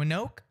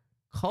 Roanoke,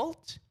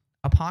 Cult,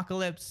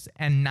 Apocalypse,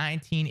 and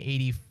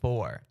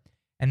 1984.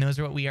 And those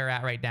are what we are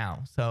at right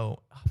now. So,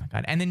 oh my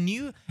God. And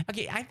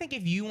I think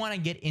if you want to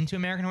get into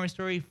American Horror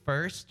Story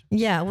first,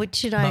 Yeah. What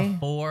should I?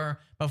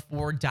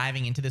 before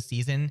diving into the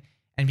season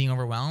and being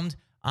overwhelmed,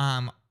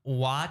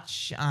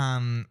 watch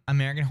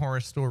American Horror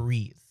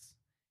Stories,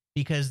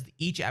 because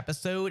each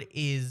episode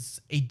is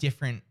a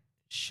different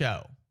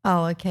show.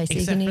 Oh, okay. So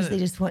you Except can for easily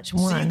the- just watch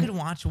one. So you could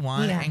watch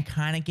one Yeah. and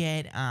kind of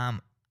get an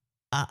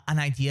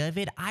idea of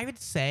it. I would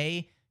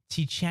say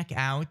to check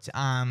out.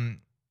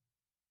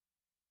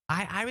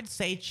 I would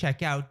say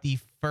check out the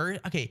first.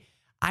 Okay,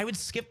 I would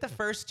skip the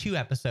first 2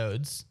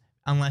 episodes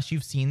unless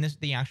you've seen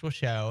the actual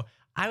show.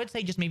 I would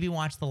say just maybe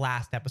watch the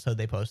last episode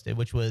they posted,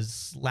 which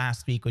was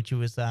last week, which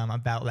was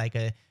about like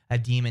a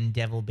demon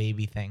devil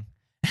baby thing.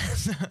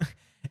 Is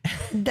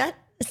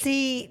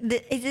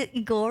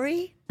it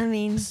gory? I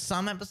mean,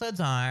 Some episodes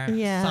are,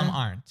 Yeah. some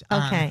aren't.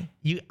 Okay.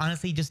 You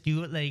honestly just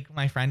do it like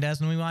my friend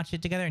does when we watch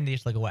it together, and they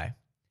just look away.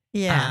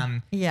 yeah,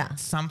 yeah.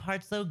 Some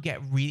parts though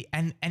get really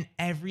and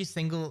every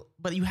single,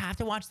 but you have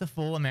to watch the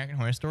full American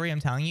Horror Story. I'm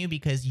telling you,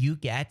 because you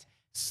get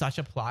such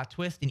a plot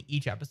twist in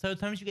each episode.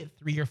 Sometimes you get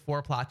 3 or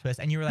 4 plot twists,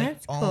 and you're like,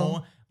 That's oh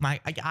cool. my!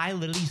 I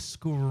literally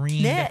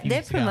screamed.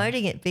 They're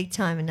promoting it big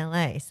time in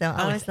LA. So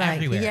I was it's like,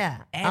 everywhere. yeah,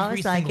 I Every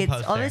was like, single it's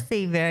poster.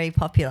 obviously very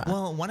popular.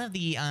 Well, one of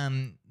the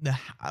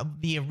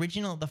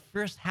original, the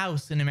first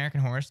house in American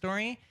Horror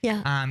Story,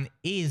 Yeah.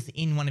 is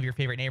in one of your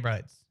favorite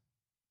neighborhoods.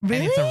 Really?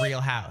 And it's a real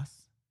house.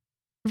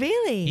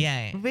 Really?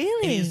 Yeah.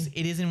 Really?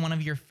 It is in one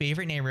of your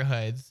favorite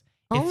neighborhoods.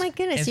 Oh It's- my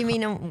goodness! it's You ca-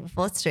 mean on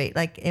 4th Street,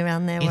 like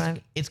around there? Where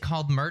it's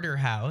called Murder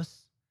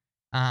House.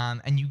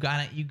 And you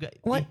got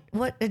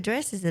what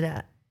address is it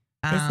at?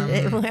 Is Um,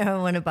 it where I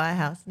want to buy a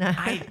house? No.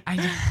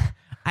 I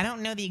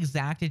don't know the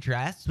exact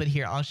address, but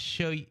here I'll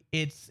show you.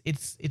 It's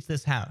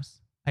this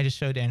house. I just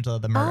showed Angela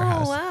the murder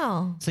house. Oh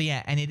wow! So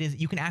yeah, and it is.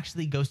 You can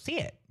actually go see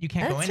it. You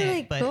can't go That's in really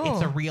it, but cool.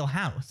 it's a real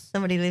house.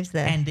 Somebody lives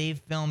there. And they've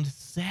filmed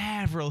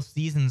several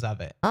seasons of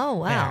it. Oh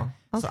wow!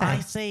 there. So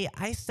Okay.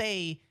 I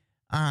say,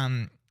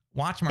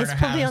 watch Murder House. It's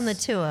probably on the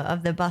tour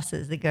of the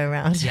buses that go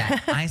around. Yeah,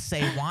 I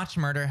say watch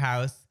Murder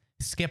House,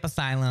 skip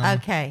Asylum.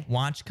 Okay.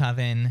 Watch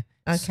Coven.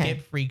 Okay.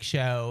 Skip Freak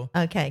Show.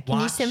 Okay. Can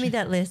you send me Watch-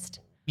 that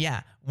list?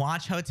 Yeah,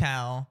 watch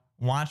Hotel,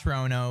 watch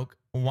Roanoke,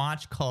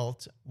 watch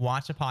Cult,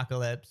 watch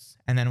Apocalypse,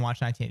 and then watch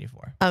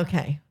 1984.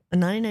 Okay.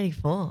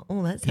 1984.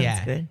 Oh, that sounds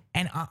Yeah, good.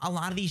 and a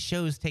lot of these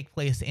shows take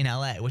place in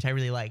LA, which I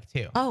really like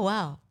too. Oh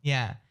wow.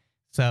 Yeah,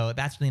 so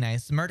that's really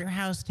nice. Murder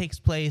House takes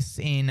place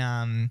in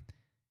LA.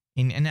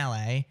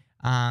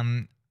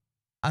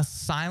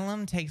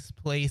 Asylum takes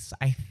place,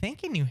 I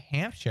think, in New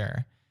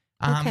Hampshire.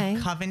 Okay.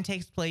 Coven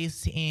takes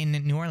place in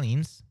New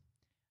Orleans.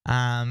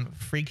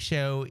 Freak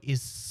Show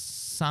is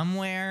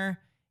somewhere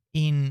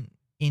in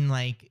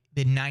like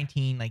the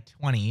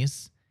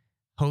 20s.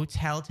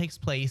 Hotel takes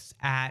place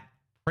at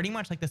pretty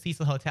much like the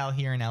Cecil Hotel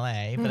here in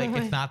LA, but like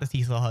it's not the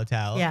Cecil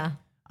Hotel. Yeah.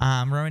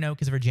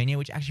 Roanoke is Virginia,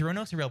 which actually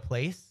Roanoke's a real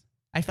place.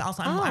 I'm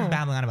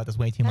babbling on about this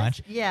way too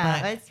much.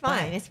 Yeah, it's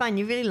fine. It's fine.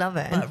 You really love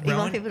it. And you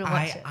want people to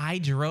watch it. I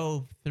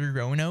drove through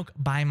Roanoke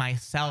by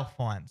myself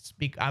once.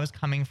 I was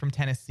coming from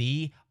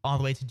Tennessee all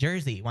the way to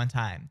Jersey one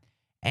time.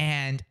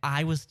 And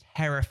I was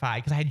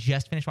terrified because I had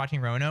just finished watching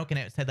Roanoke and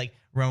it said like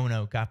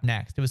Roanoke up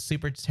next. It was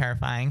super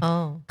terrifying.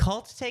 Oh.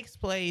 Cult takes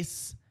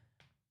place.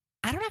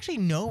 I don't actually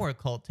know where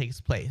Cult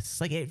takes place.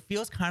 Like it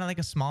feels kind of like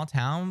a small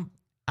town.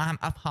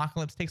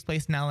 Apocalypse takes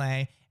place in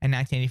LA and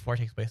 1984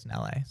 takes place in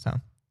LA. So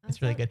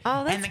it's really good.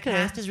 Oh, that's and the good.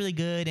 cast is really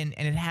good and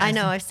it has. I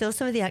know. I saw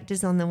some of the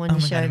actors on the one you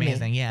God, showed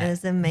amazing, me. yeah. It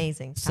was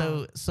amazing.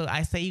 So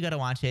I say you got to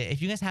watch it.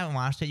 If you guys haven't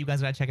watched it, you guys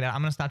got to check it out.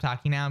 I'm going to stop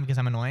talking now because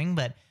I'm annoying,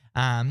 but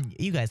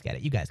you guys get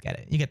it. You guys get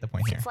it. You get the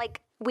point here. It's like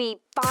we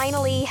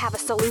finally have a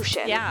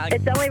solution. Yeah.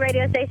 It's the only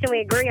radio station we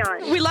agree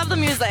on. We love the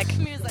music.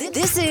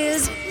 This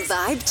is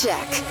Vibe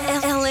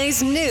Check,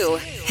 LA's new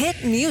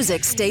hit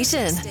music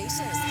station.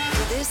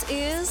 This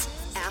is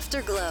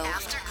Afterglow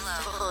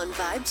on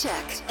Vibe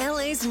Check,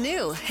 LA's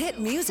new hit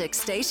music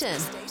station.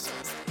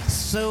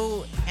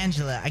 So,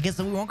 Angela, I guess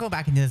we won't go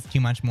back into this too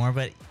much more,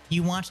 but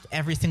you watched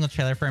every single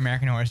trailer for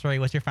American Horror Story.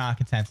 What's your final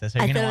consensus? Are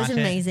you I going thought to it watch was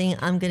amazing.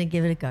 I'm going to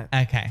give it a go.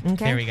 Okay,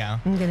 there we go.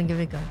 I'm going to give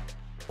it a go.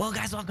 Well,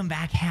 guys, welcome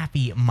back.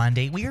 Happy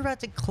Monday. We are about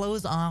to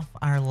close off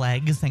our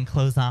legs and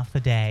close off the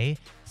day.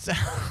 So,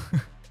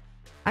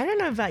 I don't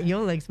know about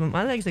your legs, but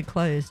my legs are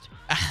closed.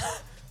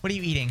 what are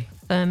you eating?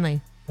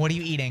 Firmly. What are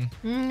you eating?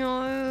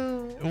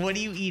 No. What are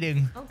you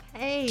eating?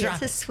 Okay. Drop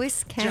it's a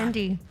Swiss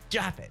candy.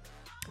 Drop it.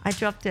 I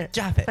dropped it.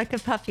 Drop it. Like a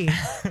puppy.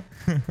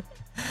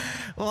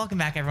 Well, welcome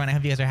back, everyone. I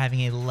hope you guys are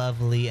having a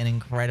lovely and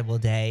incredible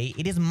day.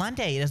 It is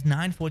Monday. It is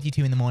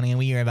 9:42 in the morning, and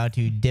we are about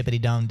to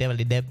dippity-dum,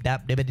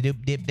 dippity-dip-dap,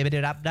 dippity-doop-dip,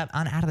 dippity-dop-dop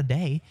on out of the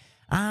day.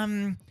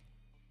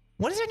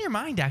 What is on your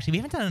mind, actually? We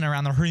haven't done it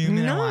around the room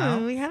in a while.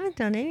 No, we haven't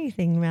done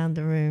anything around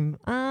the room.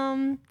 What's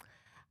on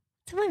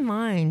my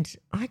mind?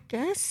 I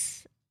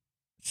guess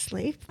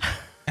sleep.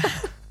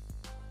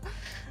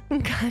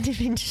 I'm kind of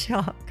in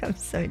shock. I'm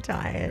so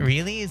tired.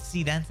 Really?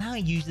 See, that's how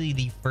usually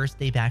the first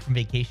day back from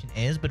vacation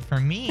is. But for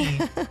me,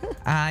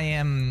 I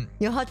am...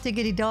 You're hot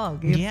diggity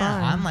dog. You're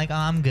fine. I'm like, oh,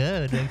 I'm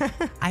good. Like,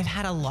 I've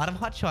had a lot of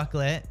hot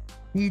chocolate.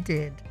 You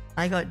did.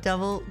 I got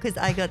double because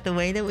I got the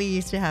way that we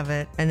used to have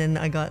it. And then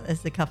I got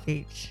as a cup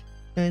each.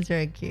 It was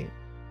very cute.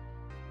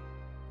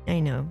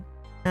 I know.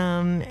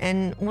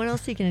 And what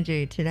else are you going to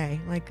do today?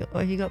 Like,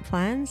 have you got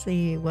plans? Are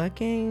you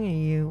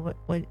working?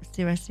 What's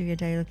the rest of your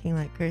day looking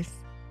like, Chris?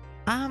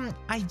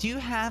 I do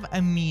have a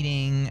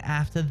meeting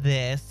after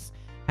this.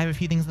 I have a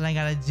few things that I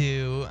gotta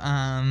do.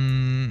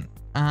 And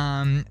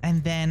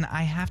then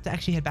I have to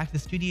actually head back to the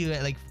studio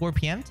at like 4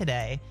 p.m.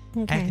 today.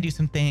 Okay. I have to do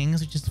some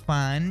things, which is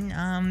fun.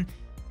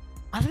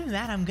 Other than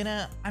that, I'm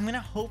gonna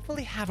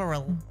hopefully have I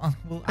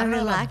don't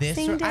know about this.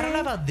 relaxing day? I don't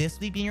know about this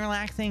week being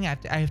relaxing. I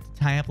have to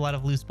tie up a lot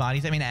of loose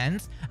bodies. I mean,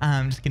 ends.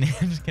 Just kidding.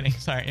 I'm just kidding.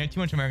 Sorry,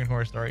 too much American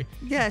Horror Story.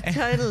 Yeah,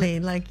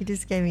 totally. Like you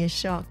just gave me a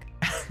shock.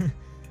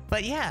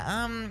 But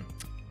yeah,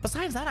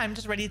 besides that, I'm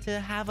just ready to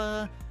have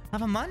a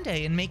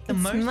Monday and make the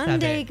It's most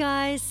Monday, of it.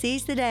 guys.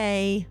 Seize the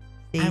day.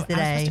 I Seize was the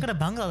supposed day. to go to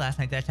Bungalow last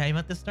night. Did I tell you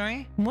about this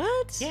story?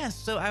 What? Yeah,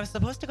 so I was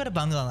supposed to go to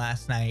Bungalow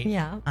last night.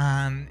 Yeah.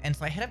 And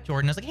so I hit up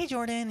Jordan. I was like, hey,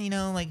 Jordan,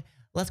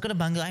 let's go to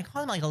Bungalow. I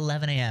called him like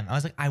 11 a.m. I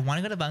was like, I want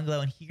to go to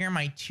Bungalow, and here are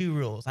my 2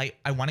 rules. I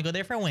want to go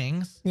there for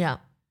wings. Yeah.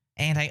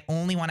 And I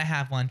only want to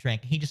have 1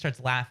 drink. He just starts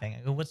laughing.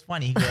 I go, what's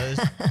funny?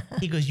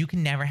 He goes, you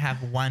can never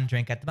have 1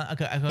 drink at the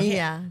Bungalow. I go,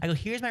 Yeah. I go,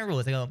 here's my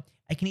rules. I go,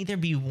 I can either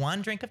be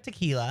 1 drink of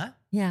tequila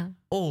Yeah.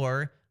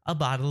 or a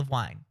bottle of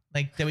wine,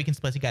 like that we can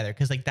split together.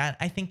 Cause like that,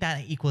 I think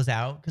that equals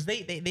out. Cause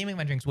they make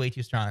my drinks way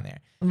too strong there.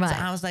 Right. So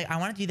I was like, I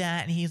want to do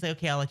that. And he's like,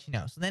 okay, I'll let you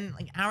know. So then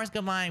like hours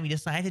go by and we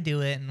decide to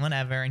do it and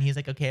whatever. And he's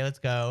like, okay, let's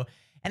go.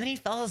 And then he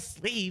fell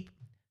asleep.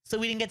 So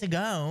we didn't get to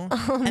go.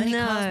 Oh, and then he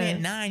no. calls me at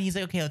 9. He's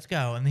like, okay, let's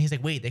go. And then he's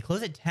like, wait, they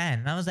close at 10.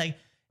 And I was like,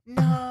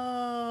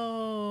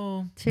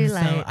 no. Too And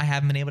late. So I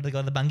haven't been able to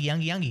go to the Bungie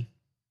Yungy Yungy.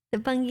 The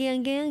Bungie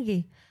Ungie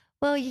Ungie.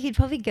 Well, you could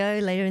probably go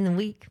later in the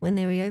week when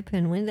they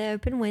reopen. When they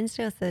open,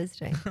 Wednesday or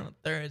Thursday?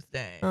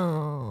 Thursday.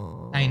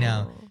 Oh. I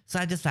know. So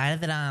I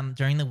decided that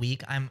during the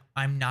week I'm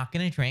not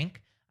gonna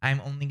drink. I'm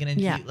only gonna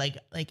do like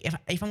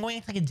if I'm going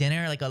to like a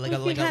dinner, like a You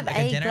could have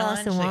a dinner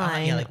glass lunch, of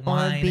wine, like or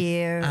wine, a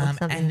beer or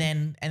something. and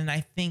then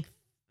I think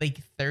like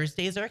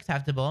Thursdays are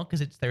acceptable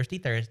because it's Thirsty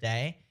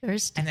Thursday.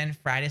 Thursday. And then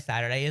Friday,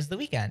 Saturday is the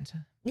weekend.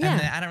 Yeah. And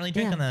then I don't really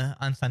drink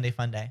on Sunday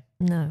Fun Day.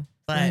 No.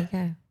 There you But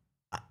go.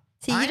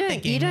 See, I'm you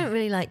thinking- don't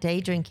really like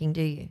day drinking,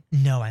 do you?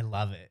 no, I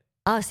love it.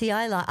 Oh, see,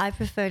 I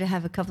prefer to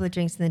have a couple of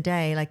drinks in the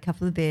day, like a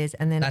couple of beers,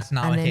 and then That's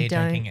not and what then day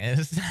don't- drinking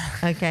is.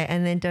 Okay,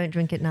 and then don't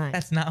drink at night.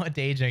 That's not what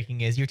day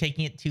drinking is. You're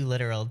taking it too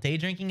literal. Day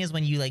drinking is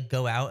when you like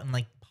go out and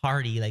like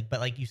party, like but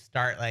like you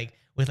start like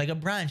with like a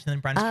brunch, and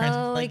then brunch turns into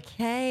Oh, like.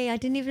 okay. I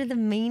didn't even know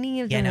the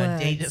meaning of Yeah, the no,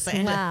 words. day.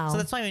 So, Wow. so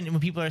that's why when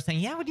people are saying,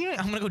 "Yeah, what do you?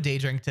 I'm gonna go day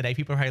drink today,"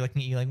 people are probably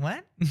looking at you like,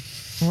 "What?"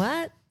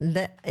 What?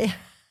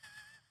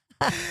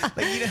 Like,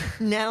 you know,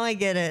 Now I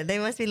get it. They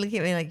must be looking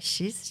at me like,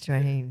 she's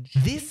strange.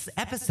 this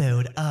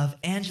episode of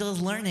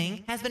Angela's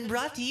Learning has been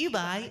brought to you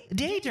by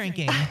day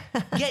drinking.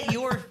 Get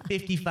your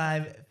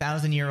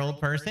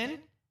 55,000-year-old person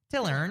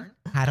to learn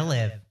how to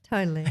live.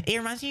 Totally. It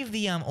reminds me of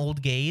the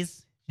old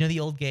gays. You know the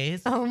old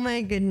gays? Oh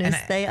my goodness.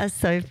 And They are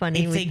so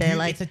funny with their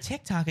like. it's a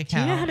TikTok account. Do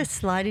you know how to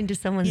slide into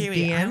someone's Here,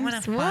 DMs? I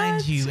want to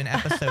find you an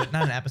episode,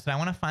 not an episode. I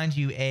want to find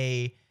you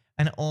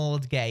an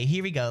old gay.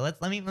 Here we go.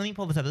 Let me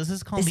pull this up. This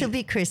is called. This will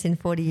be Chris in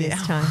 40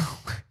 years' time. Oh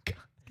my God.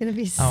 It's gonna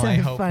be so I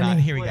hope funny. not.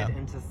 Here we go.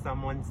 Into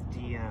someone's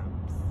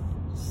DMs.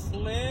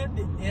 Slid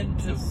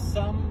into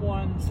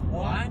someone's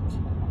what?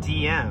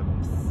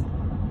 DMs.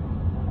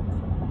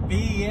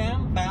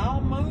 BM,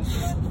 bowel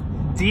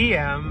movement?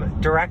 DM,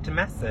 direct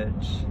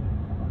message.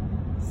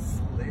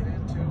 Slid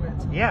into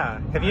it? Yeah.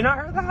 Have you not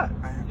heard that?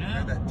 I haven't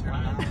heard that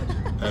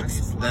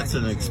terminology. That's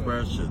an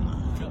expression.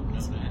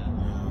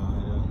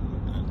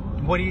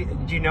 What do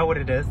you know what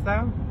it is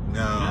though?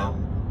 No.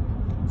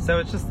 So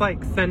it's just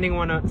like sending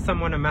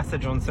someone a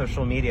message on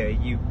social media.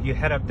 You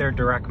hit up their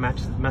direct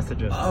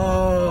messages.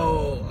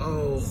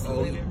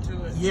 Slid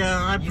into it?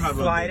 Yeah, I You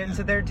probably slide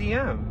into their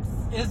DMs.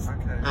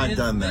 I've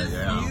done that,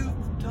 yeah. Youth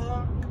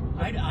talk?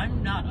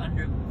 I'm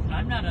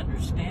not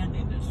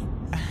understanding this.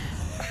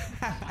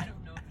 I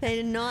don't know.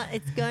 They're not.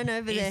 It's going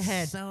over their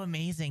head. It's so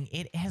amazing.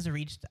 It has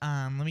reached,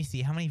 let me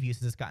see, how many views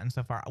has this gotten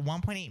so far?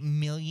 1.8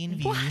 million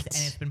views, What? and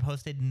it's been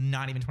posted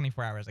not even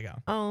 24 hours ago.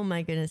 Oh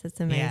my goodness, that's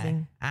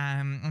amazing. Yeah.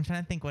 I'm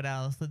trying to think what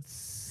else. Let's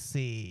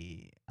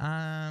see.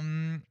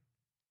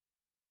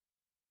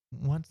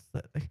 What's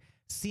the?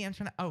 See, I'm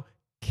trying to. Oh,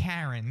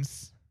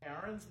 Karens.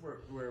 Karens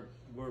were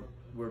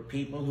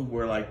people who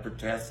were like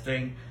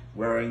protesting,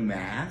 wearing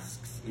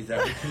masks. Is that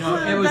what you No,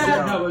 it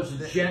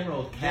was a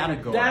general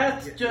category.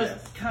 That's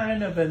just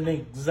kind of an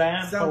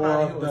example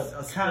Somebody of who's the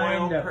a kind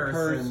spoiled of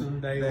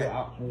person they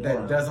that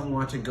were. doesn't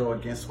want to go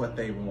against what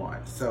they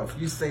want. So if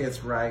you say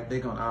it's right, they're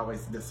gonna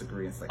always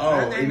disagree and say,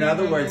 in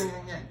other words,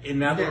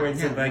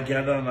 if I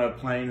get on a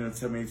plane and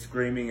somebody's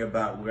screaming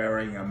about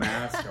wearing a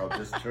mask, I'll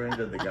just turn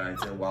to the guy and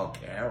say, "Well,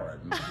 Karen."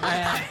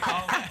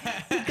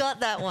 He got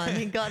that one.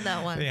 He got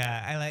that one.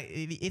 Yeah, I like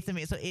it's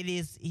amazing. So it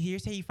is.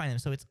 Here's how you find them.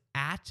 So it's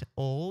at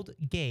old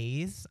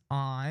gays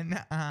on Is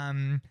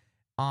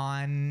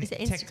it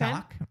Instagram?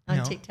 TikTok.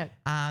 On TikTok.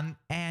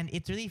 And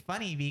it's really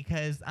funny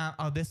because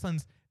this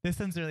one's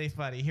really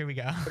funny. Here we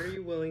go. What are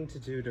you willing to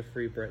do to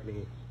free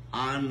Britney?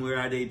 I'm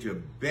ready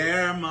to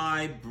bare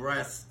my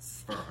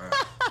breasts for her.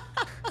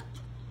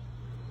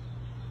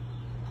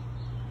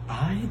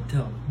 I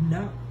don't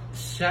know.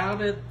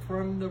 Shout it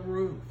from the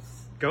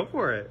roofs. Go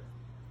for it.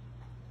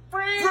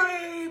 Free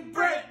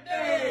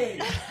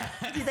Britney!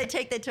 Do they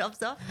take their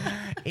tops off?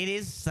 It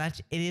is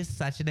such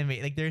an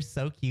amazing. Like they're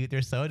so cute.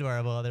 They're so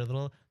adorable. They're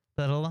little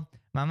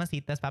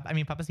mamacitas.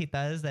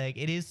 Papacitas. Like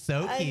it is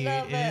so cute.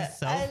 It is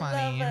so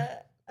funny.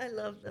 I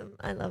love them.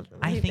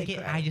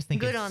 I just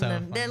think good it's on so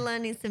them. fun. They're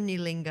learning some new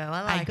lingo.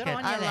 I like good it.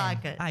 on ya I then.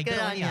 like it. Aye, Good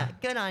on ya.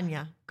 Good on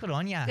ya. Good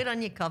on ya. Good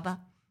on you, Cobber.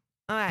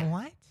 All right.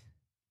 What?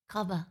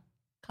 Cobber.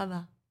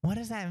 What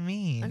does that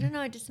mean? I don't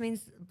know. It just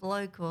means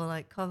bloke or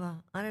like cover.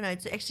 I don't know.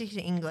 It's actually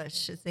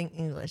English. It's in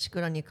English.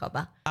 Good on you,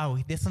 Cobber. Oh,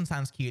 this one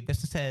sounds cute. This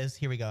one says,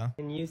 here we go.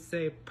 Can you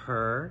say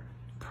purr?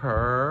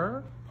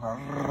 Purr? I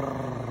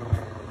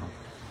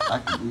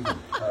can even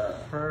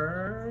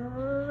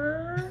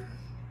Purr?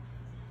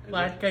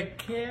 Like a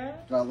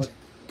cat? Do I look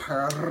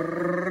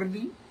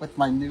purdy with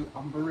my new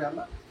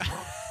umbrella?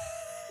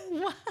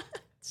 What?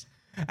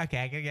 Okay,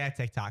 I gotta get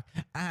TikTok.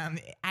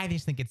 I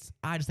just think it's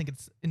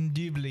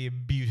indubitably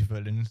beautiful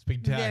and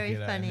spectacular. Very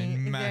funny. and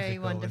Very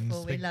magical and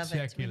wonderful. We love it. We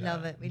spectacular.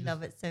 love it. We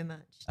love it so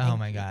much. Oh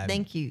my God.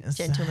 Thank you, It's-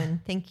 gentlemen.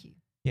 Thank you.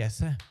 Yes,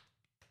 sir.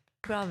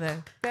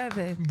 Bravo.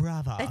 Bravo.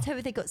 Bravo. Let's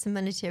hope they got some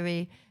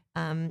monetary,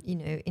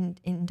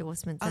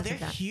 endorsements. Oh, out they're of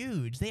that.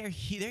 huge. They're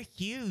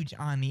huge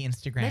on the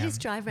Instagram. They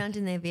just drive around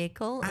in their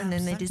vehicle and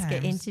then they just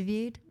get sometimes.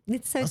 interviewed.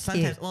 It's so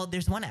Sometimes. cute. Well,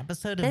 there's one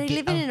episode of They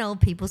live in an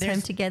old people's home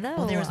there's- together.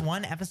 Well, or there was what?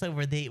 one episode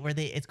where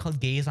they it's called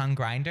Gays on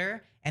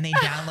Grinder, and they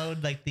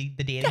download like the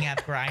dating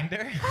app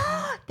Grinder.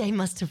 They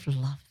must have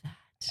loved that.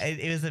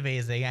 It was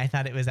amazing. I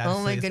thought it was Oh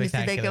absolutely my goodness!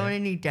 Did they go spectacular. on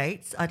any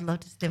dates? I'd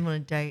love to see them on a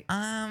date.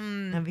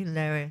 That'd be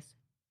hilarious.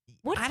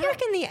 What do you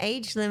reckon the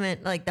age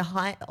limit, like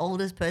the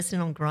oldest person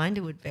on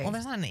Grindr would be? Well,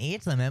 there's not an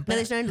age limit. But No,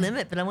 there's no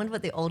limit, but I wonder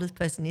what the oldest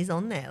person is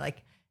on there.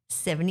 Like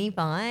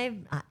 75,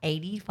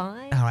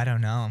 85? Oh, I don't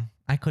know.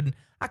 I couldn't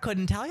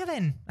tell you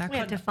then. We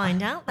have to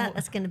find out that.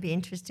 That's going to be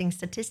interesting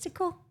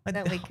statistical.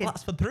 That we could.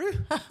 That's for true.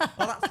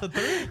 That's for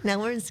true. Now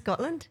we're in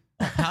Scotland.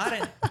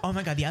 Oh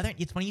my God!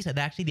 It's funny you said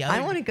that. Actually, the other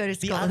I want to go to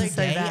the Scotland other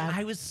so day, bad.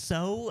 I was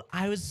so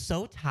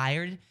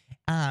tired,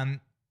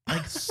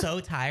 like so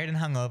tired and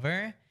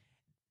hungover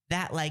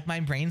that like my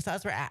brain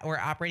cells were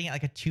operating at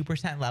like a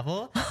 2%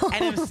 level,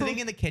 and I'm sitting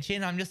in the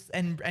kitchen. I'm just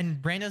and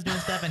Brando's doing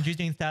stuff and Drew's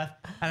doing stuff,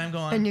 and I'm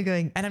going. And you're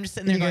going. And I'm just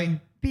sitting there going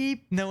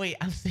beep. No wait,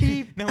 I'm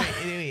sitting. No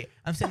wait.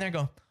 I'm sitting there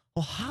going.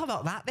 Well, how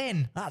about that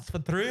then? That's for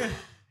Drew.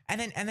 And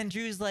then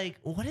Drew's like,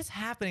 what is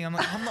happening? I'm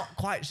like, I'm not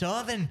quite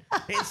sure. Then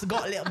it's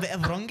got a little bit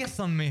of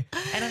rungus on me,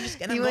 and I'm just.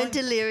 And you I'm went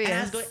delirious. And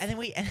I was going, and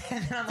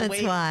then on the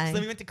way, why. so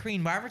then we went to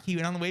Korean barbecue,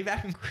 and on the way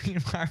back from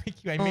Korean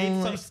barbecue, I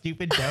made some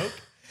stupid joke.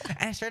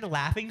 And I started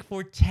laughing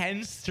for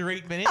 10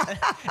 straight minutes.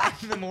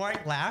 And the more I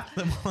laughed,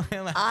 the more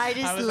I laughed. I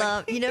just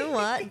love, you know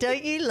what?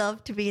 Don't you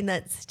love to be in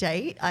that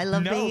state? I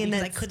love being in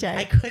that state.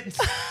 I couldn't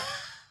stop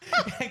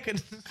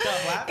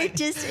laughing.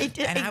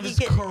 And I was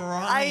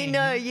crying. I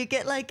know. You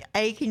get like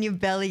ache in your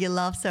belly. You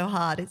laugh so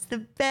hard. It's the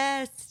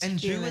best.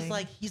 And feeling. Drew was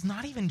like, he's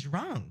not even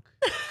drunk.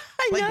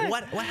 I know.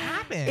 What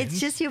happened? It's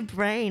just your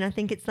brain. I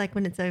think it's like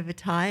when it's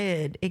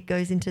overtired, it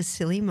goes into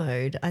silly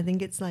mode. I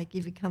think it's like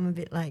you become a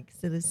bit like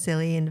sort of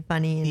silly and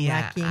funny and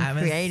wacky and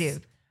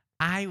creative.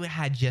 I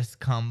had just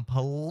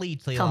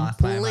completely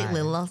lost my mind.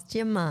 Completely lost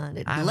your mind.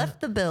 It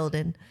left the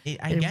building.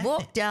 It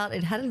walked out.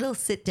 It had a little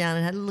sit down.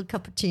 It had a little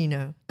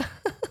cappuccino.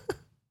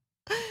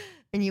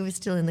 And you were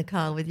still in the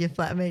car with your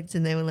flatmates,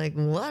 and they were like,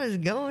 "What is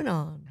going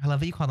on?" I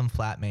love that you call them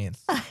flatmates.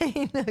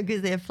 I know,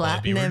 because they're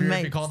flat and they're they're mates.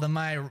 If you call them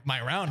my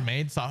round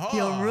mates,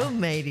 your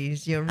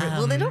roommates.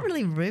 Well, they're not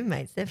really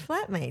roommates; they're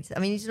flatmates. I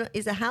mean,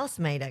 it's a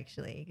housemate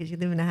actually, because you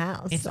live in a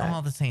house. It's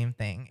all the same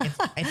thing.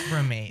 It's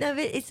roommate. No,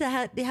 but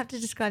they have to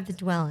describe the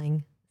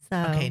dwelling. So.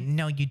 Okay,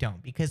 no, you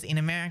don't, because in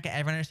America,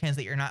 everyone understands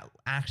that you're not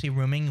actually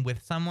rooming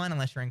with someone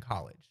unless you're in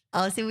college.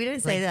 Oh, see, we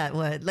don't say that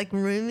word. Like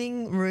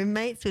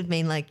roommates would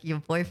mean like your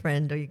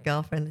boyfriend or your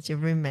girlfriend that's your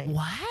roommate.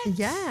 What?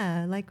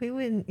 Yeah, like we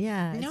wouldn't.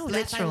 Yeah, no,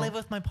 that's I live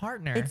with my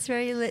partner. It's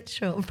very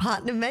literal.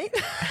 Partner mate.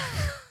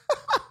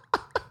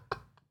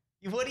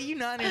 What are you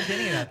not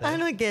understanding about that? I'm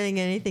not getting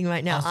anything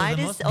right now. Also, I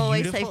just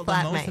always say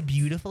flatmates. The most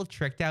beautiful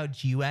tricked out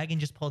G-Wagon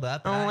just pulled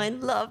up. Oh, I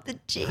love the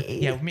G.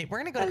 Yeah, we're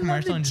going to go to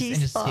commercial and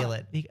just steal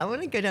it. I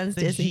want to go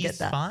downstairs and get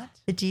that.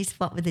 The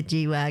G-spot with the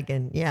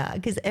G-Wagon. Yeah,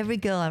 because every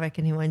girl I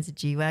reckon who owns a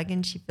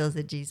G-Wagon, she feels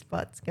the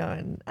G-spot's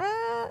going,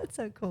 it's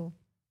so cool.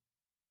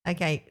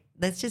 Okay,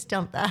 let's just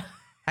dump that.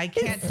 I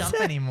can't dump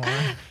anymore.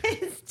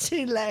 It's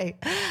too late.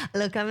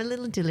 Look, I'm a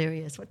little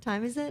delirious. What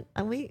time is it?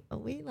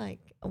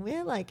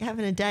 We're like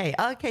having a day.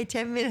 Okay,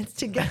 10 minutes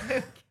to go.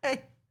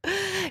 Okay.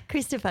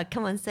 Christopher,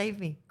 come on, save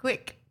me.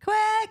 Quick.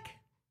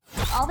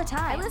 All the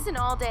time. I listen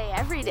all day,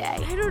 every day.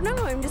 I don't know.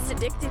 I'm just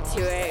addicted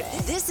to it.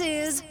 This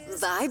is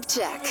Vibe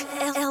Check,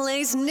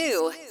 LA's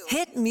new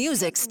hit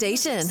music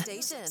station.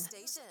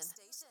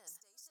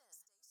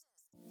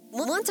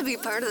 Want to be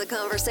part of the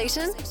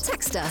conversation?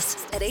 Text us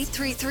at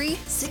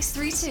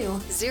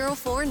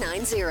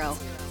 833-632-0490.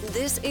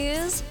 This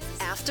is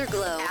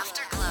Afterglow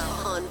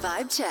on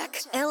Vibe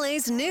Check,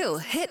 LA's new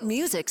hit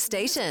music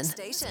station.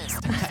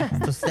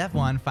 So step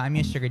one, find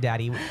me a sugar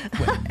daddy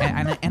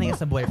and I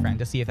guess a boyfriend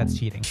to see if that's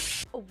cheating.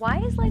 Why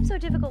is life so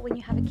difficult when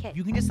you have a kid?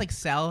 You can just like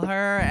sell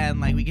her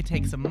and like we could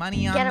take some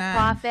money on that. Get a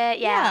profit.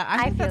 Yeah,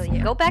 I feel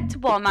you. Go back to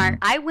Walmart.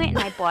 I went and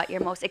I bought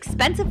your most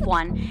expensive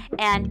one,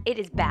 and it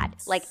is bad.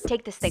 Like,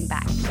 take this thing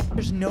back.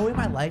 There's no way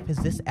my life is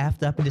this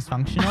effed up and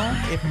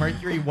dysfunctional if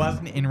Mercury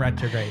wasn't in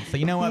retrograde. So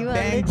you know what?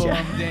 Bang, boom,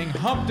 ding,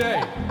 hump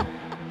day.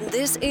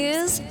 This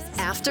is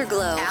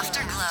Afterglow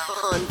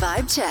on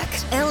Vibe Check,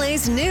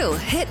 LA's new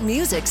hit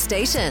music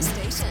station.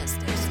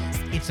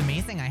 It's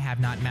amazing I have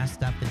not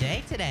messed up the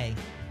day today.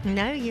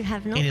 No, you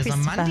have not, It is a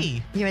Christopher.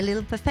 Monday. You're a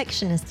little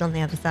perfectionist on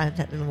the other side of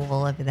that little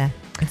wall over there.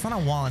 It's not a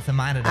wall, it's a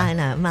monitor. I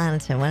know,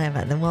 monitor,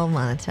 whatever, the wall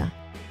monitor.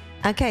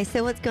 Okay,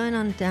 so what's going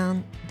on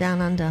down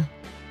under?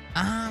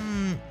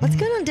 What's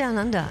going on down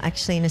under,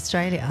 actually, in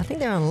Australia? I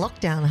think they're on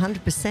lockdown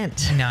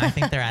 100%. No, I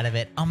think they're out of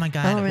it. Oh my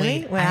God. Oh,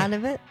 really? We're out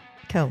of it?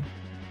 Cool.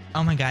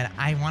 Oh my God.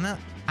 I want to.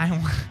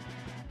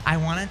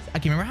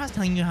 Okay, remember how I was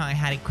telling you how I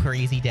had a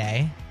crazy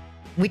day?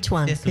 Which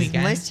one? This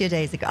weekend. Most of your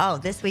days ago. Oh,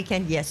 this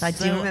weekend, yes. I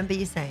do remember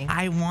you saying.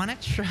 I want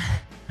to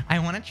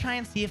try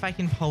and see if I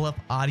can pull up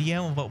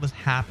audio of what was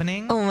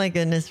happening. Oh my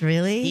goodness,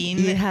 really?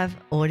 You have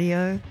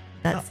audio?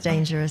 That's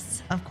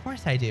dangerous. Of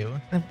course I do.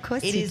 Of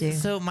course you do.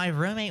 So my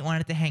roommate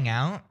wanted to hang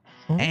out,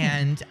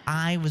 and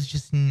I was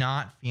just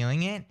not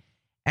feeling it.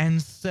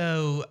 And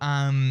so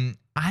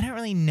I don't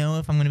really know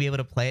if I'm going to be able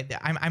to play it.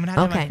 I'm going to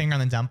have to put my finger on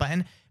the dump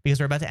button because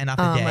we're about to end off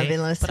the day. My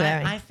goodness, but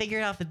I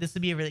figured out that this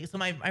would be a really... So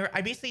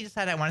I basically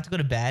decided I wanted to go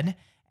to bed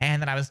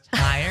and that I was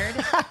tired.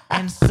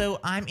 And so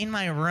I'm in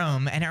my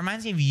room, and it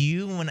reminds me of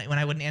you when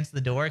I wouldn't answer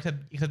the door because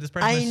this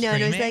person was screaming. I know,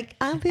 and it was like,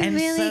 I'll be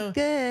really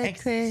good,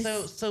 Chris.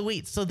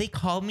 So they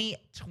called me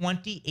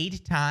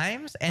 28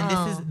 times, and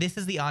this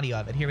is the audio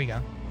of it. Here we go.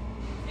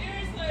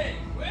 Seriously,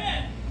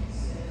 quit!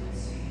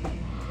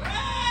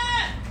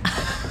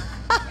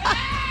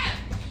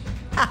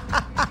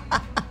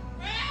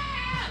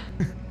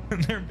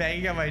 They're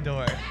banging on my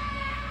door.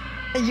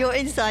 You're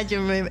inside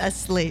your room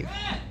asleep.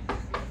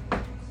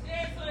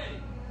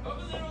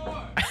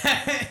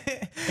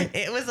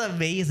 It was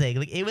amazing.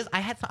 Like it was. I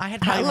had.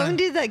 How long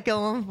did that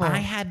go on for? I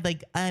had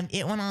like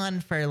it went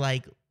on for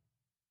like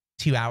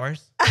 2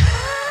 hours.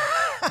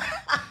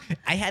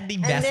 I had the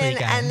best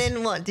weekend. And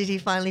then what? Did you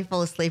finally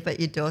fall asleep at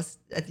your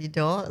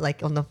door,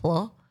 like on the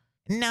floor?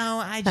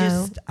 No, I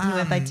just you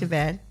went back to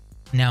bed.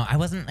 No, I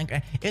wasn't like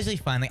it was really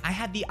fun. Like I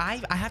have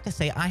to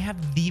say I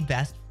have the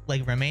best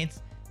like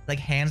roommates, like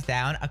hands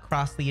down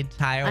across the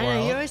entire world. I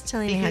know, you're always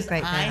telling me how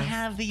great I they are.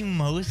 have the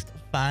most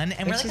fun,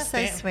 and Which we're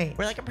like is so sweet.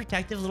 We're like a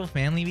protective little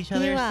family of each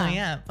other. You So are.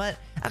 yeah, but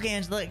okay,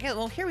 Angela. Okay,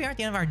 well, here we are at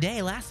the end of our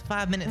day. Last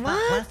 5 minutes.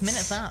 What? Last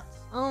minute thoughts.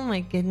 Oh my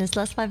goodness,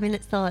 last 5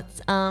 minutes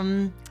thoughts.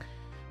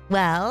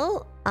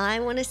 Well,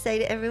 I want to say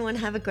to everyone,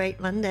 have a great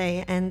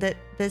Monday, and that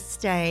this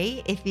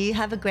day, if you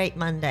have a great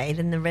Monday,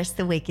 then the rest of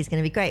the week is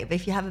going to be great. But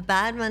if you have a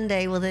bad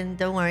Monday, well, then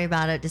don't worry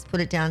about it. Just put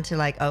it down to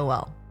like, oh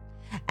well,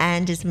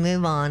 and just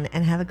move on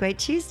and have a great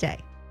Tuesday.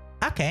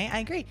 Okay, I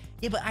agree.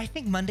 Yeah, but I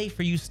think Monday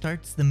for you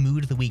starts the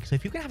mood of the week. So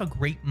if you're gonna have a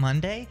great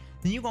Monday,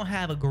 then you're gonna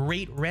have a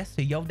great rest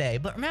of your day.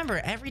 But remember,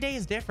 every day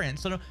is different.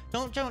 So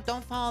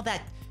don't follow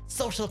that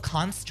social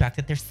construct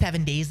that there's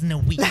 7 days in a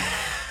week.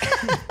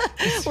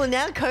 Well,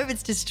 now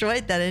COVID's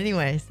destroyed that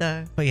anyway.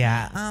 So. But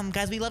yeah,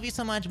 guys, we love you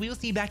so much. We will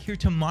see you back here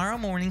tomorrow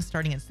morning,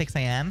 starting at 6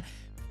 a.m.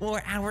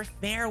 for our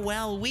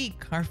farewell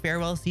week, our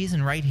farewell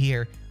season, right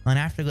here on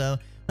Afterglow.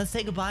 Let's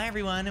say goodbye,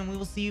 everyone, and we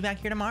will see you back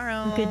here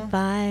tomorrow.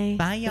 Goodbye.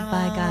 Bye, y'all.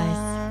 Goodbye,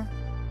 guys.